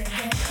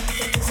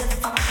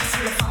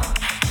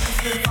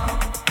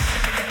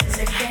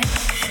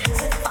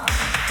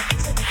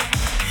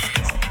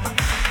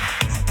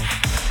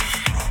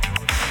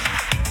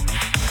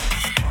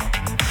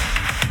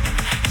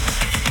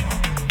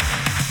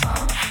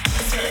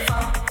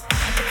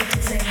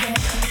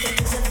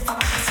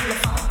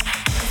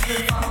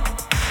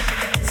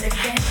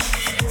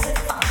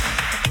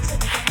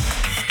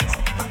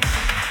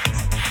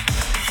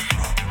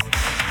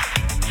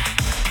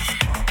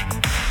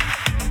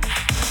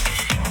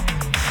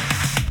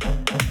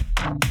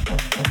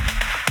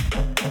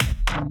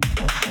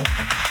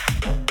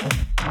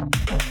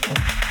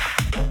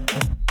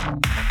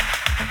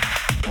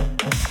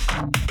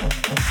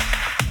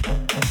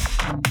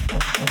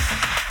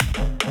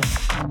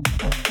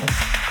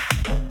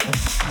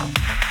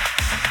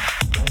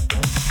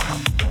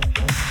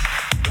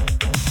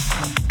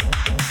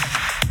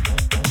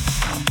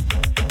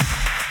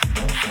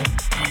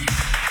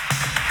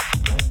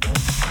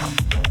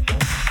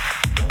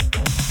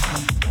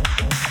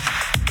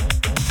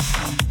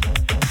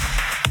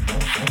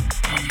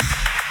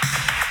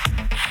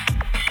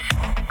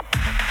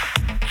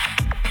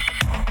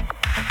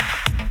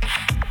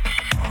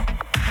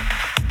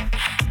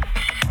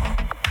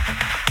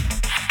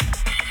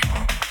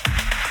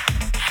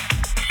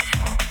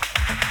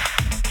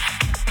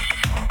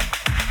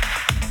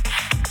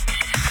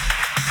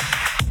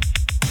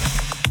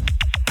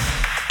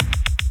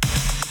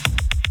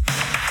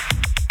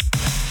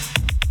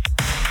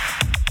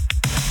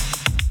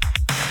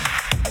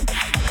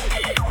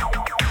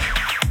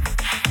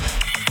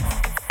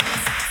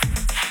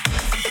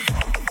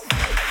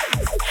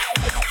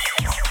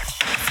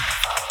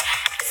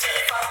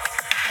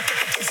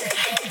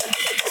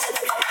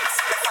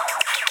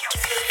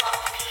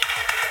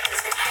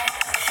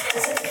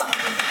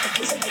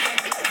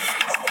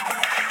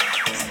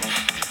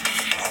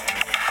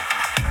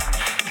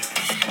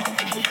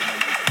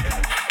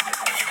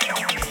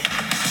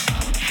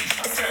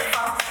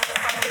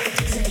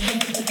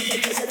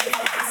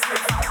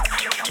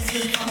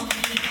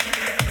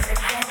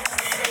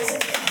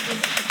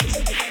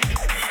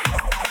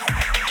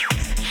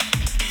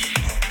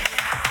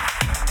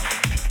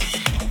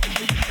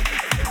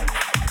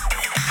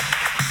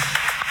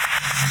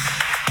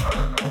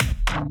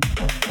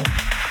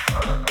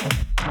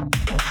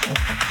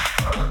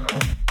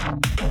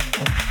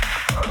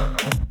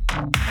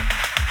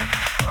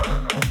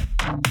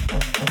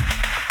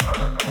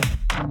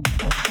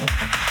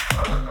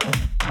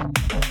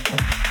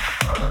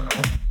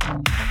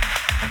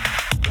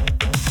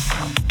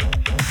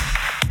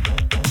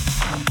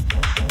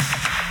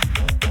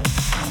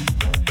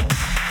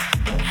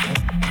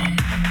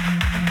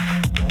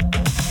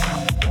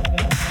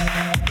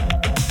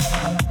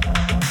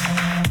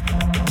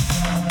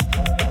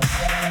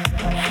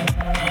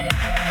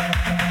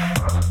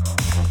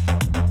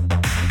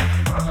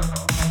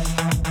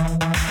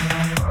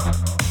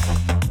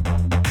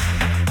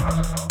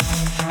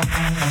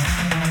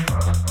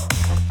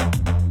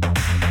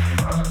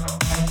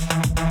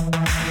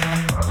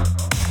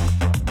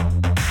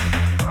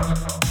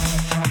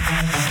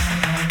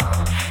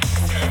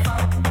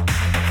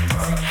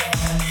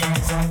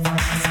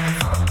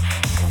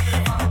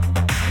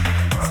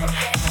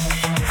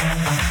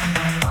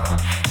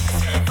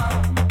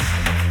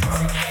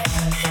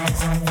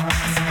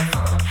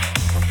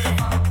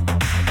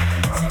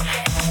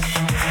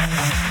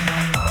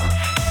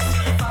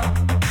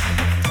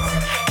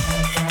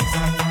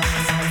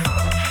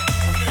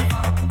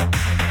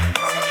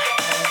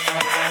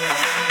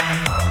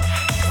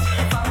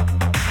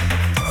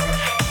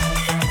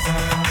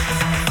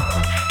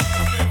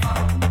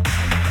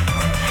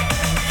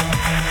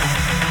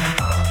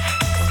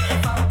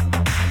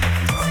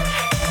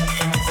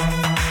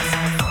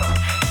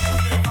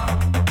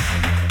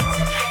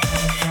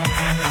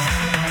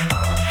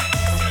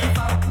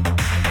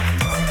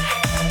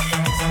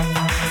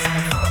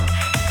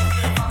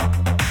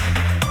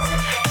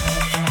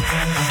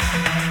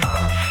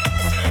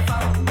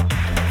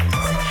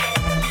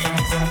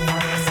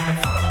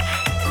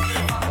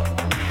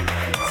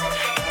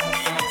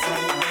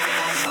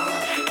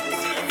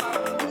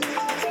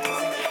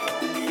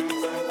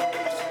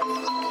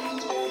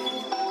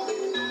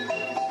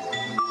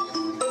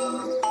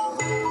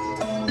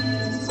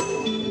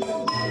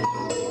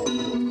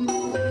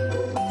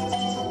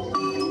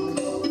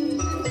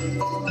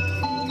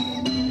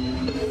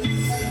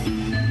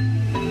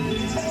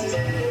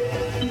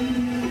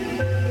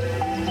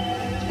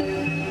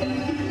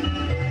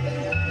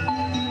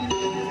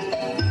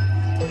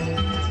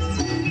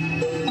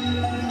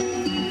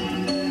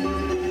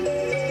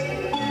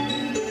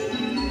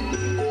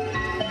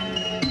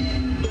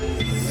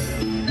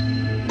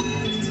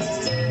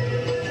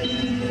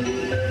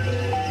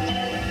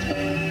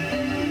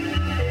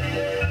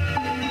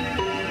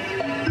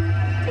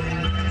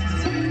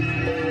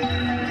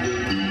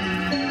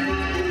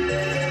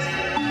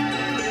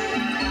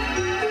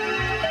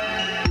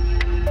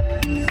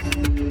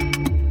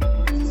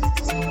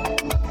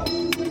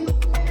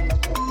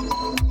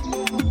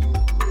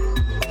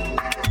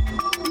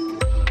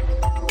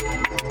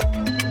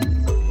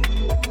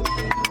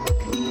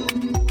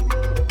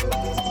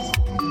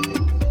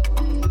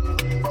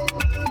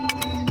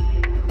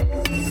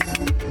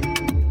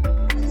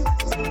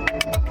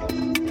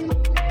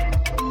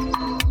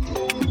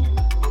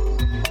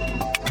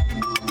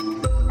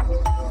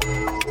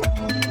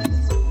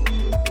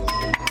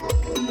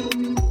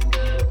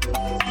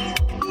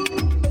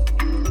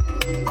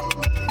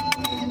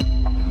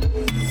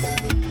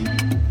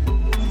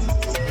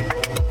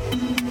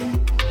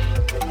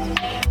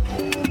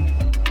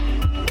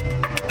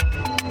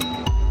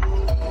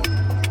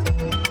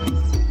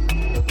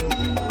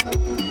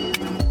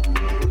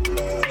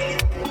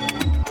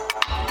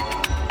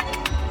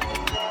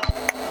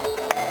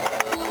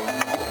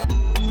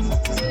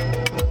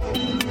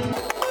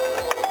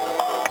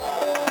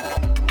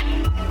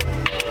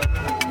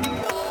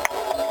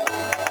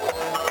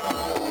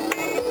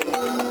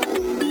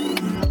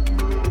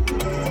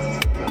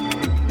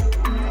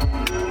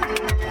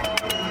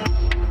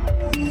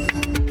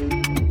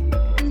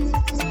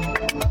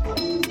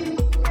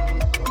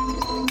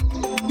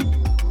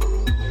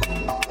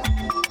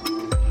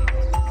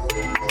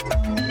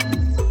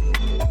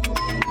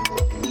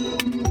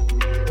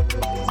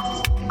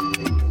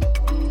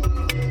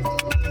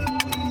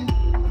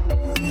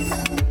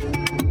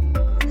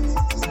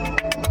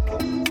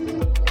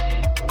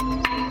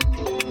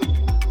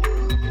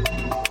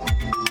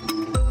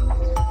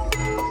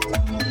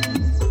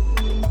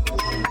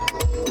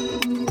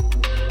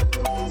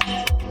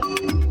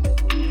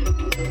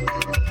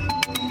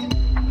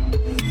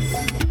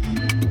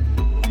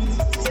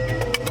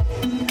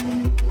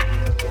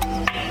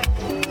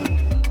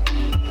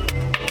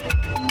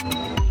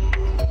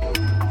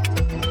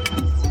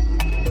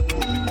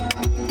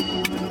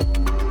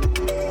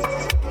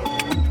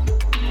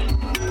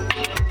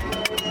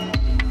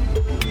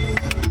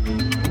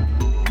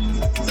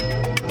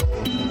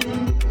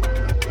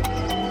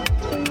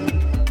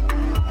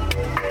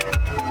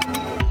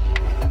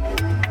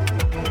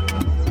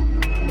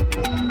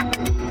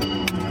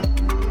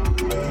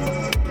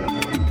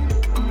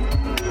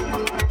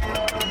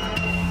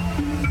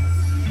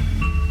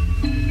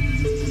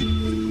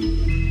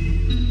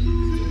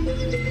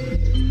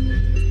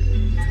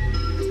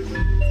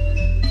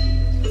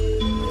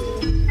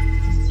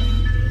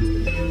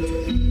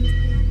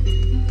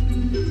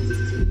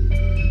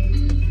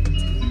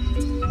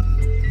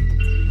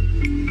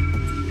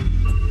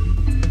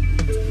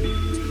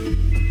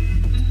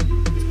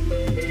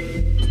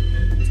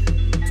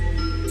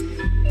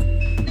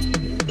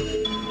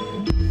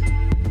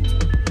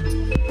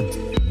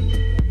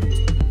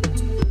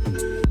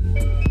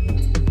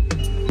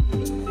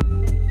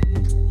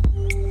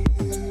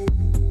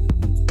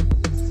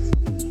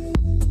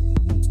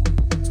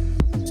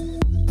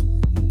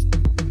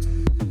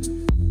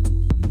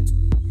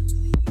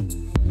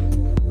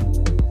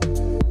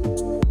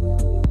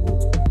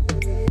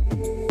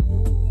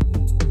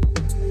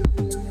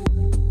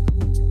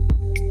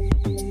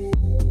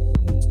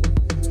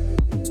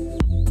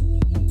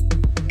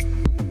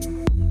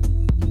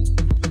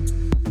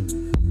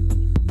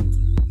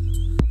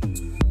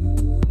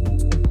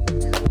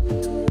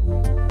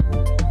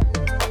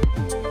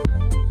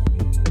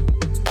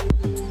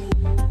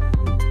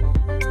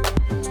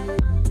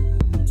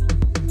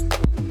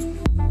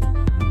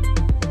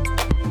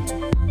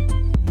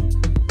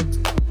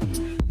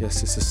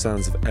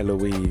 sounds of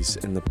Eloise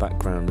in the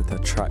background with her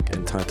track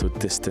entitled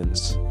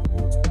Distance.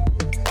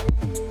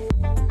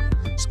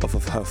 It's off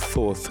of her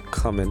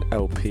forthcoming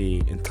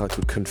LP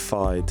entitled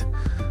Confide.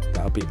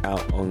 That'll be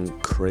out on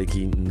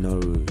Craigie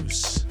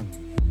Knows.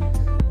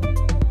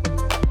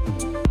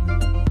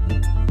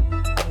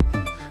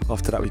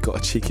 After that, we got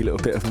a cheeky little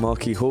bit of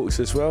Marquis Hawkes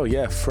as well.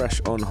 Yeah,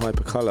 fresh on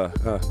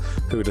Hypercolour.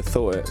 Who would have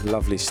thought it?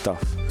 Lovely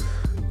stuff.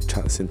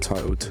 Track's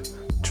entitled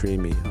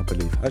Dreamy, I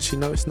believe. Actually,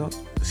 no, it's not.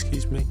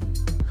 Excuse me.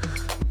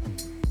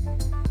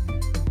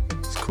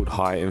 It's called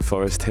High in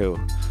Forest Hill.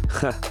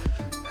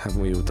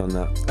 Haven't we all done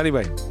that?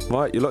 Anyway,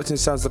 right, you're locked in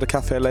sounds of the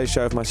Café Lait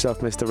show of myself,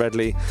 Mr.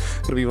 Redley.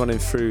 Gonna be running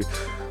through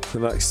the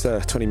next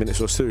 20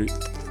 minutes or so.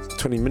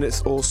 20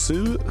 minutes or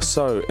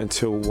so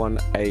until 1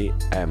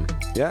 a.m.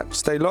 Yeah,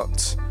 stay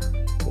locked.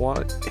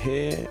 Right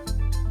here,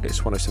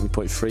 it's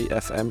 107.3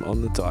 FM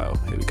on the dial.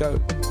 Here we go.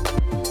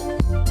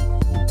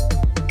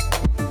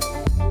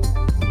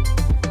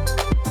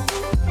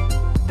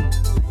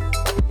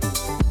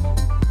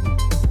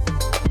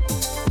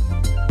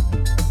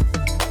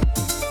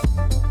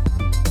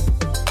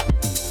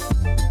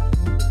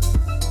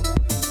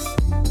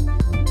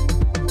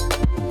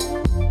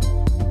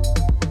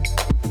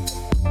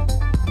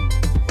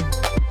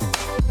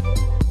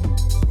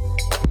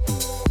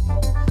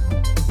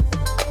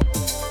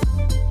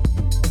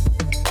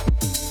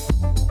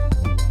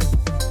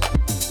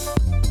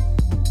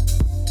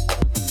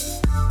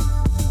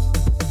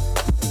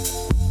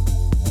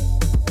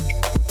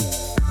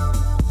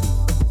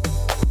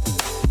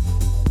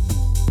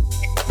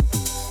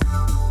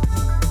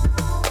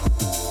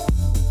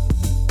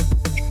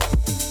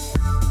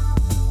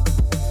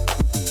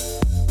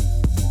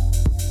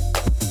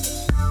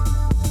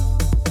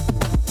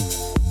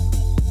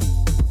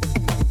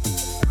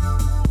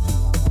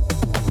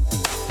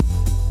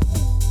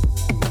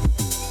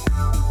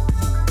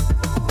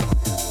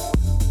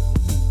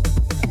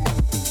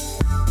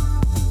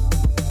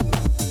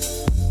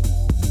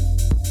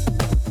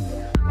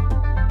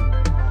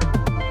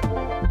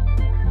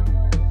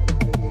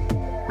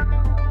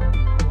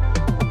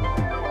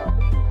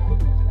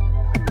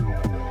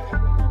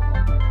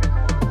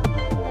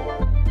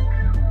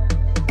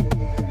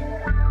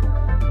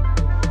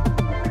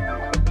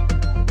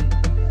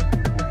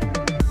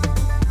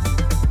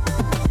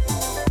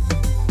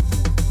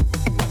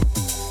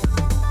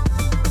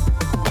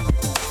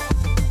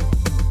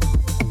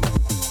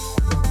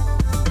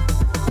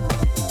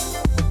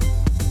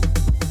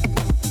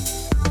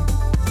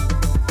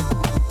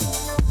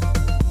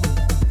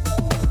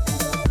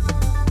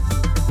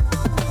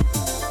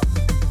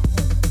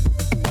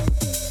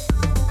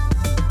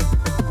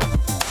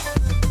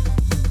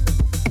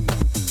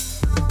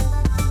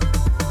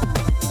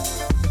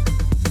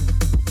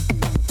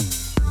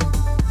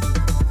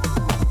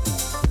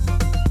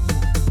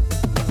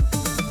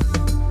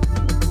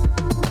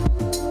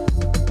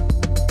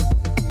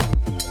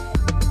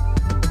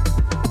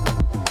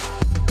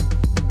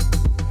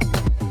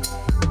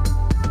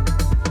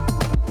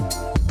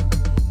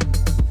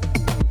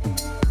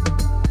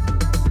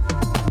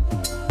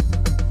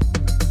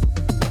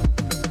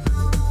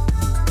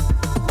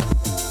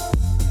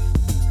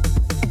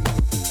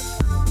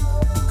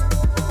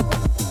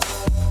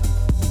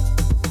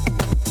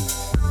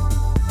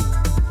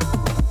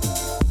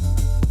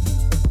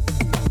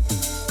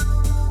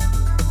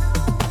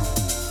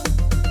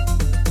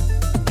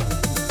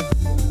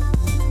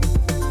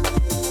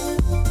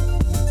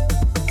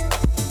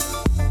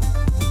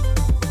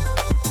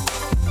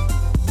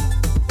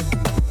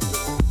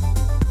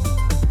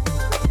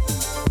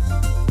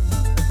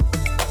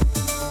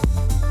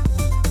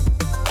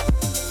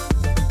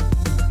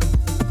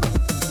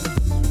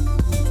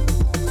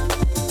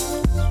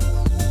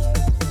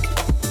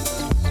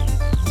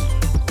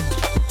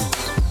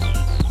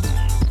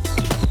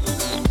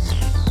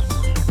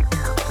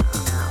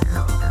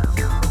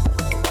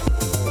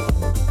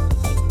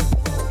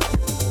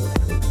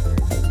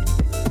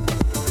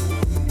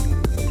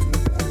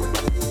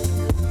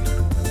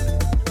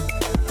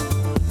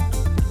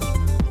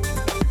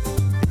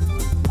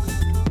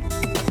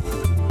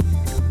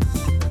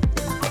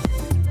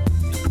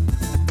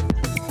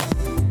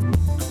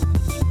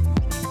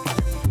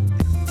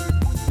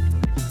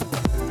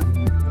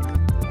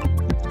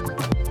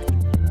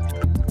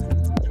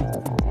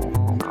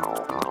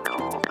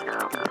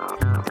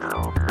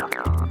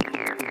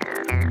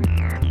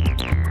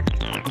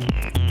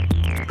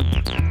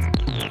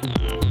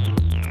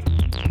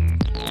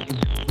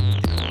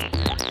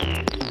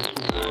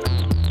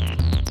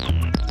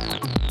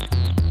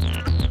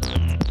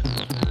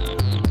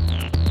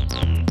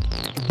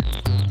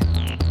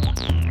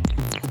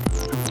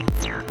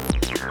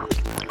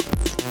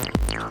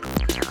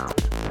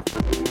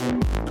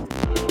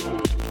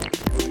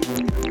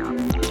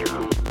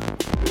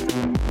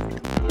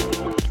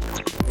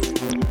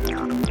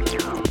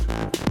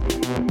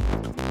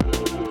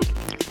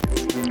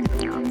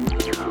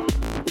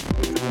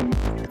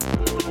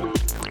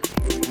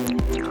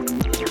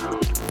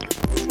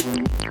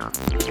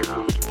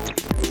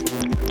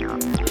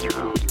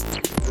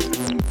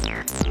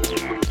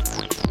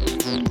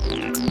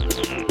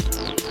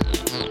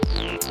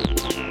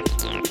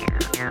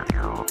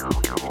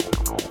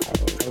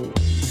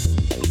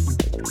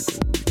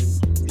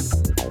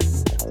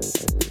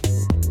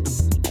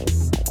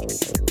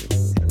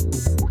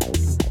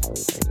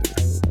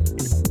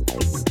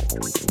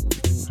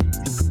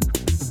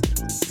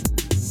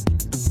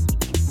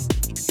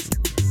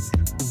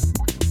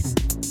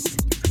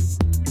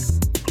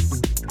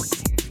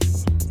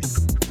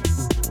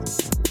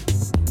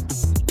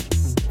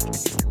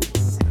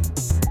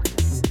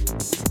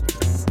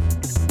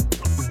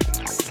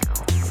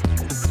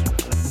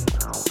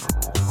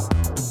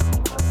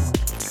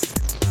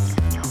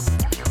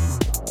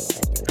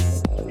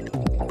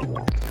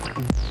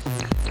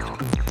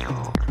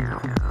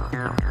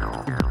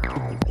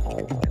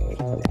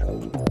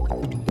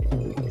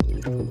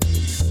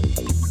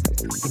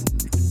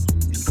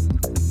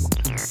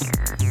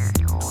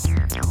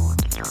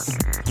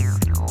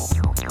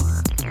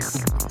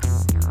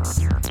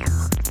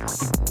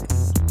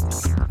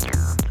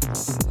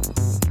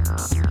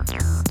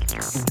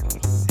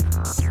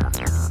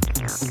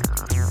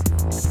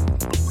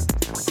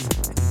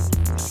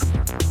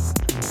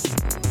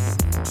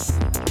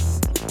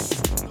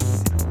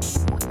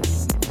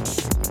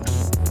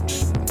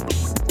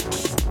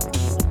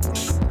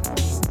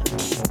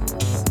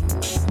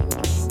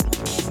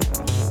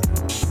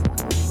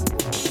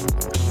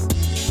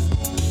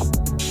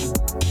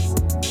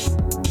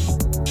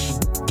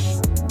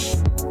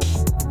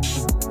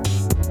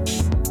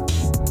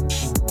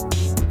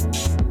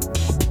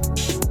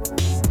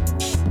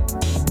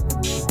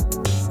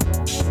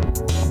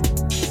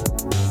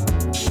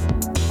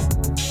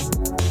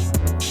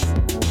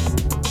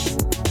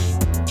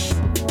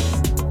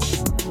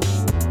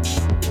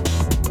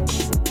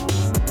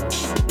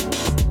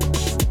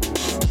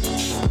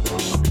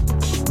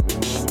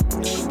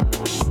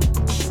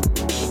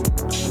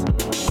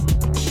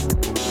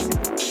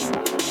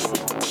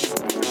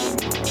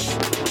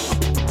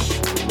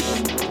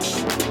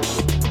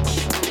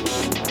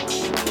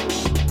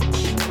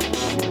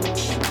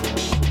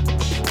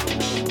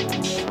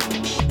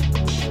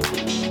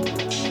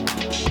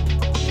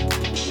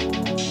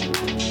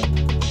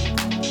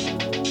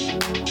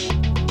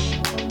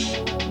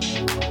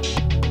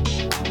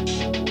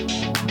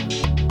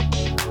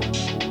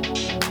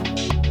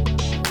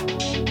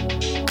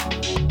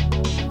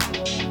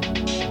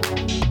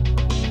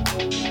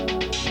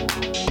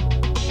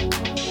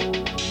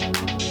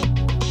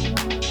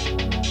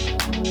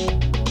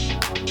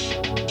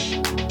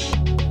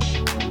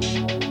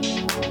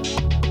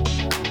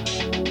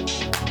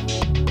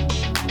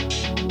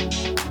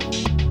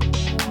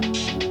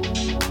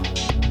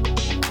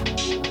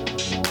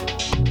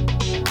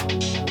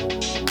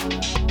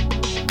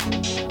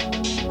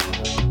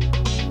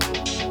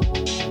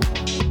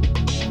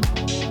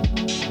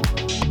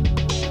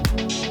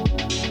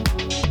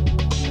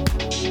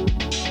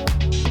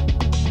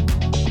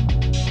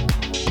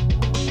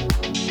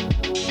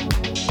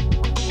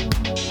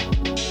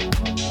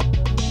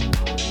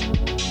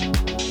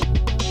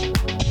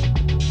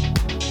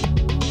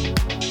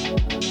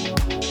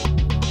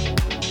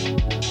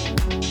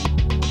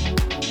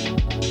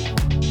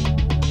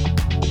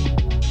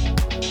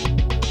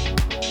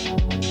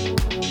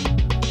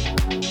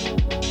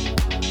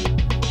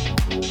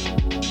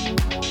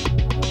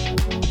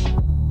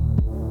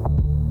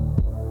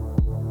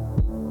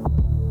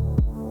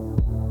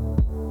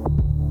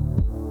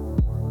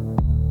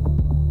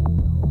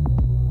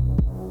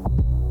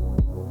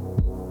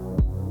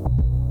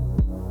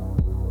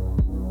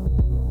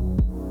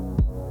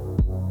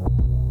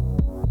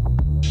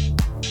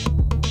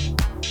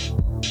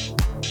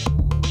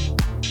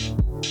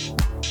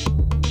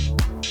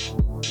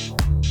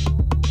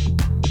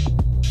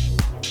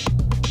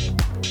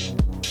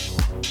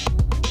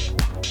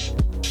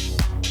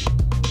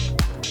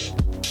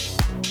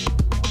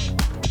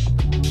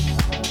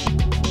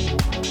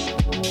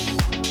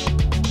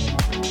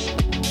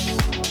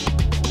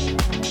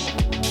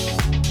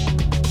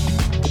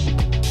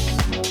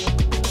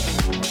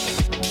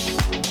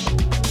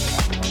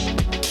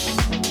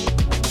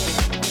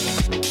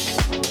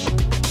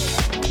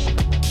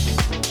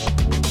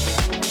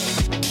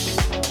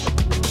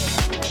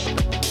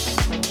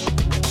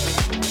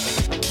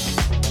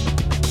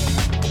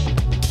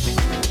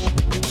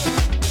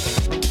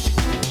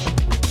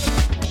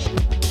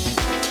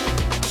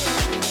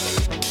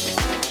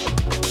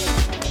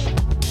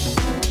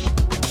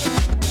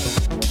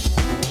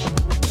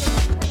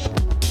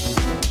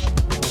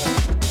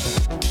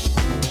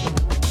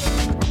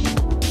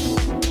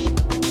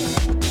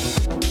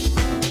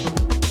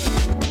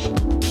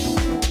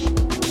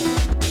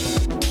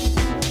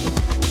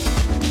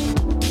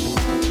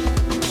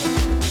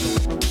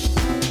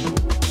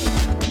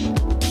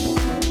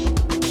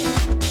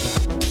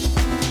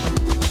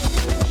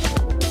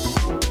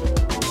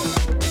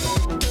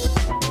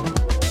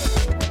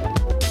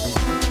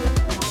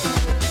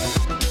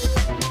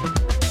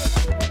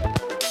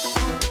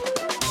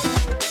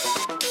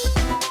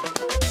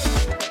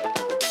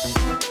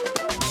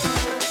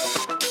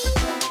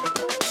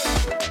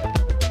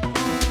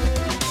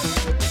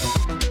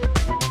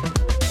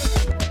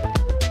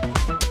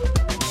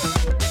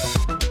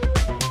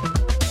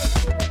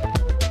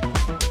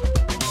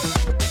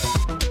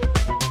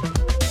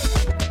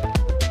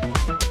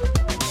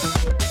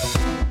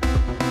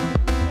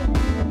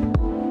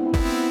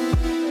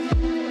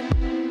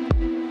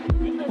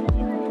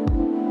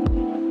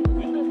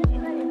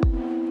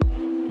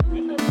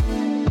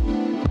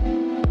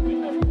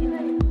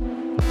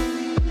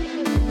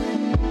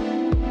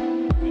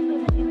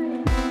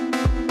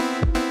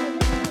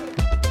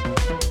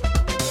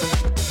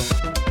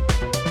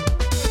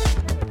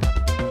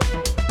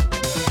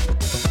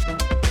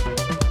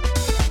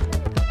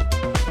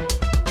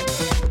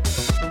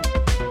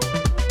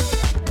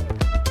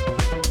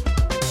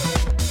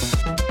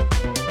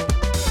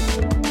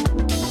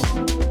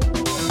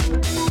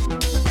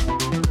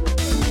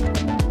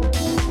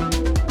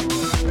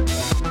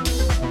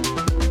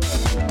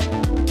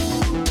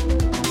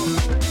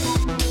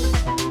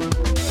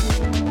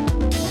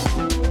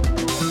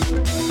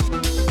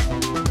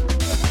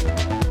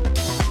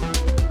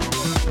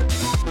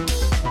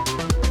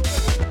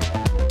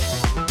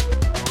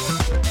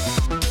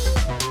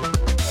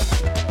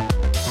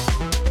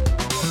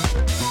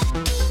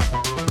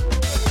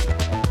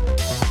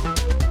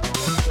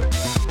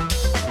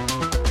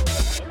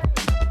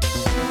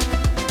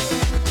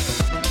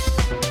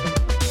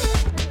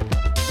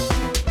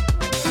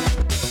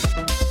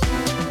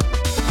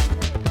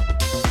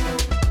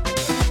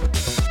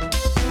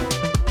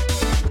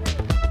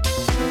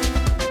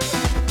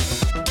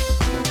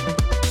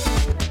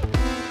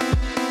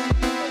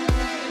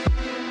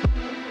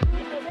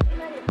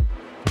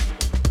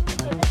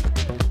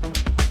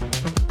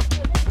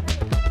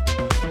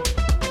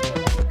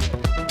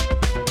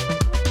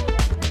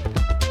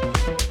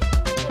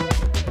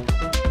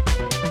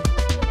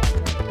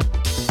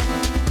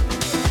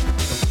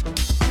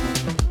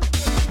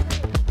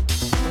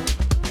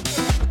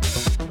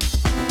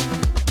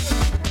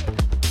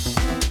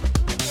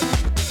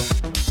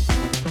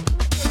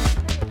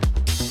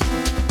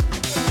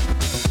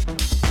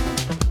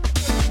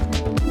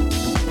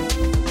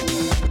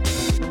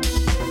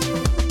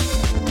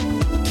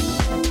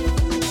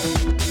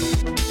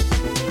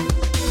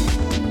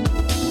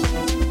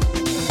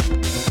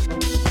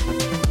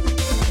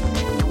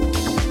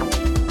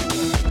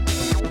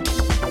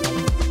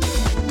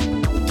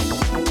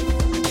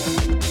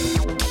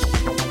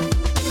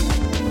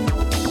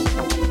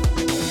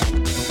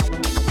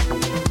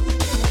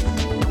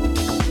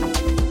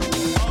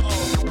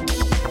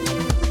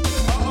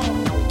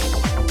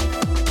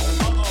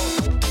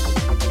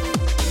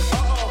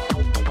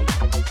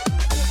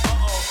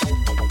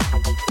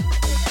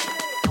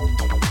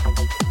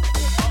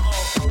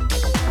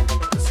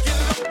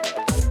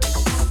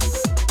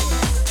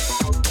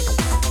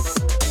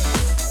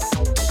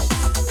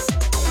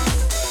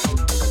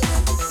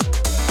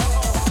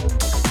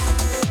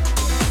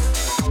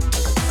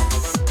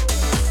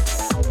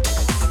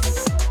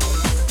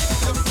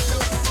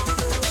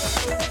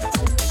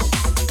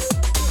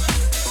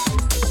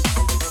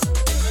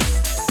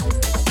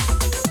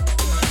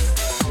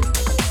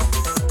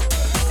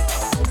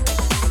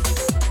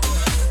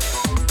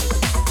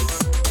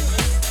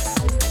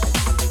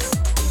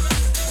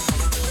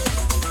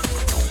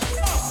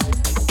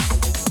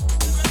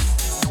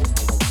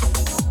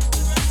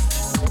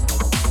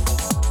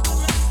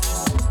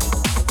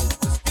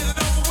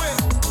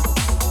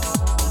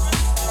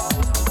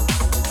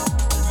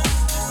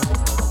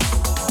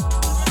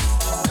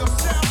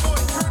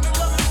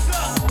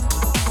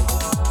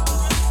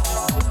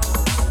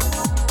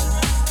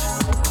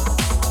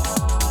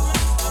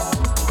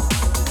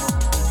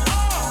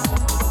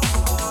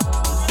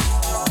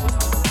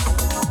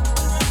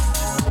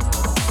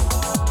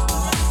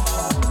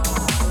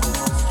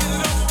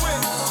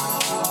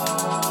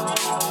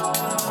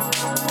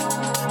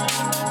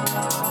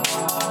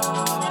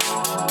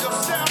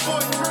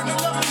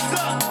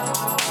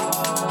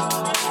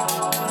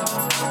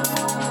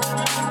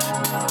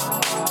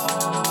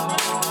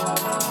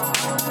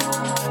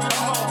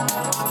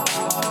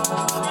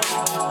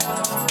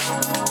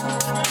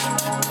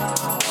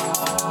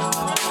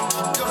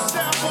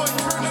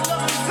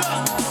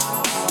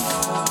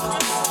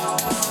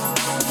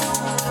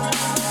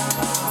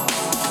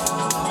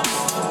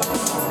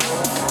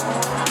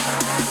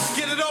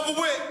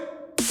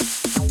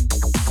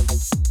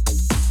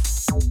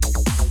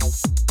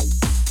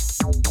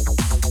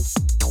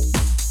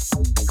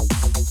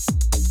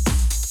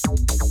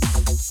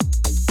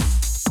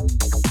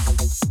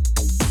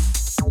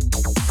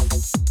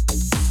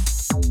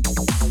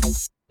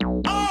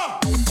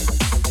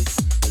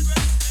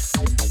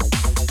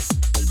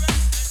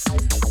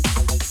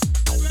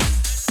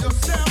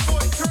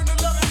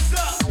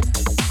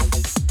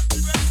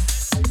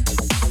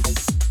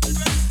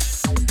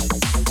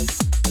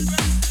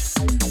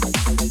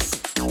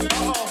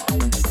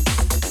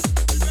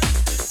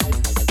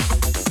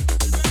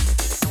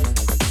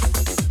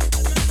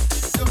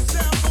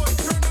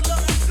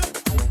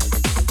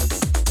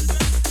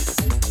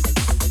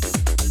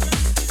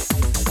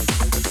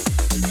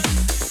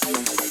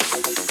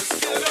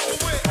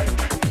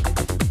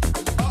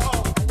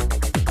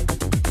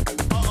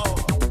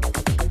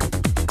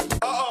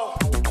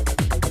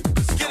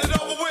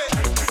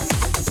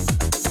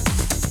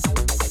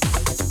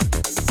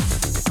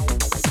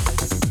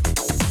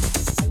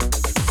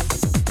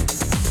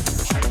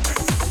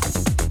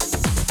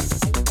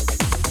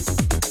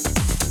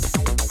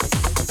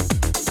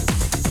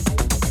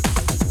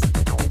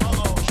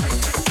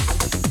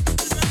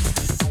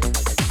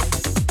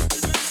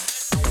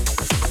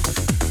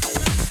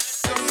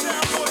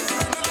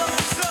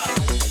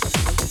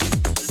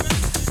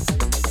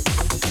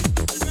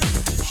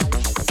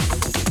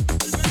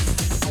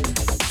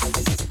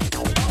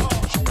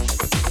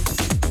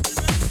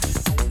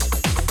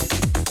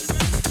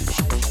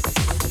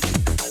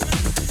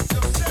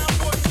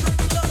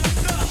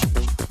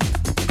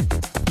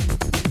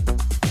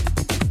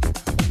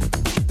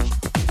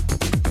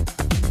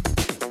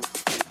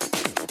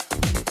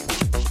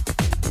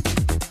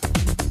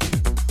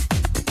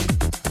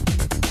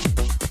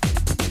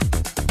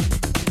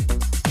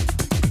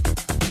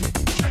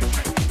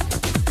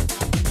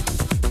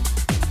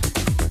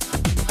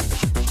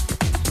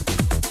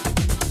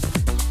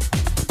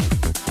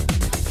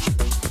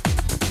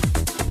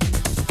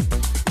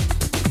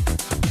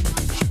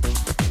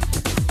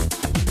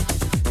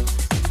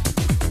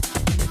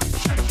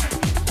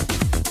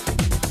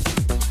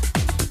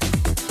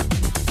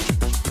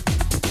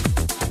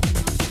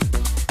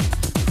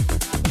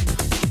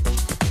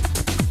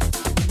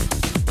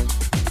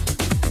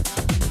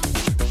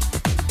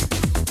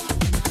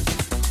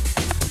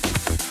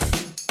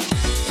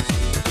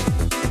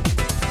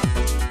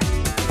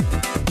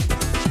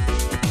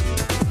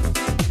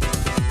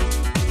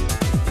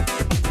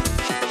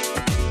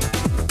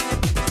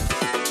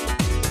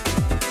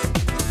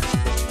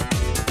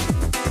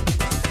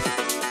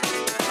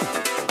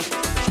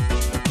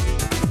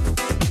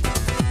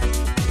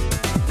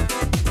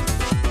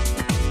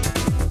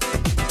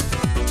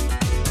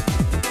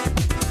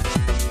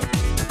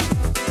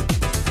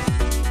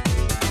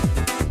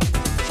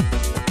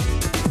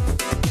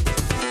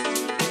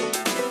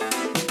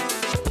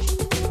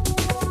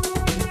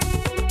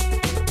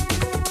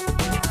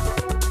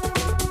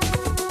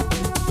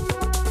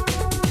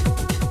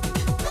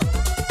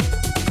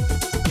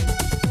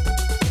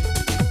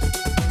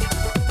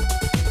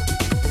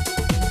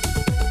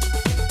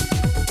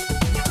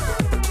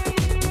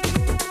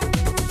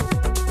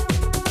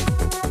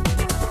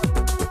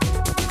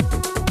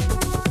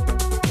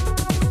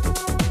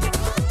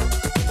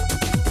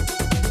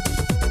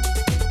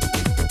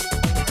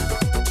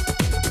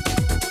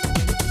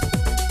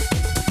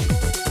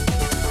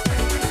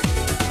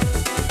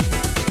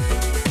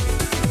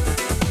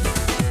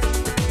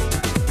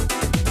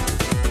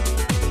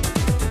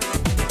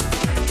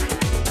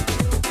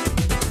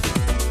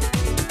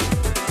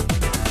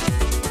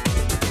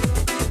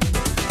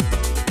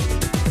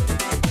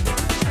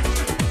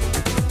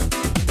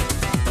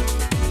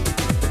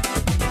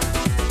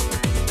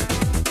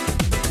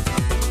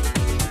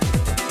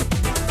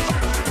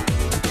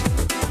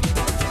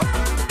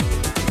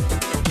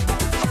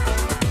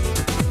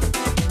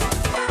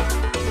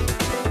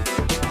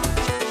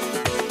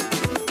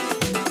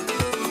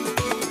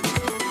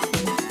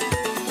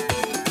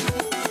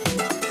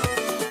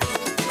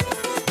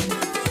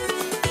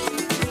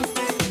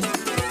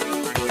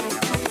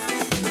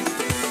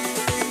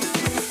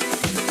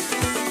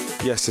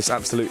 Yes, this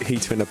absolute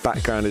heater in the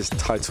background is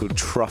titled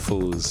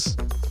Truffles.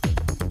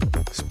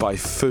 It's by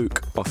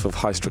Fook off of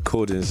Heist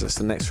Recordings. That's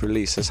the next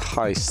release. It's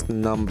Heist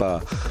number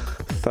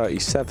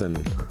 37.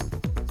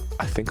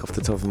 I think off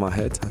the top of my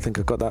head. I think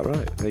I got that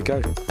right. There you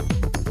go.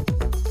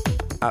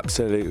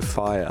 Absolute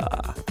fire.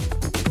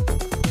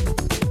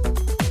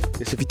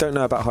 Yes, if you don't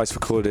know about Heist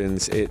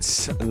Recordings,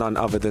 it's none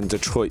other than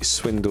Detroit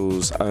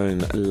Swindle's own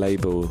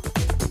label.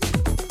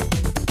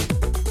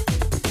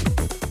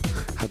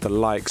 Had the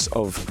likes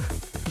of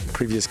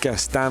previous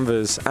guests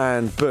Danvers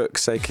and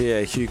Books,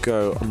 aka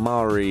Hugo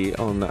Mari,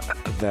 on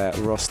their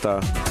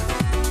roster,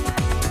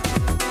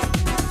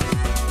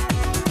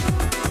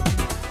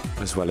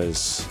 as well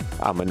as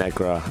Alma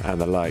Negra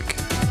and the like.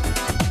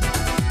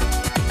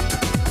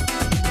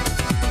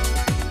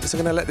 So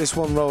I'm going to let this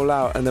one roll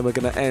out, and then we're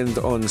going to end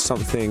on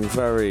something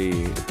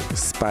very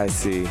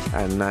spicy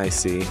and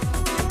nicey.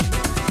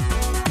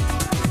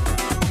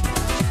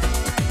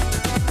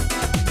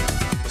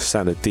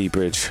 Sound of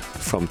D-Bridge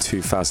from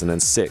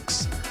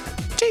 2006.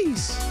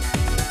 Jeez!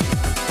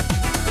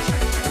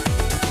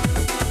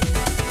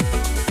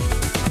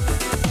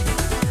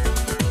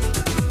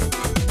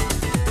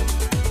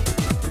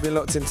 You've been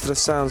locked into the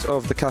sounds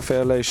of the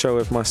Café Lait show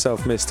with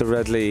myself, Mr.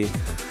 Redley.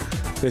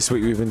 This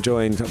week we've been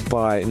joined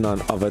by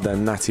none other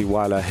than Natty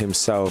Wylah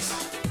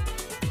himself.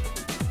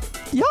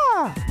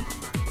 Yeah!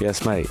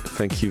 Yes, mate.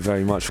 Thank you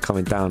very much for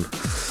coming down.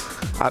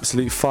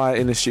 Absolute fire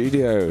in the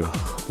studio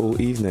all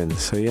evening.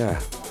 So yeah,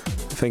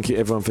 thank you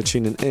everyone for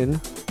tuning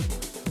in.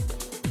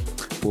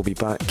 We'll be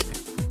back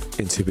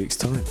in 2 weeks'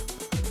 time.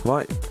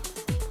 Right.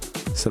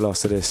 So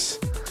last of this,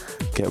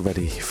 get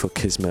ready for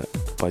Kismet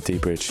by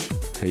D-Bridge.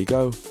 Here you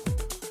go.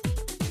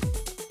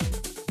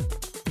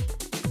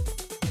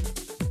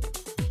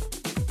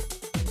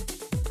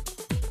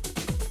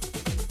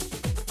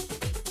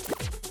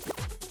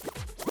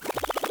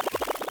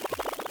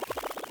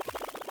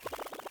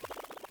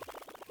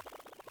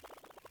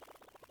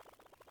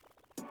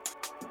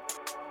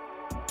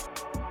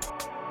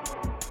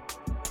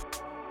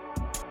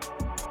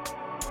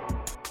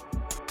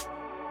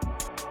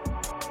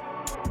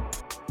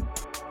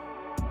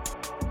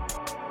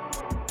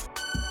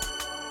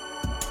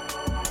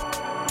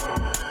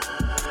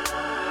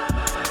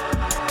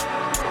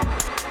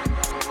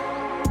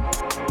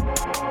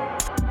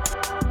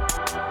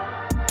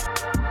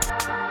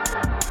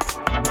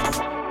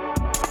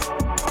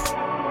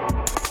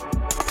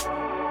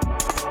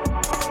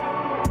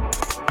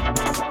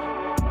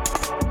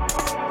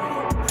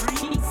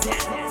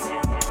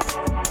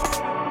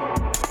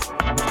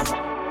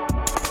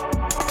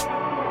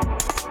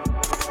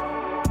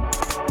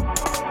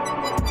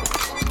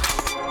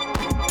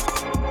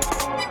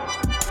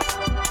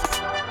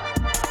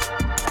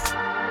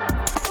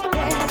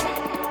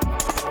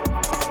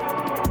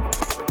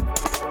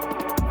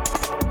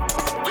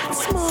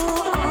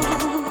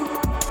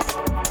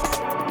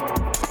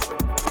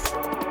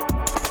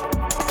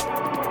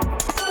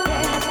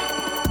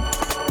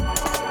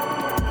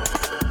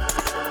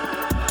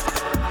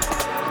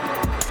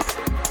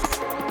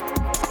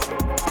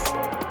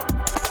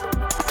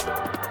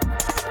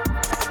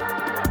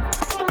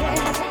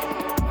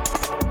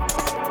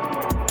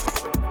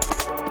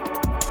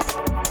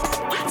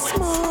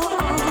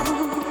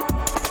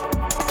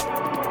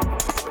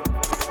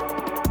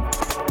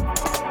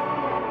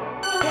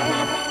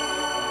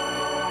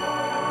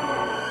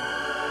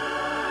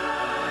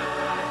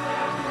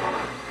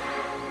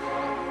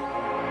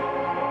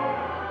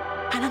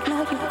 And I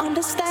know you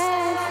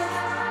understand.